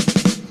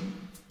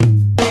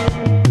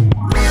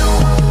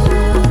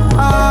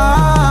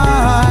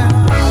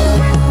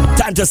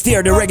 Time to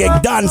steer the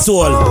reggae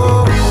dancehall.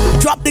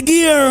 Drop the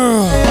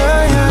gear.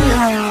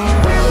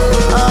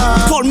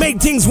 Called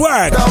Make Things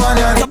Work.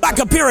 Come back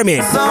a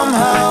pyramid.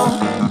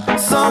 Somehow,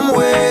 some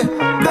way,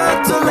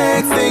 got to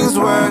make things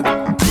work.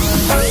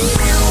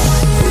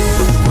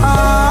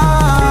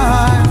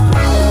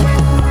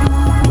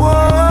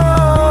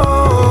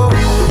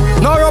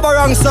 No Robbo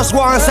Ranx just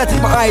want to set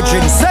it my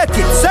hygiene. Set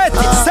it.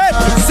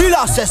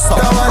 Zilla says so.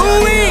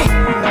 Ooh-wee.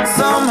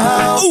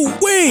 Somehow,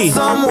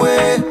 some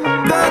way,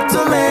 got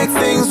to make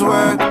things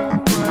work.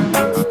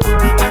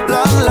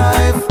 Long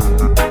life,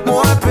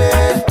 more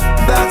pay,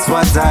 that's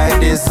what I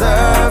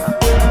deserve.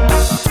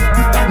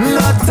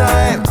 No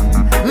time,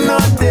 no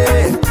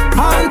day,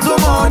 and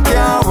tomorrow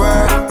can't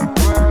work.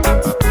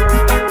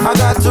 I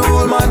got to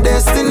rule my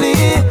destiny,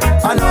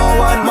 I know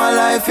what my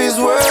life is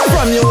worth.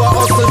 From you a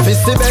hustle,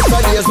 fisty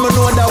better days. Me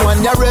know that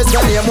one you raise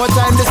the name. What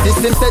time the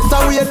system set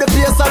away, the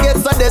place I get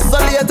so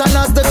desolate. And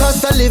as the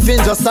cost of living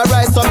just a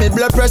rise, so me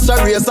blood pressure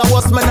raise. And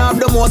what's man have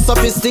the most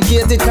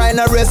sophisticated kind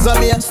of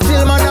resume.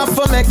 Still man have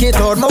to make it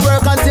out. Me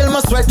work until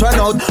my sweat run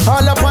out.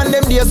 All upon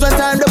them days when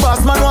time the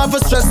boss man want to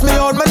stress me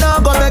out. Me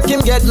not gonna make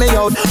him get me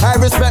out. I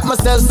respect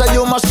myself, so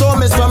you must show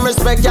me some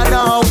respect, you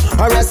know.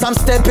 Or else I'm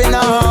stepping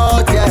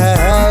out,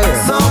 yeah.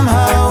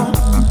 Somehow,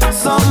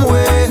 some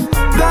way,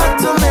 got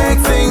to make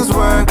things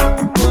work.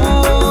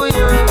 Ooh,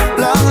 yeah.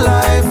 Long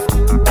life,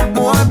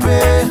 more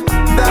pay,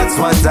 that's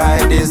what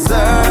I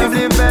deserve.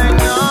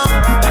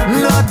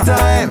 No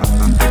time,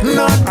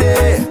 no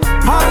day,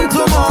 and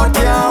tomorrow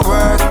can't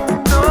work.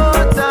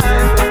 No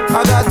time,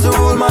 I got to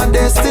rule my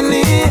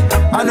destiny,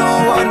 I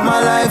know what my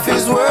life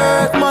is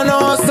worth. Man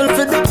hustle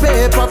for the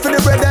paper, for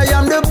the bread I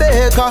am the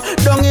baker.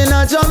 Down in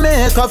a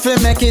Jamaica, fi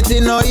make it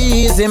no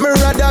easy. Me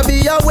rather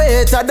be a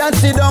waiter than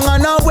sit down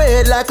and a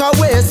wait like a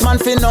waste man.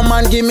 Fi no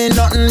man give me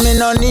nothing, me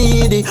no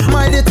needy.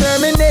 My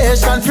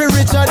determination fi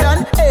richer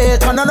than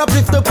acre. No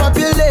uplift the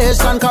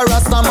population, cause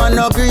Rasta man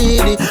no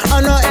greedy.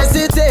 And no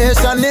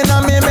hesitation in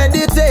a me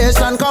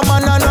meditation. Come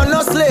on, I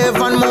no slave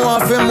and more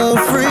fi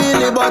move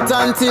freely. But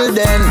until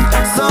then,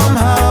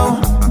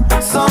 somehow,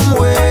 some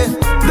way,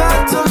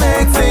 got to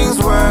make things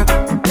work.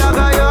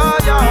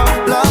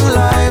 Long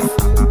life,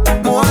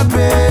 more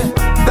pay,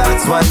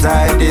 that's what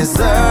I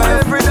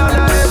deserve. Every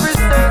dollar, every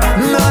cent.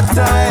 No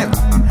time,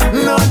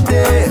 no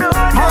day,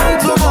 and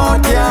tomorrow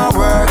can't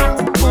work.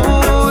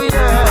 Ooh,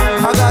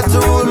 yeah. I got to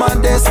rule my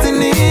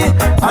destiny,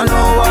 I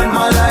know what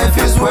my life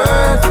is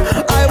worth.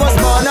 I was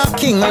born a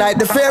king like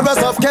the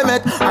pharaohs of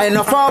Kemet. I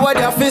know forward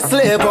you fi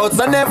slave out,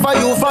 so never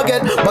you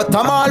forget. But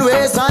I'm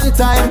always on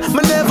time,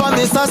 me never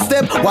miss a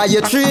step. Why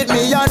you treat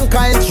me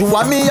unkind, you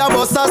and me a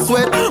bust a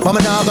sweat. But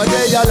me nah go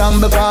there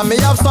long because me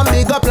have some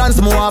bigger plans.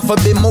 Me want to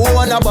be my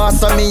own a boss,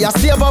 so me a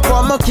save up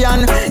what me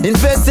can.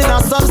 Invest in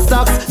some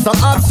stocks,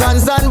 some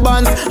options and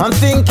bonds. I'm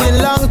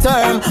thinking long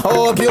term, I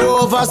hope you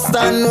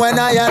overstand when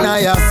I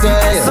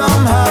say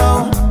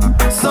somehow,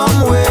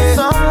 some way,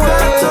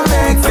 got to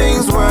make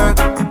things work.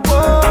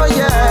 Oh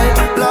yeah,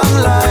 long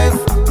life,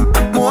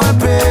 more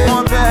pay,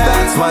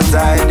 that's what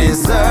I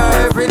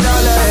deserve. Every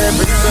dollar,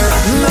 every cent.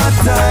 No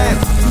time,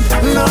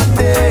 no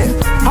day,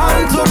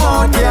 and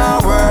tomorrow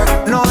can't work.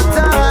 No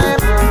time,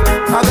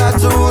 I got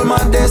to rule my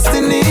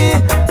destiny,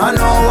 I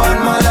know what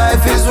my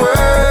life is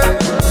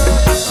worth.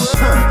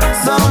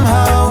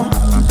 Somehow,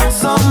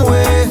 some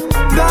way,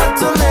 got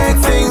to make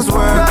things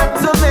work.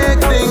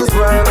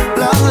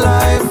 Long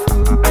life,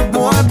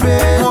 more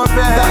pay,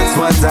 that's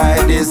what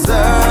I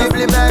deserve. Keep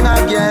living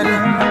again.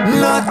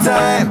 No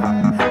time,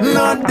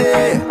 no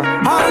day,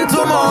 and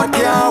tomorrow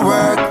can't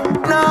work.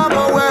 Now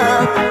go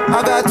work,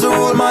 I got to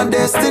rule my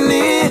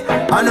destiny,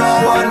 I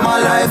know what my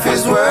life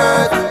is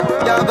worth.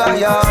 Yaga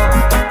yo,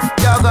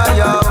 yaga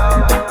yo.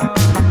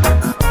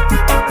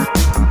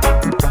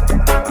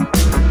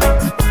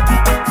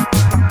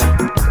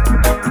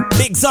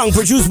 Big song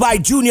produced by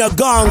Junior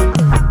Gong.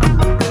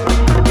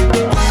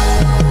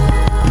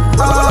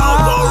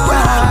 Robbo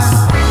Ranx.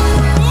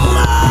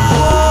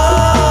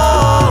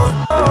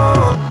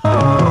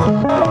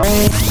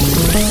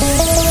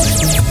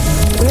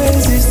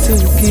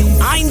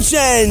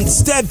 Ancient,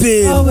 step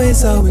in.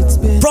 Always how it's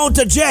been.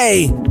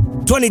 Protege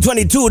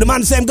 2022. The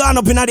man same gone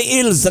up in the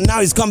hills and now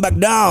he's come back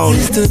down.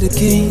 Praise to the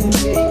king.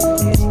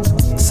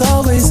 It's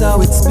always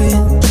how it's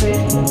been.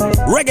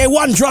 Reggae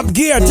one drop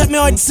gear. Tell me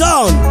how it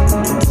sound.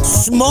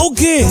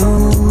 Smoky.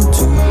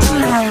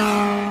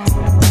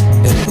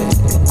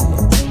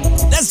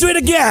 Let's do it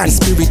again.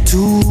 Spirit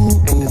too.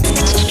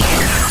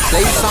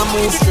 Place I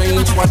move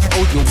strange, watch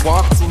how you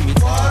walk to me.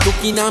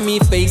 Looking at me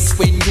face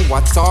when you a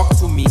talk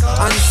to me.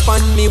 And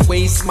span me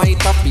waist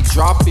might have be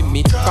dropping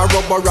me. Cause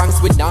Robbo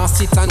Ranx with now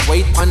sit and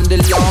wait on the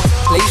law.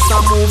 Place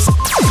I moves.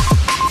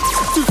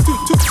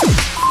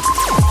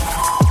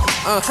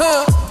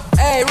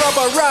 Hey,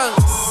 Robbo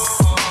Ranx.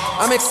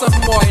 I make some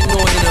boy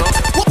know, you know.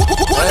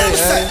 What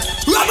hey.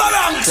 Robbo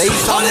Ranx. Say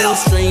something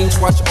strange,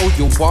 watch how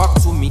you walk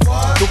to me.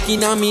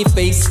 Looking at me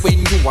face when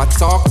you a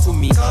talk to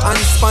me. And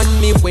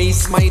span me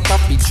waist, might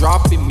have be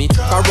dropping me.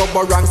 Cause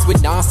Robbo Ranx we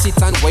now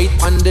sit and wait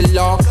on the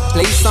law.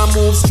 Play some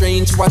move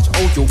strange, watch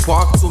how you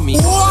walk to me.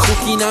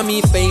 Looking at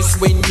me face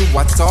when you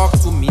a talk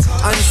to me.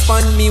 And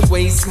span me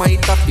waist,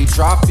 might have be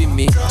dropping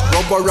me.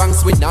 Robbo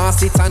Ranx we now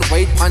sit and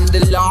wait on the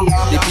law.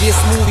 The place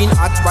moving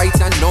hot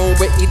right and know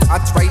where it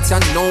hot right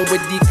and know where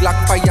the clock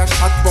fire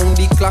shot round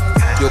the clock.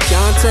 You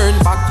can't turn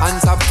back,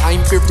 hands up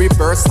time for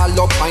reverse.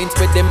 Hollow pints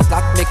with them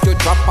flat make you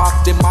drop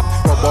off the map.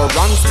 Robbo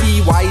Ranx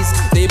be wise,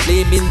 they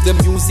blaming the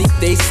music.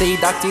 They say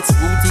that it's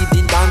rooted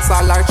in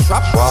dancehall or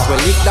trap. Well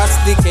if that's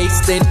the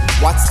case then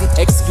what's the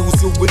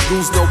excuse you would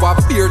lose? Now a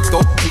beard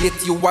up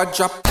plate you a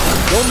drop.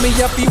 Don't me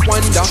happy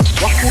wonder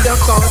what could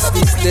have caused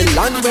this. The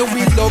land where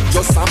we love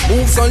just a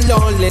move so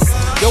lawless.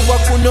 Yo I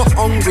could not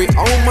hungry,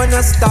 how man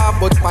a star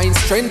but find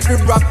strength to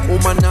rock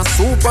woman a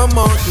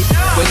supermarket.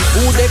 When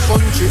food a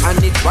country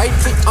and it right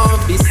for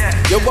harvest.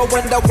 Yo I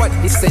wonder what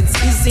the sense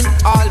is in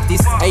all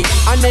this. Hey,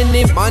 and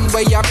any man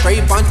where you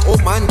crave and oh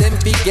man them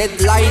fi get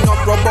line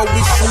up rubber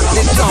we shoot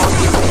the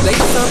target.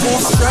 Like some more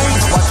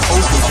strange but how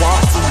you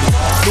walk to me.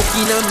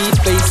 Looking at me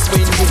face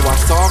when you a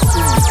talk to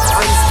me.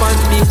 And span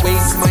me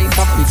waist might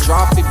have be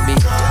dropping me.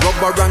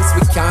 Robbo Ranx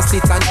we can't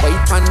sit and wait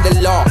on the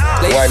law.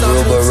 What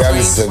Robbo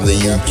Ranx from the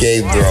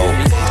UK, bro?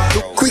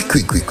 Quick.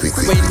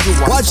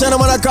 Watch any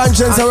man a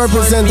conscience and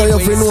represent how you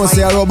feel know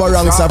say a Robbo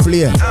Ranx a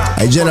play.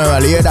 I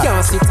generally hear that.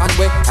 Can't sit and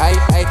wait.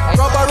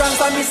 Robbo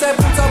Ranx and me say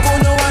put up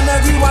on no one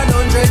every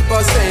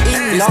 100%.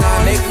 This not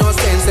make no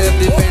sense.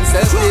 Self-defense.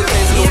 No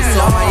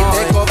some I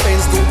take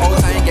offense to how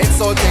I get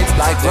so tense.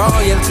 Like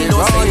royalty, no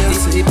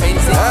sense. It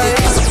depends.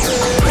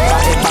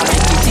 If I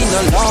make it in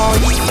a law,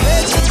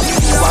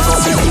 you are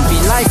gonna be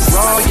living like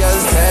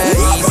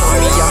royalty. So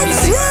me and me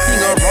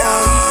sitting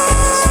around.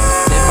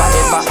 Never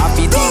ever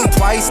happy think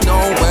twice, no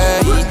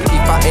way.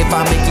 If I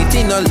ever make it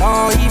in a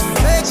life,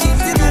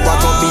 you are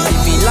gonna be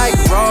living like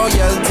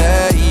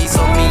royalty.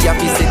 So me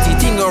happy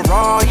sitting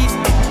around.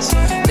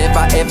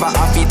 Never ever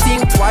happy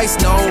think twice,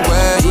 no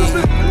way.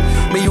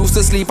 Me used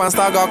to sleep on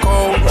Stagger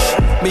Coach.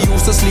 Me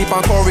used to sleep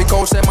on Corey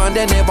Coach. Them and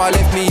they never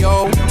left me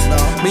out.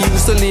 Me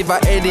used to live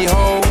at Eddie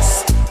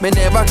House. Me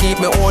never keep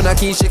me own a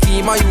key,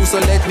 I used to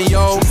let me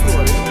out.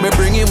 Me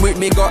bring him with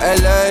me, go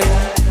LA.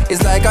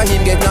 It's like a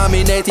him get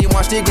nominated,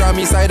 watch the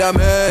Grammy side of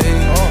me.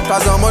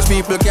 Cause how much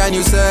people can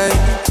you say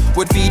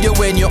would feed you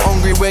when you're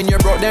hungry, when you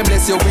brought them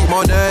bless you with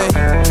money.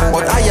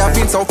 But I have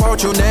been so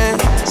fortunate,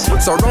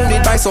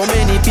 surrounded by so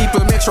many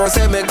people, make sure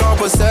say me go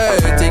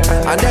pathetic.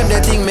 And them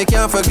the thing me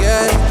can't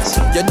forget.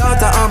 Your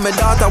daughter and my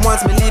daughter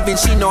wants me living,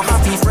 she no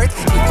happy fret.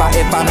 If I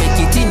ever make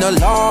it in a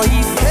life,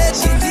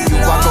 you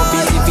are gonna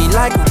be living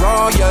like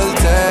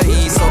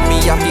royalty. So me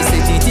happy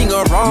sitting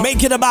around.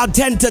 Make it about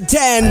 10 to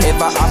 10.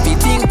 Ever happy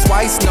think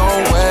twice, no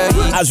way.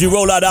 As we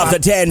roll out after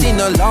 10. In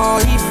a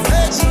life,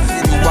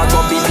 you are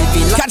gonna be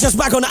living like. Catch us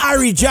back on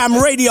Irie Jam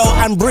Radio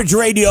and Bridge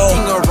Radio.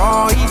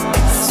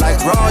 Like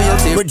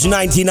royalty. Bridge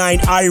 99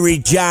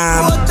 Irie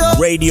Jam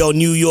Radio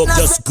New York.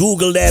 Just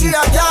Google them.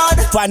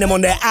 Find them on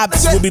their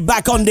apps. We'll be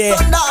back on there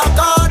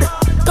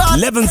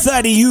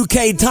 11:30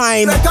 UK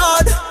time.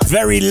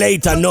 Very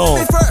late, I know.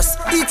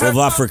 Of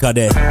Africa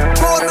there.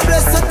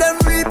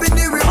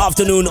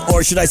 Afternoon,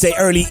 or should I say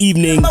early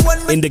evening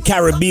in the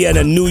Caribbean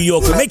and New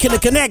York. We're making a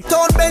connect.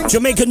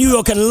 Jamaica, New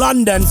York, and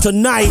London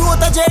tonight.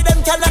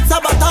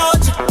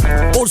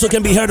 Also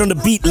can be heard on the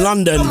Beat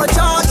London.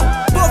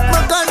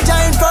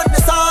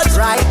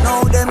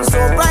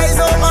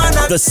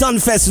 The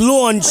Sunfest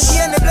launch.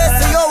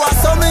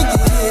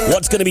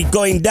 What's gonna be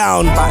going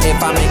down?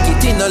 If I make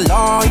it in a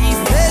life,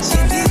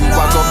 you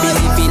are gonna be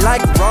living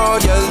like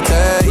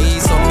royalty.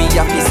 So me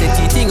happy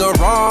sitting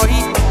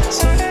alright.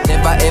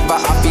 Never ever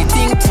happy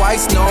think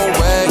twice, no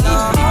way. If I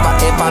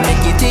ever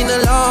make it in a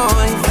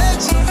life,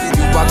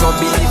 you are gonna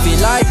be living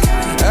like,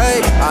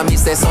 hey, I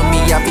miss that so me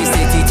happy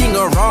sitting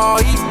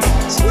alright.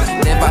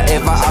 Never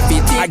ever happy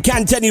think. I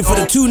can tell you for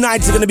the 2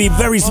 nights are gonna be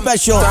very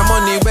special.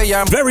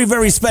 Very,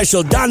 very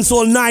special.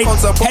 Dancehall night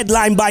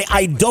headlined by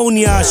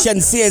Idonia,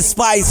 Shenseea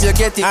Spice,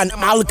 and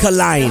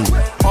Alkaline.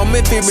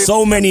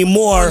 So many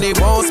more.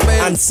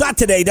 And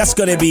Saturday, that's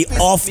gonna be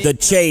off the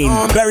chain.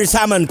 Barry's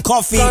Hammond,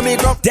 Coffee,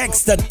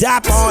 Dexter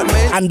Daps,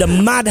 and the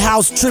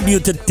Madhouse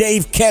tribute to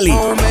Dave Kelly.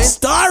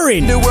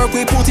 Starring.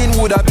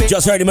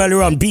 Just heard him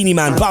earlier on. Beanie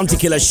Man, Bounty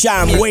Killer,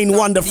 Sham, Wayne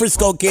Wonder,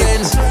 Frisco Kid,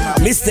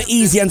 Mr.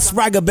 Easy, and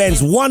Swagger Benz.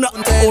 1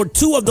 or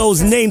 2 of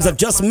those names I've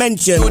just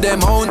mentioned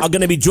are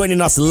gonna be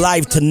joining us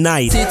live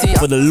tonight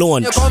for the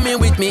launch. If I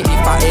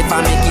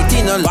ever make it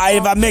in a life, if I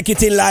ever make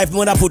it in life, I'm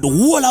gonna put the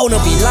whole out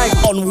of it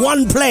on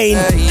one plane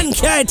and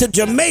carry it to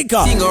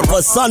Jamaica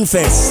for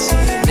Sunfest.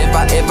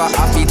 Never ever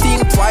happy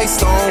think twice,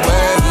 don't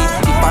worry.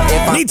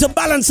 Need to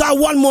balance out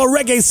one more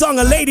reggae song.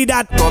 A lady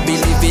that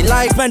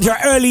spent her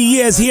early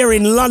years here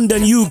in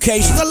London, UK.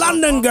 She's a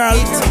London girl,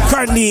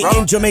 currently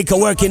in Jamaica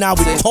working out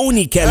with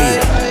Tony Kelly.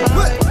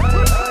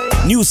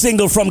 New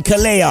single from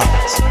Kalea.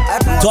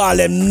 To all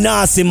them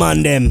nasty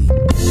man them.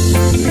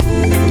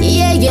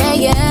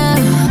 Yeah.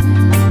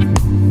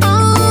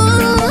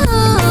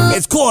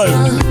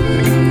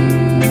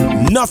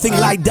 nothing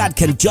like that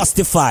can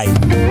justify.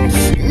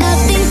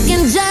 Nothing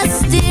can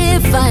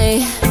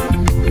justify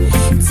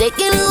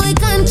taking away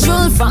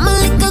control from a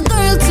little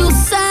girl to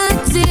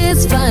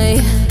satisfy.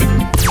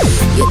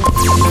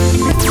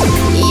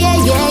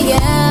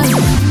 Yeah.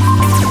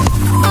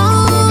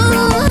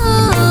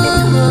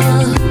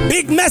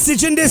 Big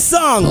message in this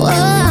song.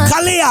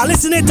 Kalia,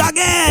 listen it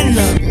again.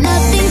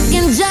 Nothing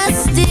can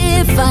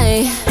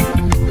justify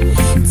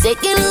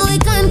taking away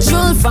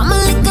control from a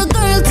little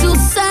girl to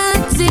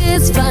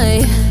satisfy.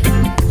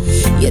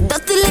 You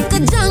dirty like a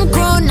junk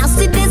crow,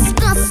 nasty,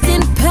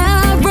 disgusting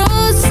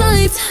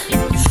parasite.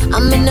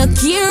 I'm in a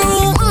care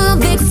who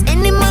vex.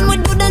 Any man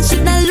would do that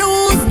should I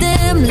lose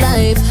them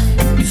life.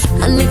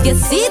 And if you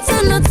see it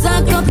and not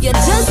talk up, you're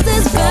just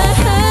as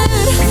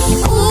bad.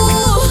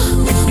 Ooh,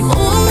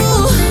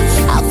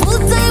 a full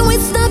time we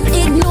stop,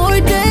 ignore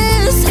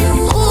this.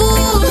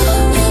 Ooh,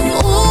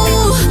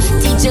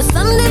 teach us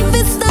something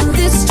to stop,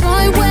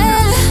 destroy where.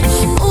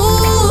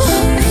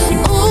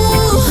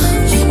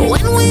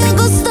 When we are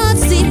gonna start,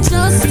 see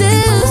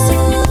justice.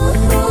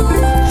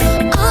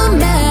 I'm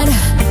mad,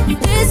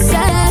 this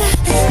sad.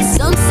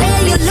 Some say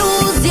you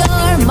lose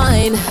your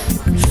mind,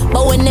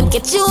 but when them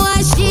get you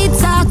as she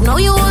talk, no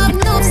you have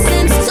no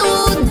sense to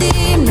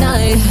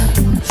deny.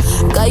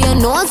 Cause you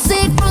know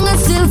sick wrong and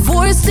still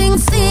forcing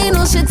sin.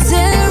 Oh, she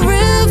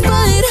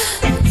terrified.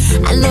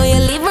 I know you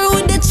leave her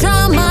with the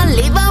trauma,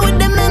 leave her with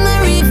the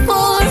memory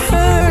for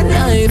her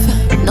life.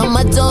 No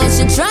matter how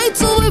she try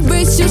to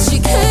embrace you, she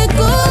can't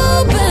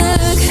go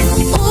back.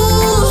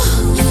 Ooh,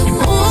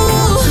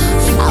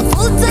 a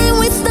full time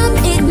we stop,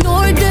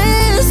 ignore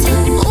this.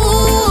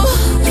 Ooh,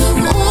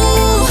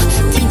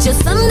 teach us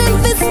something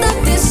to stop,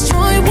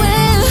 destroy where.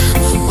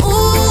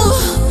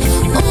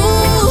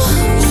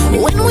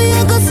 When we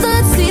are gonna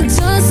start, see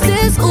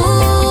justice.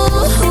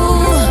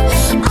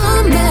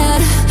 I'm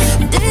mad,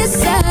 this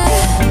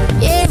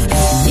sad. Yeah,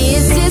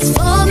 this is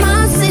for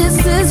my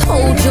sisters.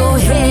 Hold your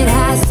head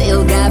high,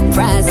 still got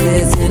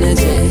priceless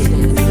energy.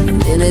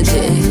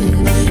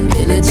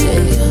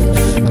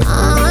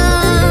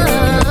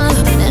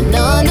 And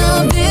none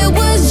of it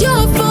was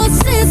your fault,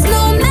 sis.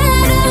 No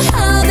matter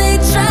how they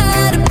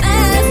try to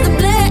pass the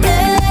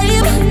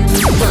blame,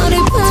 how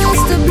they pass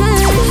the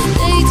blame,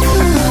 they do.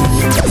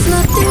 Cause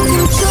nothing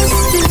can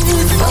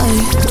justify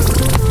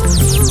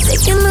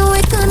taking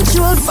away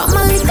control from a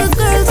little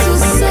girl to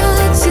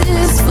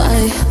satisfy.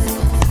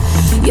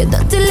 You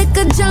dirty like a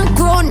junk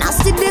crow,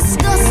 nasty,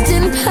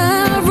 disgusting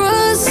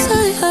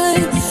parasite.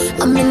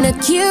 I'm in a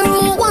care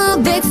who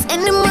won't vex.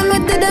 Anyone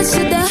with that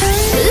should I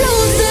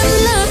lose them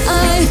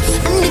life.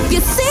 And if you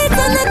see it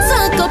on the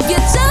talk up, you're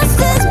just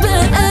as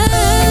bad.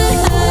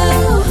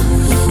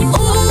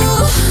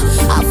 Ooh,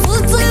 a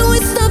full time we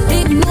stop,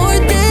 ignore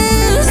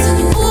this.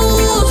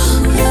 Ooh,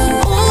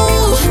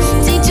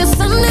 teach us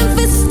something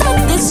to stop,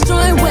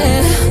 destroy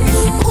where.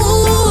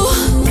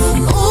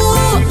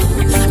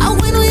 And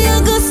when we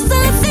are gonna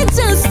stop, see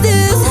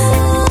justice.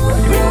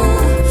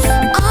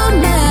 I'm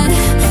mad,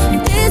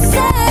 this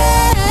sad.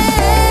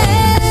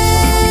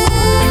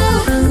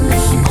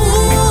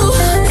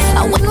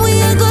 And when we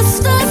are gonna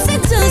stop, see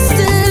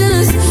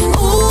justice.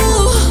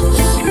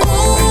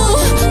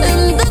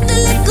 And that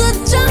little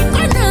junk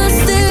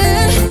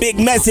nasty. Big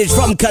message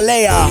from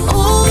Kalea.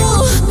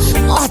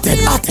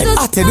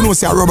 Atted, you know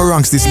say Robbo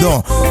Ranx this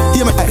door.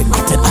 Hear me,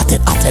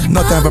 atted,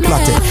 not time for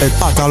plotted.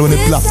 At all when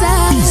it plot,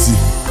 easy.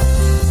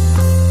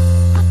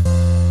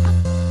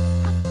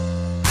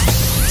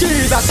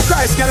 Jesus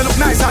Christ, girl, you look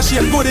nice and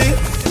shape goodie.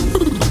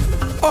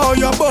 Oh,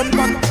 your bum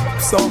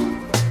back. So,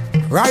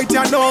 right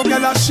here now,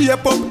 girl, I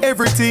shape up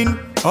everything.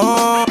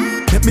 Oh,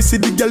 let me see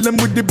the girl them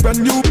with the brand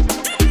new.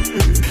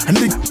 And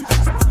the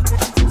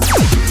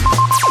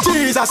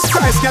Jesus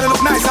Christ, girl, you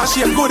look nice and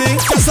shape goodie.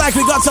 Just like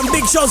we got some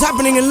big shows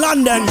happening in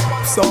London.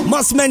 So,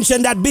 must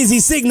mention that Busy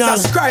Signal.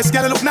 Jesus Christ,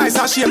 girl, you look nice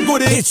and shape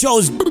goodie. It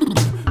shows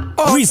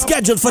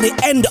rescheduled for the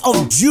end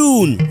of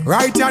June.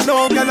 Right here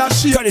now, girl, I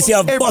shape courtesy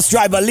of Bus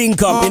Driver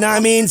Link Up, you know what I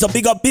mean? So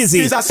big up Busy.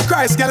 Jesus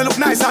Christ, girl, you look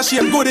nice and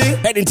shape goodie.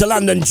 Heading to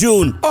London,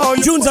 June.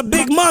 June's a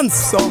big month.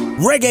 So,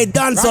 reggae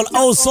dancehall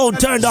also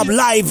turned up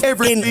live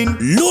in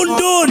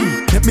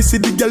London. Let me see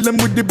the girl them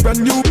with the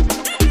brand new.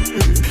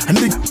 And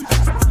the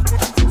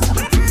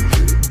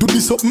do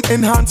this something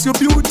enhance your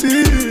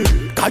beauty.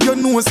 Cause you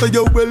know so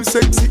you're well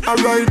sexy,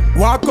 alright.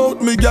 Walk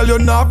out me girl, you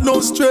don't have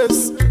no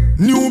stress.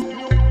 New,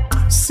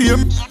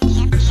 same.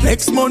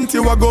 Next month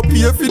you a go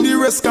pay for the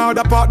rest. Cause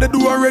the part they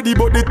do already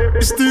but they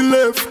still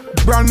left.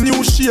 Brand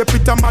new shape,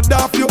 it a mad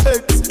off your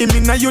ex. Him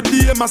inna your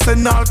DM, I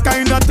send all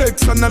kind of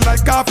texts. And I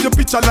like half your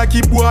picture like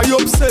he boy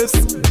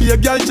obsessed. Be a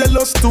girl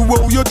jealous to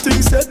how your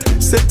things set.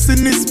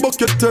 Sexiness buck,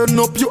 you turn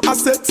up your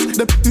assets.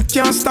 Them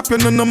can't stop you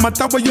no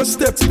matter where your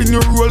steps. Spin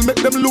your roll, make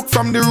them look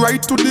from the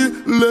right to the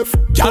left.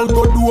 Girl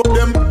go do up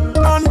them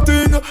and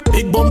thing.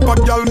 Big bumper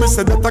girl girl, me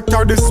say that I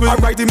carry this way. I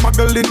write him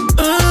muggling,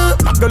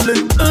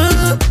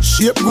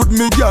 shape good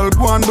me girl,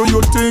 go and do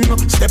your thing.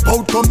 Step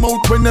out, come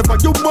out whenever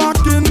you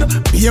walk in.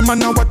 Be a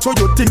man and watch how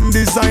your thing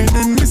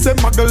designing. Me say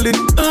muggling,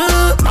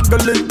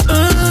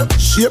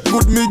 shape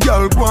good me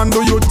girl, go and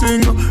do your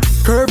thing.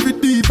 Curvy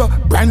diva,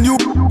 brand new,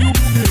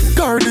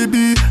 Cardi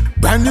B,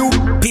 brand new.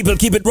 People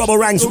keep it Robbo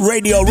Ranx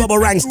Radio,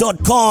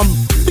 RobboRanx.com.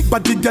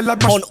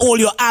 On all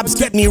your apps,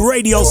 Get Me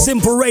Radio,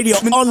 Simple Radio,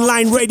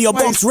 Online Radio,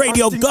 Box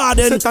Radio,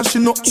 Garden.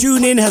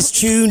 Tune in has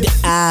tuned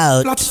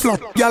out. But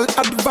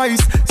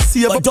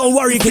don't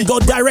worry, you can go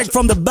direct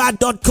from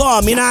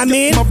thebad.com, you know what I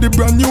mean?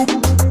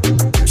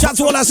 Shout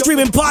to all our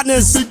streaming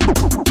partners,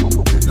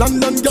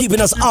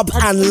 keeping us up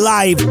and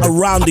live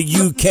around the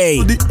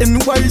UK. The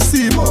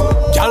NYC,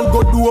 y'all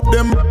go do up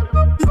them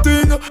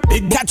thing.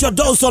 Catch your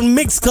dose on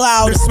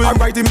Mixcloud. This way,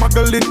 writing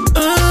muggling,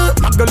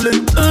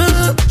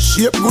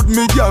 shape good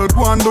me, y'all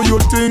go and do your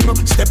thing.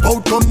 Step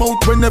out, come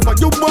out whenever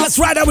you want. Let's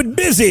ride out with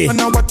Busy.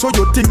 And I watch how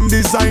your thing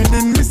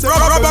designing.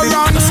 Robbo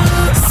Ranx,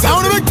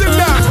 sound of victim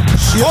now.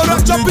 Hold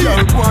up, chop in,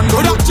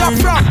 hold up, chop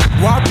from.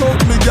 Walk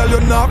out, me girl,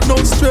 you not have no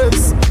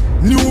stress.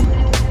 New,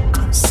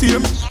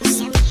 same.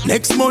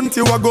 Next month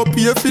you a go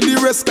pay for the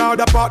rest card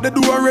apart the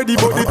do already.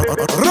 But the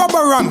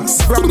Robbo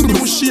Ranx from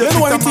new shit. You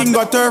know anything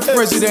got turf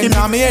president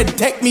now, me head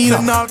take me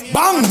now.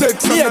 Bang, me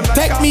head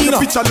take me now.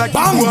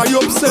 Bang, why you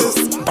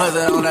obsessed?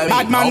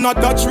 Bad man not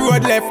touch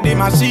road, left the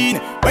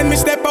machine. When me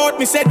step out,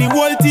 me said the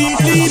whole team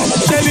clean.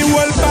 Tell the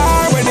whole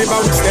bar whenever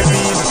we step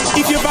in.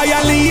 If you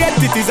violate,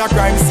 it is a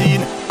crime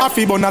scene.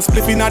 Happy bonus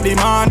spliffing at the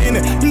morning.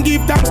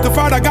 Give thanks to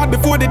Father God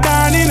before the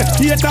dawning.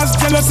 Haters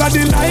jealous of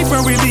the life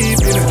where we live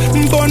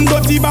in. Bun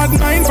dirty bad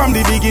mind from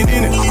the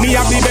beginning. Me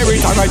have the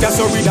berry and I just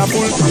so read a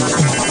full.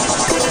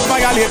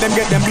 Violate them,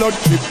 get them blood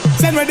trip.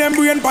 Send with them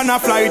brain pan a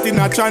flight in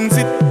a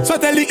transit. So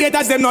tell the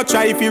haters them not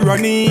try if you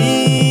run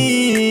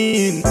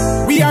in.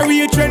 We are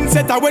real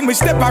trendsetter when we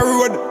step a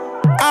road.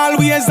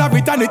 Always have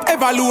it and it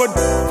ever load.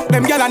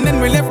 Them gyal and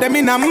then we left them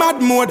in a mad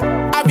mode.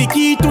 Have the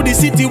key to the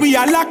city, we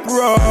are lock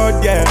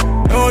road, yeah.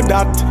 Know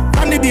that.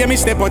 From the day me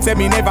step out, say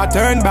me never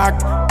turn back.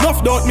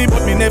 Enough doubt me,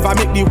 but me never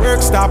make the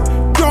work stop.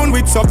 Ground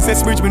with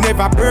success, which we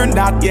never burn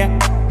that, yeah.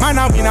 Man,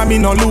 I win, I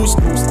mean no lose.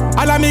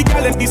 All of me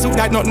gyal this suit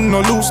like nothing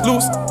no loose.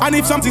 And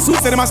if something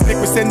suits, then them a stick,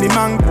 we send the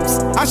mangoes.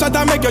 And shot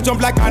and make you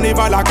jump like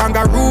carnival or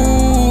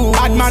kangaroo.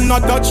 Bad man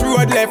not touch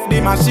road, left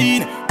the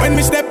machine. When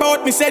we step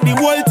out, me said the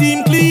whole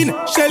team clean.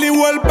 Shelly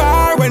whole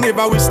bar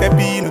whenever we step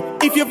in.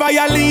 If you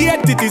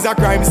violate, it is a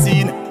crime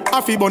scene.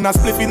 Happy bonus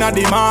spliffing at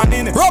the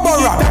morning. Robbo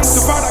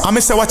Ranx. I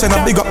say watch and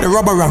big up the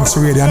Robbo Ranx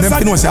radio. And them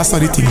you know say I saw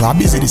the thing. I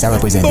busy this I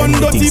represent them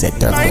the thing set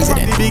turf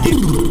president.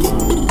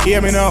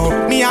 Hear me now.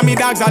 Me and me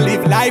dogs I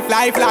live life.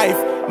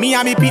 Me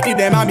and me pity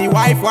them and me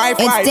wife.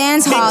 It's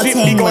Dancehall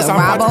Team with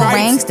Robbo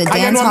Ranx, the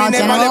Dancehall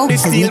General,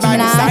 because Nicki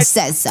Minaj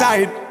says so.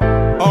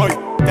 Oh,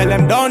 tell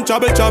them don't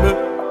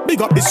trouble. Big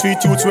up the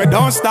street youths where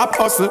don't stop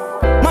hustle.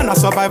 Man a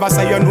survivor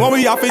say you know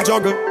we have to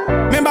juggle.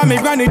 Remember me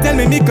granny tell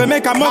me nickel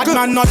make a muckle.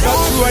 Man not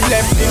touch road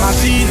left the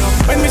machine.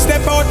 When we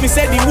step out me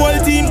say the whole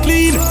team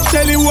clean.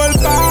 Shelly whole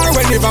bar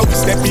whenever we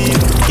step in.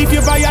 If you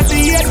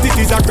violate it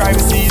is a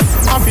crime scene.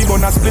 Happy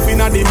bonus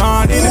spliffing at the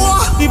morning.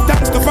 Give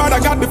thanks to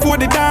Father God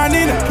before the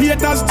dawning.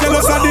 Haters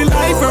jealous of the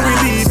life where we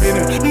live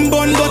in.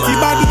 Bun dirty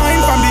bad mind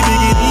from the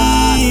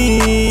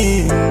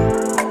beginning.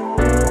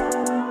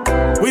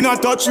 We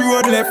not touch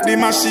road left the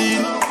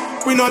machine.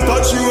 We not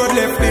touch road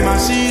left the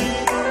machine.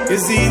 You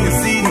see.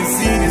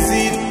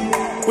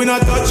 We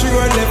not touch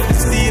road left the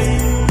steel.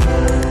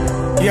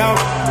 Yo.